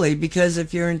really, because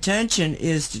if your intention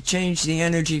is to change the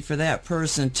energy for that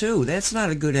person too, that's not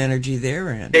a good energy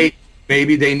they're in.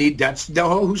 Maybe they need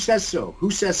who says so?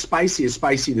 Who says spicy is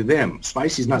spicy to them?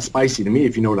 Spicy is not spicy to me,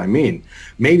 if you know what I mean.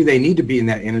 Maybe they need to be in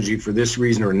that energy for this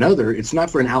reason or another. It's not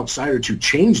for an outsider to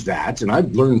change that, and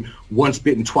I've learned once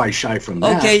bitten, twice shy from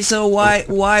that. Okay, so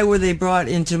why were they brought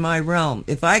into my realm?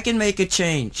 If I can make a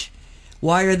change,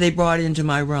 why are they brought into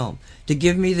my realm? To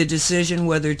give me the decision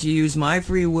whether to use my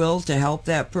free will to help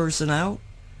that person out?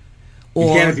 You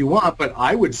can if you want, but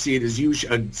I would see it as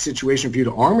a situation for you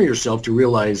to armor yourself to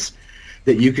realize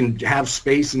that you can have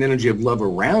space and energy of love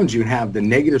around you and have the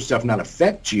negative stuff not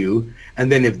affect you.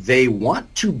 And then if they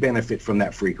want to benefit from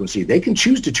that frequency, they can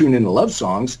choose to tune into love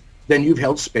songs. Then you've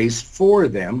held space for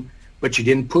them, but you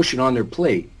didn't push it on their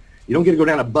plate. You don't get to go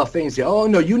down a buffet and say, oh,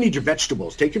 no, you need your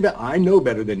vegetables. Take your I know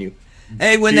better than you.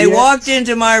 Hey, when they walked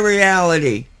into my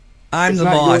reality, I'm It's the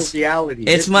not boss. your reality.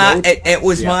 It's my. It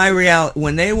was my reality.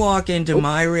 When they walk into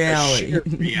my reality,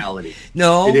 reality.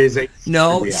 no, It is a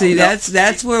no. reality. See,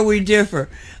 that's where we differ.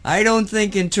 I don't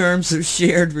think in terms of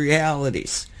shared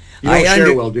realities. You don't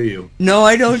share well, do you? No,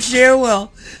 I don't share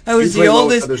well. I was You the play well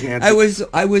with oldest. others, Nancy.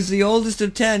 I was the oldest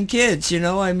of 10 kids. You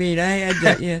know, I mean, I had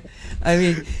that. Yeah, I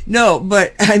mean, no,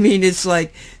 but I mean, it's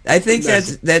like I think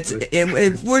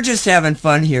we're just having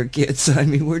fun here, kids. I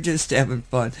mean, we're just having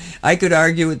fun. I could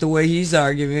argue it the way he's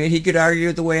arguing it. He could argue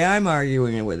it the way I'm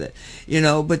arguing it with it. You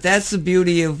know, but that's the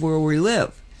beauty of where we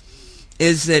live,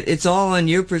 is that it's all on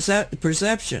your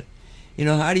perception. You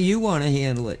know, how do you want to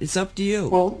handle it? It's up to you.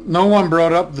 Well, no one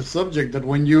brought up the subject that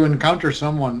when you encounter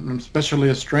someone, especially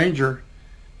a stranger,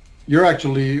 you're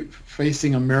actually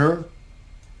facing a mirror.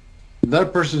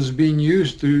 That person is being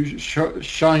used to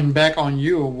shine back on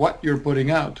you what you're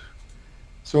putting out.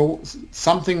 So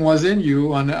something was in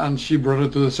you, and she brought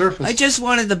it to the surface. I just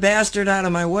wanted the bastard out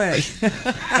of my way.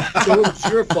 So it's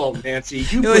your fault, Nancy.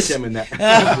 You put them in that.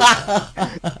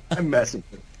 I'm messing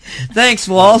with you. Thanks,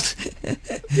 Walt.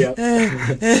 Yeah.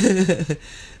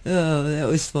 Oh, that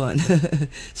was fun.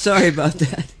 Sorry about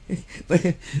that. But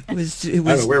it was. I don't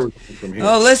know where we're going from here.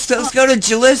 Oh, let's go to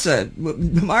Jalissa.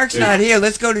 Mark's not here.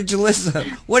 Let's go to Jalissa.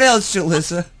 What else,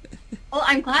 Jalissa? Well,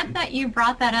 I'm glad that you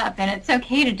brought that up, and it's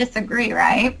okay to disagree,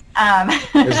 right?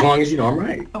 As long as you know I'm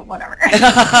right. But whatever.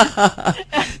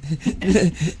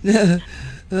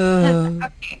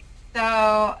 Okay,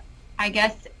 so I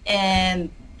guess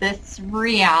in this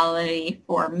reality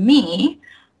for me,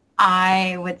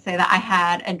 I would say that I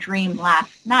had a dream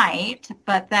last night,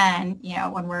 but then, you know,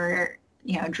 when we're,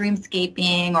 you know,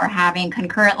 dreamscaping or having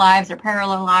concurrent lives or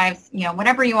parallel lives, you know,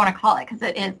 whatever you want to call it, because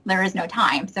there is no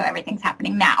time, so everything's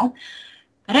happening now.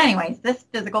 But anyways, this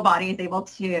physical body is able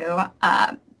to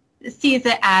sees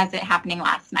it as it happening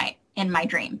last night in my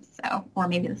dreams, so, or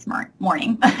maybe this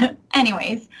morning.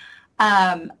 Anyways,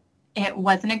 it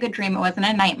wasn't a good dream. It wasn't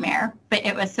a nightmare, but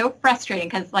it was so frustrating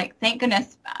because, like, thank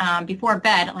goodness, before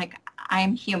bed, like,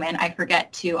 I'm human. I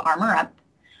forget to armor up,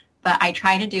 but I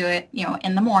try to do it, you know,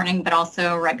 in the morning, but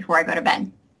also right before I go to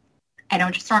bed. I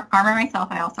don't just armor myself.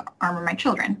 I also armor my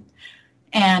children.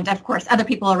 And, of course, other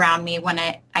people around me when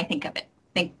I think of it,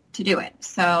 think to do it.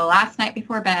 So last night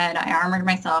before bed, I armored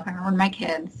myself. I armored my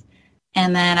kids.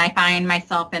 And then I find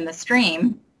myself in the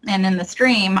stream. And in the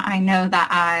stream, I know that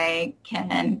I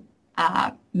can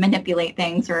manipulate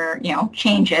things or, you know,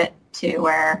 change it to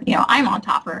where, you know, I'm on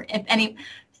top, or if any,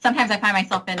 sometimes I find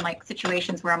myself in like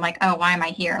situations where I'm like, oh, why am I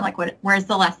here? Like, where's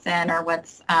the lesson, or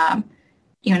what's,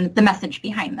 you know, the message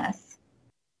behind this?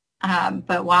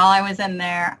 But while I was in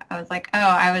there, I was like,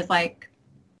 I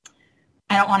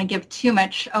don't want to give too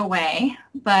much away,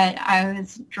 but I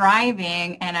was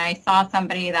driving and I saw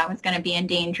somebody that was going to be in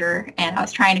danger, and I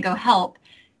was trying to go help.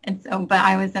 And so, but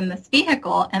I was in this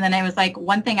vehicle, and then it was like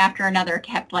one thing after another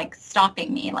kept like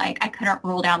stopping me. Like, I couldn't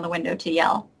roll down the window to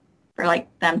yell for like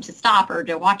them to stop or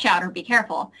to watch out or be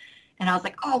careful. And I was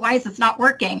like, oh, why is this not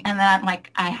working? And then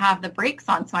like I have the brakes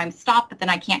on, so I'm stopped, but then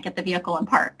I can't get the vehicle in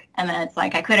park. And then it's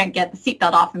like I couldn't get the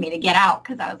seatbelt off of me to get out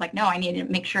because I was like, no, I need to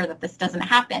make sure that this doesn't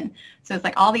happen. So it's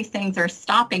like all these things are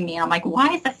stopping me. I'm like, why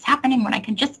is this happening when I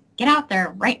can just get out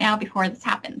there right now before this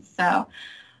happens? So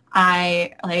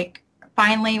I like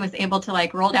finally was able to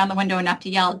like roll down the window enough to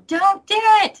yell, don't do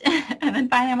it. And then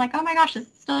finally I'm like, oh my gosh, this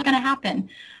is still going to happen.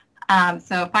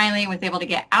 So finally was able to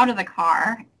get out of the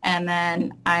car, and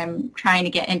then I'm trying to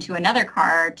get into another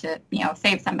car to, you know,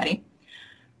 save somebody.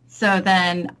 So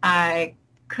then I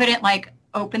couldn't like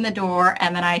open the door,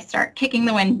 and then I start kicking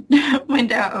the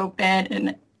window open,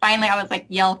 and finally I was like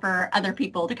yell for other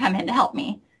people to come in to help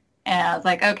me. And I was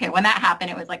like, okay, when that happened,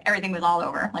 it was like everything was all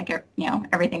over, like, you know,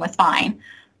 everything was fine.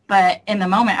 But in the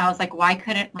moment, I was like, why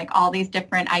couldn't, like, all these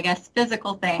different, I guess,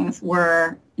 physical things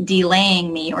were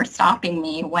delaying me or stopping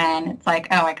me, when it's like,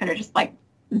 oh, I could have just, like,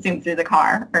 zoomed through the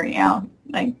car, or, you know,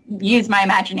 like, use my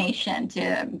imagination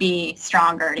to be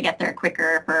stronger, to get there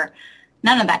quicker, for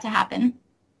none of that to happen.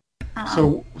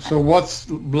 So what's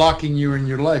blocking you in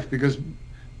your life? Because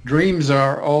dreams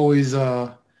are always,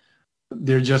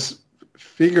 they're just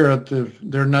figurative.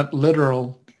 They're not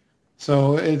literal.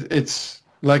 So it's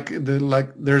like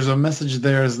there's a message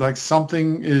there. Is like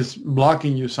something is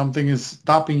blocking you. Something is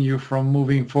stopping you from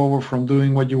moving forward, from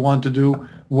doing what you want to do.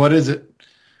 What is it?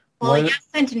 Well, yes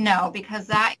and no, because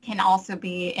that can also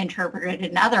be interpreted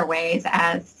in other ways,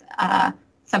 as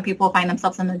some people find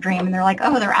themselves in a dream and they're like,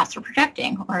 oh, they're astral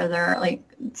projecting, or they're like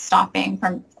stopping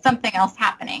from something else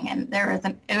happening, and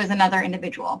it was another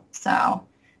individual. So,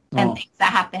 and things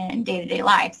that happen in day-to-day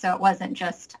life. So it wasn't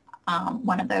just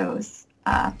one of those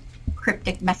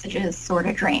cryptic messages sort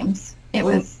of dreams. it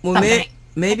was well, something.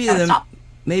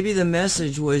 maybe the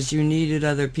message was you needed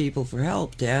other people for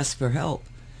help, to ask for help.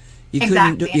 You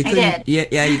Exactly, couldn't. You couldn't. did.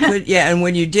 Yeah, you could. Yeah, and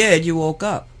when you did, you woke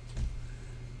up.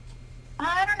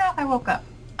 I don't know if I woke up.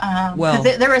 Well,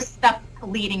 because there was stuff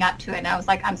leading up to it, and I was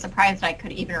like, I'm surprised I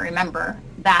could even remember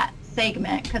that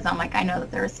segment, because I'm like, I know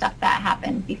that there was stuff that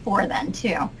happened before then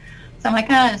too. So I'm like,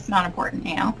 it's not important,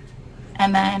 you know.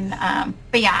 And then,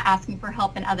 but yeah, asking for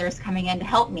help and others coming in to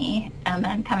help me, and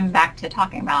then coming back to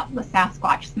talking about the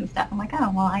Sasquatches and stuff. I'm like,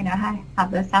 oh, well, I know how to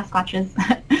have those Sasquatches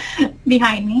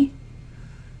behind me.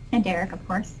 And Derek, of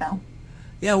course, so.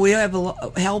 Yeah, we have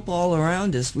help all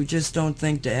around us. We just don't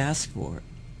think to ask for it.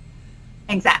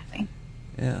 Exactly.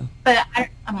 Yeah. But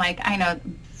I'm like, I know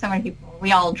so many people,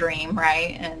 we all dream,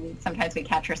 right? And sometimes we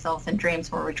catch ourselves in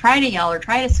dreams where we try to yell or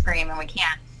try to scream and we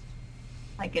can't.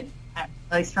 Like, at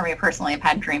least for me personally, I've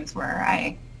had dreams where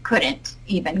I couldn't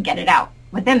even get it out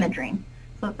within the dream.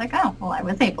 So it's like, oh, well, I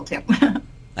was able to.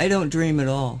 I don't dream at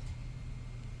all.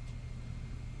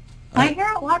 I hear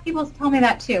a lot of people tell me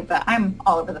that too, but I'm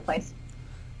all over the place.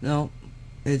 No,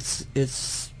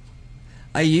 it's.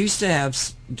 I used to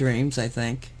have dreams, I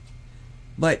think,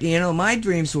 but you know, my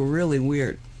dreams were really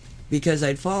weird because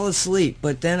I'd fall asleep,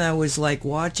 but then I was like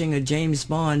watching a James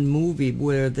Bond movie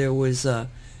where there was a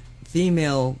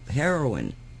female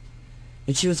heroine,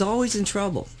 and she was always in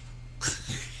trouble,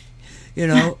 you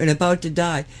know, and about to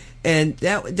die. And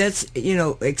that's, you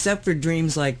know, except for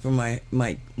dreams like from my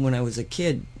when I was a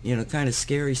kid, you know, kind of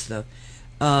scary stuff.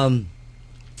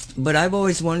 But I've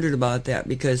always wondered about that,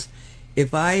 because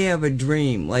if I have a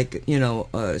dream, like, you know,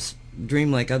 a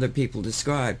dream like other people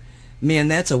describe, man,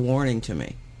 that's a warning to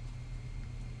me.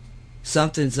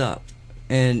 Something's up,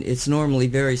 and it's normally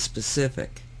very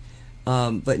specific.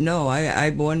 But no,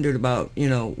 I've wondered about, you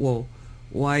know, well,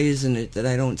 why isn't it that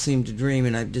I don't seem to dream?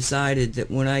 And I've decided that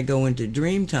when I go into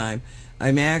dream time,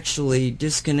 I'm actually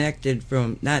disconnected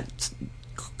from, not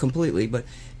completely, but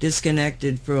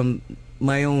disconnected from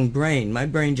my own brain. My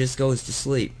brain just goes to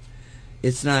sleep.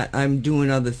 It's not, I'm doing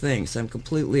other things. I'm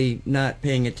completely not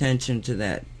paying attention to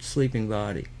that sleeping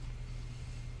body.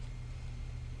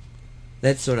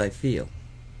 That's what I feel.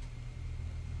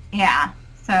 Yeah.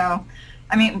 So,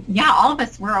 I mean, yeah, all of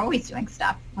us, we're always doing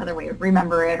stuff, whether we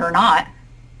remember it or not.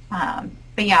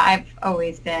 But yeah, I've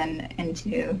always been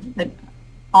into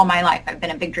all my life, I've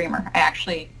been a big dreamer. I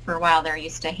actually, for a while there,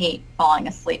 used to hate falling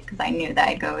asleep because I knew that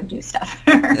I'd go and do stuff.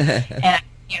 And,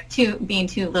 you know, being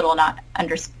too little, not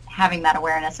having that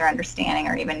awareness or understanding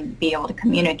or even be able to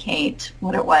communicate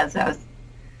what it was I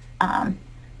was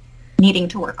needing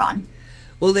to work on.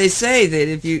 Well, they say that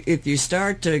if you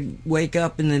start to wake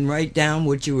up and then write down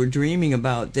what you were dreaming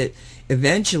about, that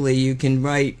eventually you can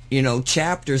write, you know,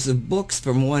 chapters of books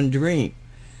from one dream.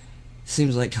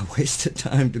 Seems like a waste of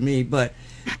time to me, but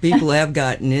people have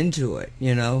gotten into it,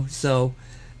 you know. So,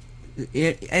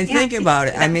 think about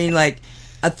it. I mean, like,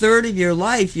 a third of your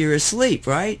life you're asleep,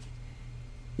 right?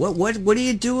 What are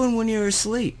you doing when you're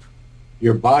asleep?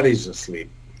 Your body's asleep.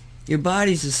 Your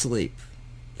body's asleep.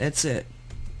 That's it.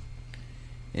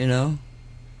 You know?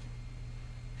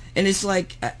 And it's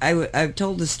like, I've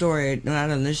told the story,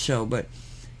 not on this show, but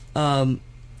there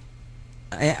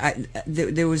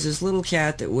was this little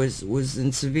cat that was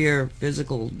in severe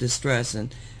physical distress,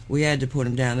 and we had to put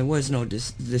him down. There was no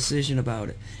decision about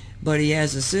it. But he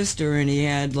has a sister, and he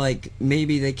had, like,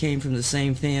 maybe they came from the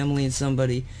same family and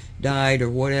somebody died or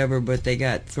whatever, but they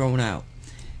got thrown out.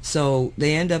 So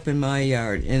they end up in my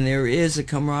yard, and there is a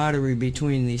camaraderie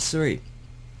between these three.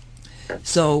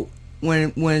 So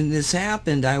when this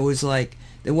happened, I was like,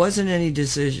 there wasn't any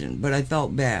decision, but I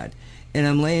felt bad. And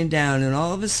I'm laying down, and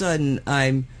all of a sudden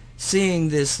I'm seeing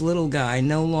this little guy,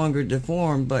 no longer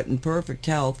deformed, but in perfect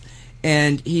health,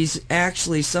 and he's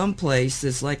actually someplace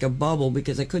that's like a bubble,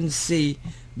 because I couldn't see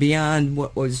beyond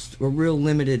what was a real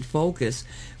limited focus.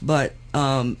 But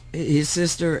his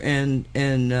sister and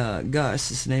Gus,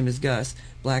 his name is Gus,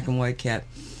 black and white cat,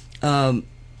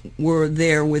 were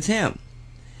there with him.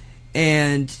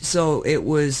 And so it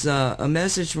was a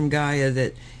message from Gaia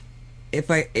that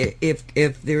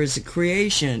if there is a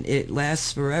creation, it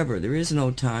lasts forever. There is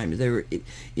no time. There,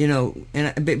 you know,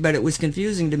 but it was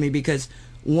confusing to me because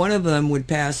one of them would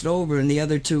pass over and the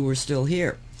other two were still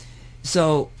here.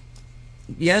 So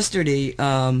yesterday,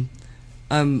 I'm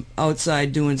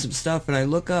outside doing some stuff, and I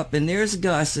look up, and there's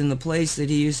Gus in the place that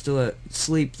he used to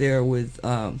sleep there with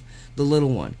the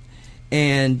little one.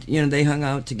 And, you know, they hung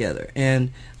out together,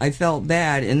 and I felt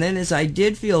bad. And then as I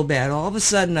did feel bad, all of a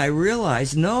sudden I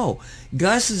realized, no,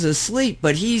 Gus is asleep,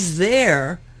 but he's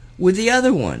there with the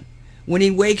other one, when he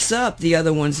wakes up, the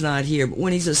other one's not here. But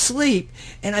when he's asleep,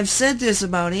 and I've said this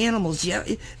about animals, yeah,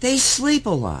 they sleep a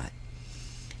lot.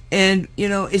 And, you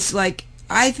know, it's like,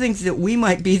 I think that we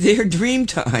might be their dream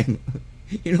time.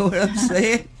 You know what I'm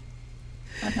saying?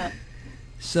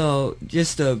 So,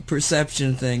 just a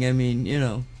perception thing. I mean, you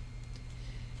know.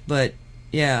 But,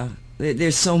 yeah,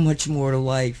 there's so much more to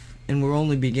life, and we're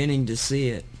only beginning to see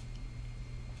it.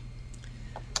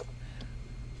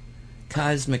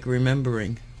 Cosmic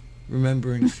rememberings.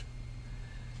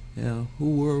 You know,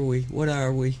 who were we? What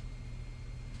are we?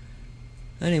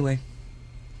 Anyway.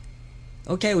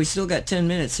 Okay, we still got 10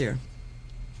 minutes here.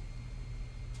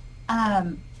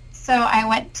 So I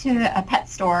went to a pet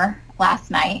store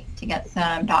last night to get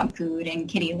some dog food and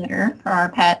kitty litter for our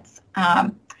pets.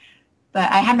 But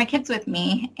I had my kids with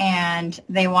me, and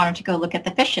they wanted to go look at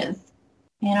the fishes.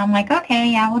 And I'm like,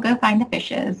 okay, yeah, we'll go find the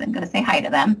fishes and go say hi to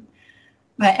them.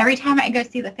 But every time I go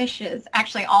see the fishes,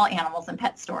 actually all animals in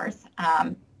pet stores,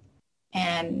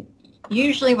 and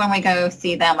usually when we go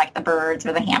see them, like the birds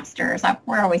or the hamsters,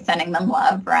 we're always sending them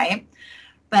love, right?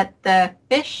 But the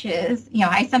fishes, you know,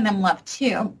 I send them love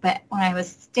too. But when I was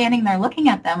standing there looking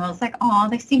at them, I was like, oh,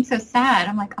 they seem so sad.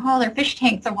 I'm like, oh, their fish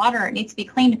tanks of water, it needs to be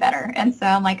cleaned better. And so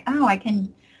I'm like, oh, I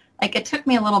can, like, it took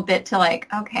me a little bit to like,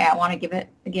 okay, I want to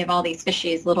give all these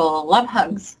fishies little love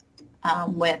hugs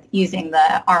with using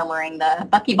the Armoring the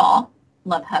Buckyball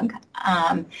love hug.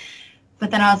 But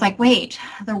then I was like, wait,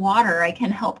 the water, I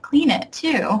can help clean it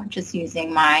too, just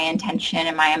using my intention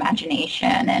and my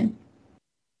imagination and,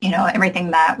 you know,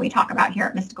 everything that we talk about here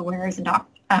at Mystical Wares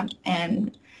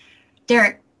and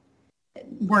Derek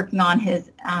working on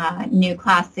his new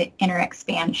class, Inner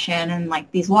Expansion, and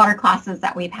like these water classes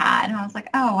that we've had. And I was like,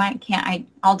 oh, why can't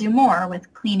I'll do more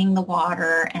with cleaning the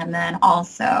water, and then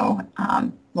also,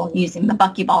 using the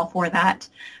Buckyball for that,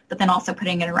 but then also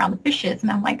putting it around the fishes. And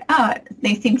I'm like, oh,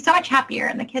 they seem so much happier,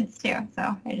 and the kids too.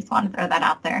 So I just want to throw that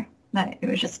out there, that it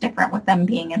was just different with them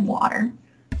being in water.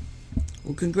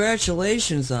 Well,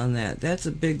 congratulations on that. That's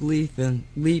a big leap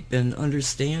in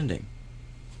understanding.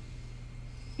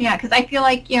 Yeah, because I feel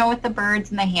like, you know, with the birds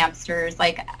and the hamsters,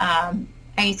 like I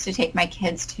used to take my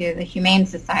kids to the Humane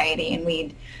Society, and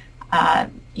we'd,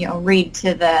 read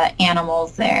to the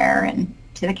animals there and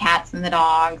to the cats and the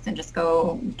dogs, and just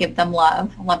go give them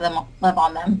love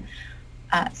on them.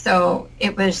 So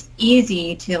it was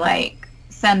easy to like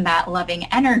send that loving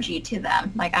energy to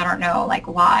them. Like, I don't know, like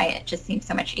why, it just seems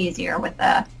so much easier with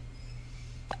a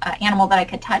animal that I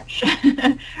could touch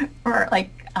or like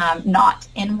not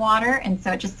in water. And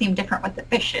so it just seemed different with the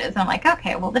fishes. I'm like,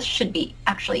 okay, well, this should be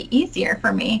actually easier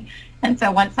for me. And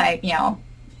so once I,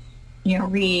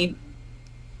 reconfigured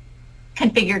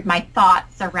my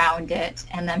thoughts around it,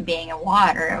 and then being in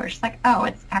water, it was just like, oh,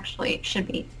 it should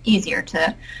be easier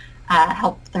to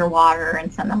help their water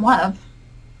and send them love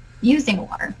using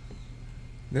water.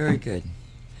 Very good.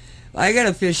 I got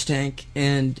a fish tank,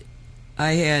 and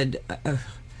I had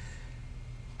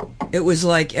it was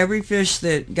like every fish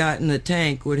that got in the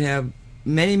tank would have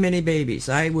many, many babies.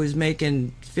 I was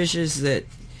making fishes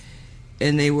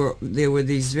and they were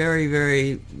these very,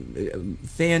 very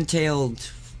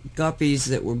fan-tailed guppies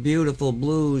that were beautiful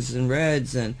blues and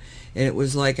reds, and it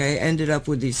was like I ended up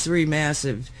with these 3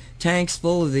 massive tanks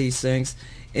full of these things.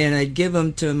 And I'd give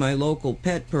them to my local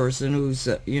pet person who's,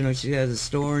 she has a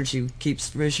store and she keeps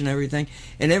fish and everything.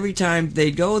 And every time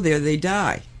they go there, they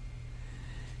die.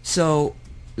 So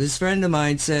this friend of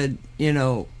mine said,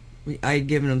 I'd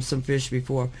given him some fish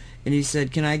before. And he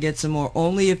said, can I get some more?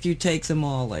 Only if you take them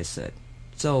all, I said.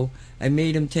 So I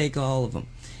made him take all of them.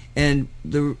 And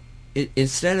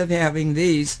instead of having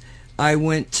these, I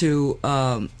went to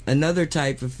another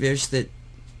type of fish that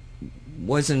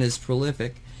wasn't as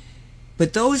prolific.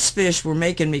 But those fish were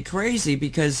making me crazy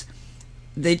because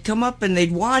they'd come up and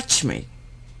they'd watch me.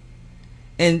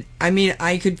 And,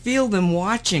 I could feel them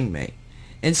watching me.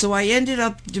 And so I ended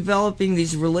up developing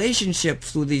these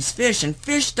relationships with these fish. And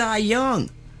fish die young.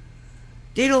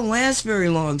 They don't last very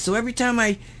long. So every time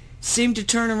I seemed to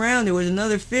turn around, there was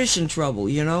another fish in trouble,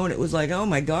 And it was like, oh,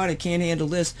 my God, I can't handle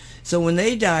this. So when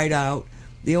they died out,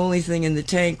 the only thing in the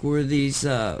tank were these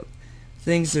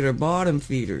things that are bottom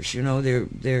feeders.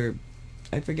 They're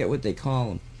I forget what they call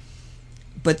them.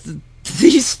 But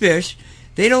these fish,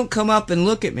 they don't come up and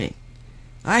look at me.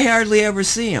 I hardly ever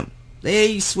see them.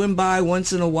 They swim by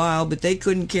once in a while, but they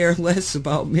couldn't care less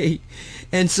about me.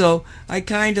 And so I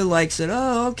kind of like said,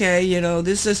 oh, okay,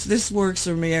 this works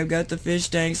for me. I've got the fish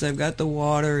tanks. I've got the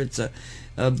water. It's a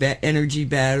energy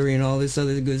battery and all this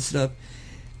other good stuff.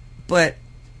 But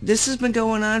this has been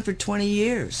going on for 20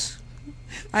 years.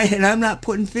 And I'm not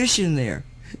putting fish in there.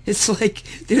 It's like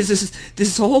there's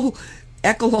this whole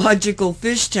ecological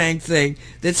fish tank thing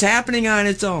that's happening on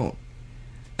its own.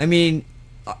 I mean,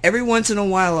 every once in a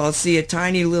while I'll see a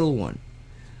tiny little one.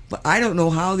 But I don't know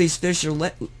how these fish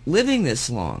are living this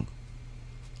long.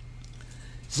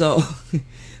 So,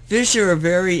 fish are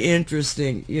very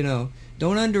interesting, you know.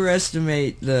 Don't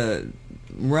underestimate the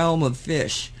realm of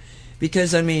fish.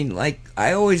 Because, I mean, like,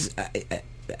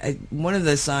 one of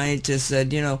the scientists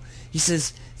said, you know, he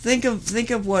says, think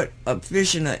of what a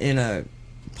fish in a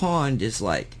pond is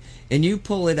like, and you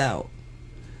pull it out.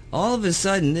 All of a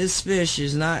sudden, this fish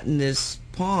is not in this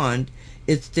pond.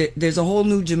 There's a whole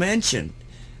new dimension.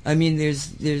 I mean,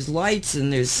 there's lights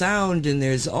and there's sound and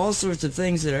there's all sorts of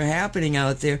things that are happening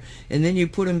out there, and then you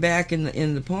put him back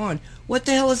in the pond. What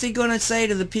the hell is he going to say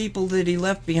to the people that he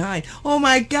left behind? Oh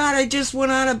my God, I just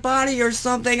went out of body or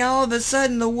something. All of a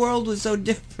sudden, the world was so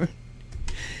different.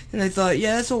 And I thought,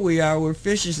 yeah, that's what we are. We're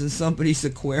fishes in somebody's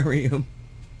aquarium.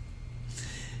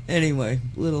 Anyway,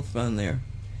 little fun there.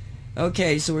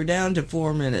 Okay, so we're down to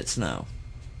 4 minutes now.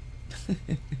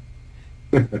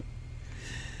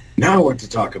 Now what to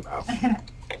talk about?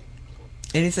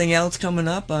 Anything else coming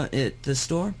up at the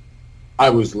store? I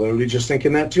was literally just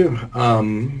thinking that too.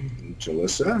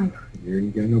 Jalissa, you're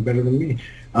going to know better than me.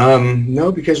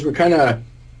 No, because we're kind of,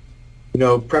 you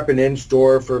know, prepping in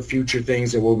store for future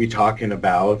things that we'll be talking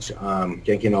about.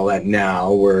 Getting all that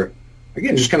now. We're,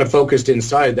 again, just kind of focused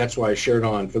inside. That's why I shared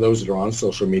on, for those that are on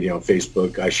social media, on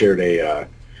Facebook, I shared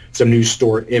some new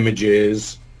store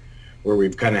images where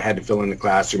we've kind of had to fill in the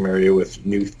classroom area with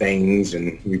new things,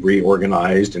 and we've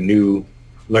reorganized a new,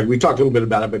 like we talked a little bit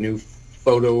about it, but new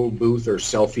photo booth or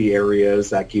selfie areas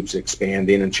that keeps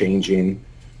expanding and changing.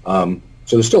 So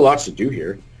there's still lots to do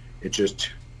here. It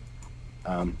just,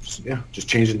 just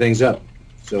changing things up.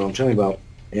 So I'm telling you about,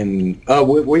 and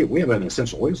we have an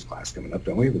essential oils class coming up,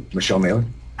 don't we, with Michelle Mailer?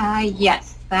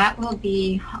 Yes, that will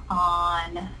be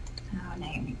on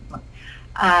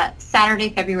Saturday,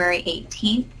 February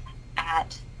 18th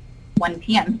at 1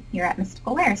 p.m. here at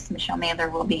Mystical Wares. Michelle Mailer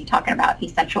will be talking about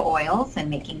essential oils and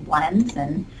making blends,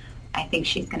 and I think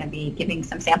she's going to be giving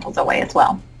some samples away as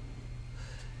well.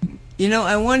 You know,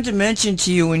 I wanted to mention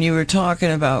to you when you were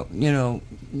talking about, you know,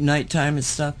 nighttime and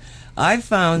stuff, I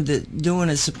found that doing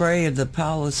a spray of the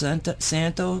Palo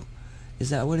Santo, is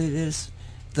that what it is?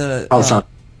 The Palo Santo.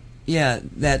 Yeah,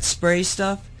 that spray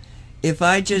stuff. If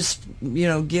I just, you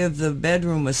know, give the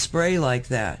bedroom a spray like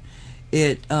that,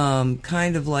 it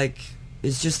kind of like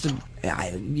is just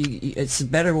it's a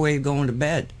better way of going to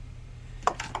bed.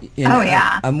 You know,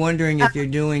 yeah. I'm wondering if you're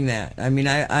doing that. I mean,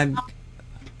 I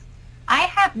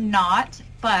have not,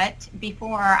 but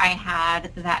before I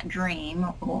had that dream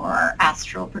or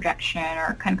astral projection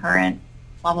or concurrent,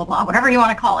 blah, blah, blah, whatever you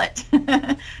want to call it,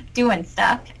 doing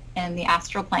stuff in the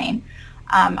astral plane,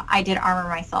 I did armor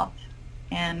myself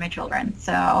and my children.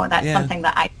 So that's something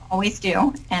that I always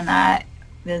do, and that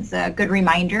is a good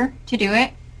reminder to do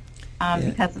it.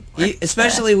 Because of course,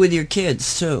 especially with your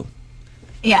kids, too.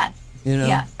 Yes. You know?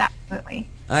 Yes, absolutely.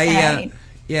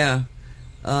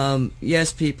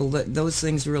 Yes, people, those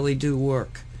things really do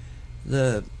work.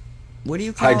 What do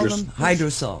you call them?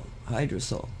 Hydrosol.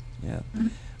 Yeah. Mm-hmm.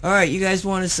 All right, you guys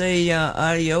want to say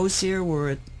adios here?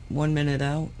 We're at 1 minute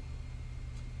out.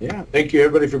 Yeah, thank you,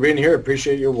 everybody, for being here.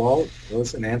 Appreciate your Walt,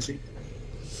 Phyllis, and Nancy.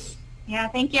 Yeah,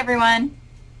 thank you, everyone.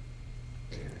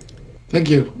 Thank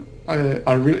you. I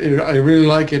really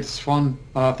like it. It's fun.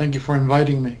 Thank you for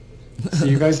inviting me. See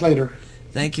you guys later.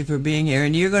 Thank you for being here.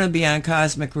 And you're going to be on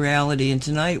Cosmic Reality. And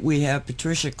tonight we have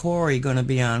Patricia Corey going to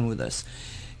be on with us.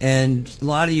 And a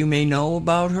lot of you may know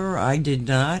about her. I did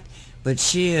not. But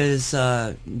she has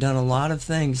done a lot of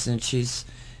things. And she's,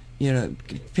 you know,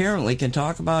 apparently can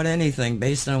talk about anything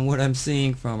based on what I'm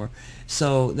seeing from her.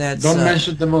 So that's... Don't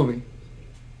mention the movie.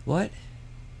 What?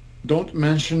 Don't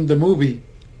mention the movie.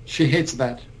 She hates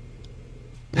that.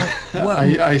 What?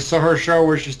 I saw her show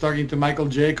where she's talking to Michael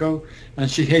Jaco, and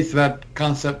she hates that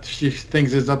concept. She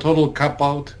thinks it's a total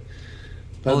cop-out.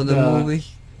 The movie?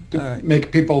 To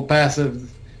make people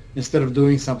passive instead of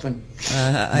doing something.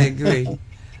 I agree.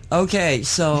 Okay,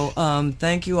 so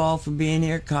thank you all for being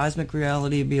here. Cosmic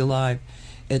Reality, be alive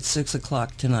at 6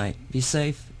 o'clock tonight. Be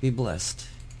safe, be blessed.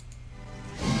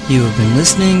 You have been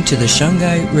listening to the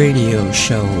Shungite Radio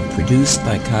Show, produced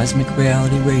by Cosmic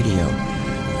Reality Radio.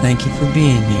 Thank you for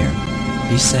being here.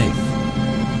 Be safe.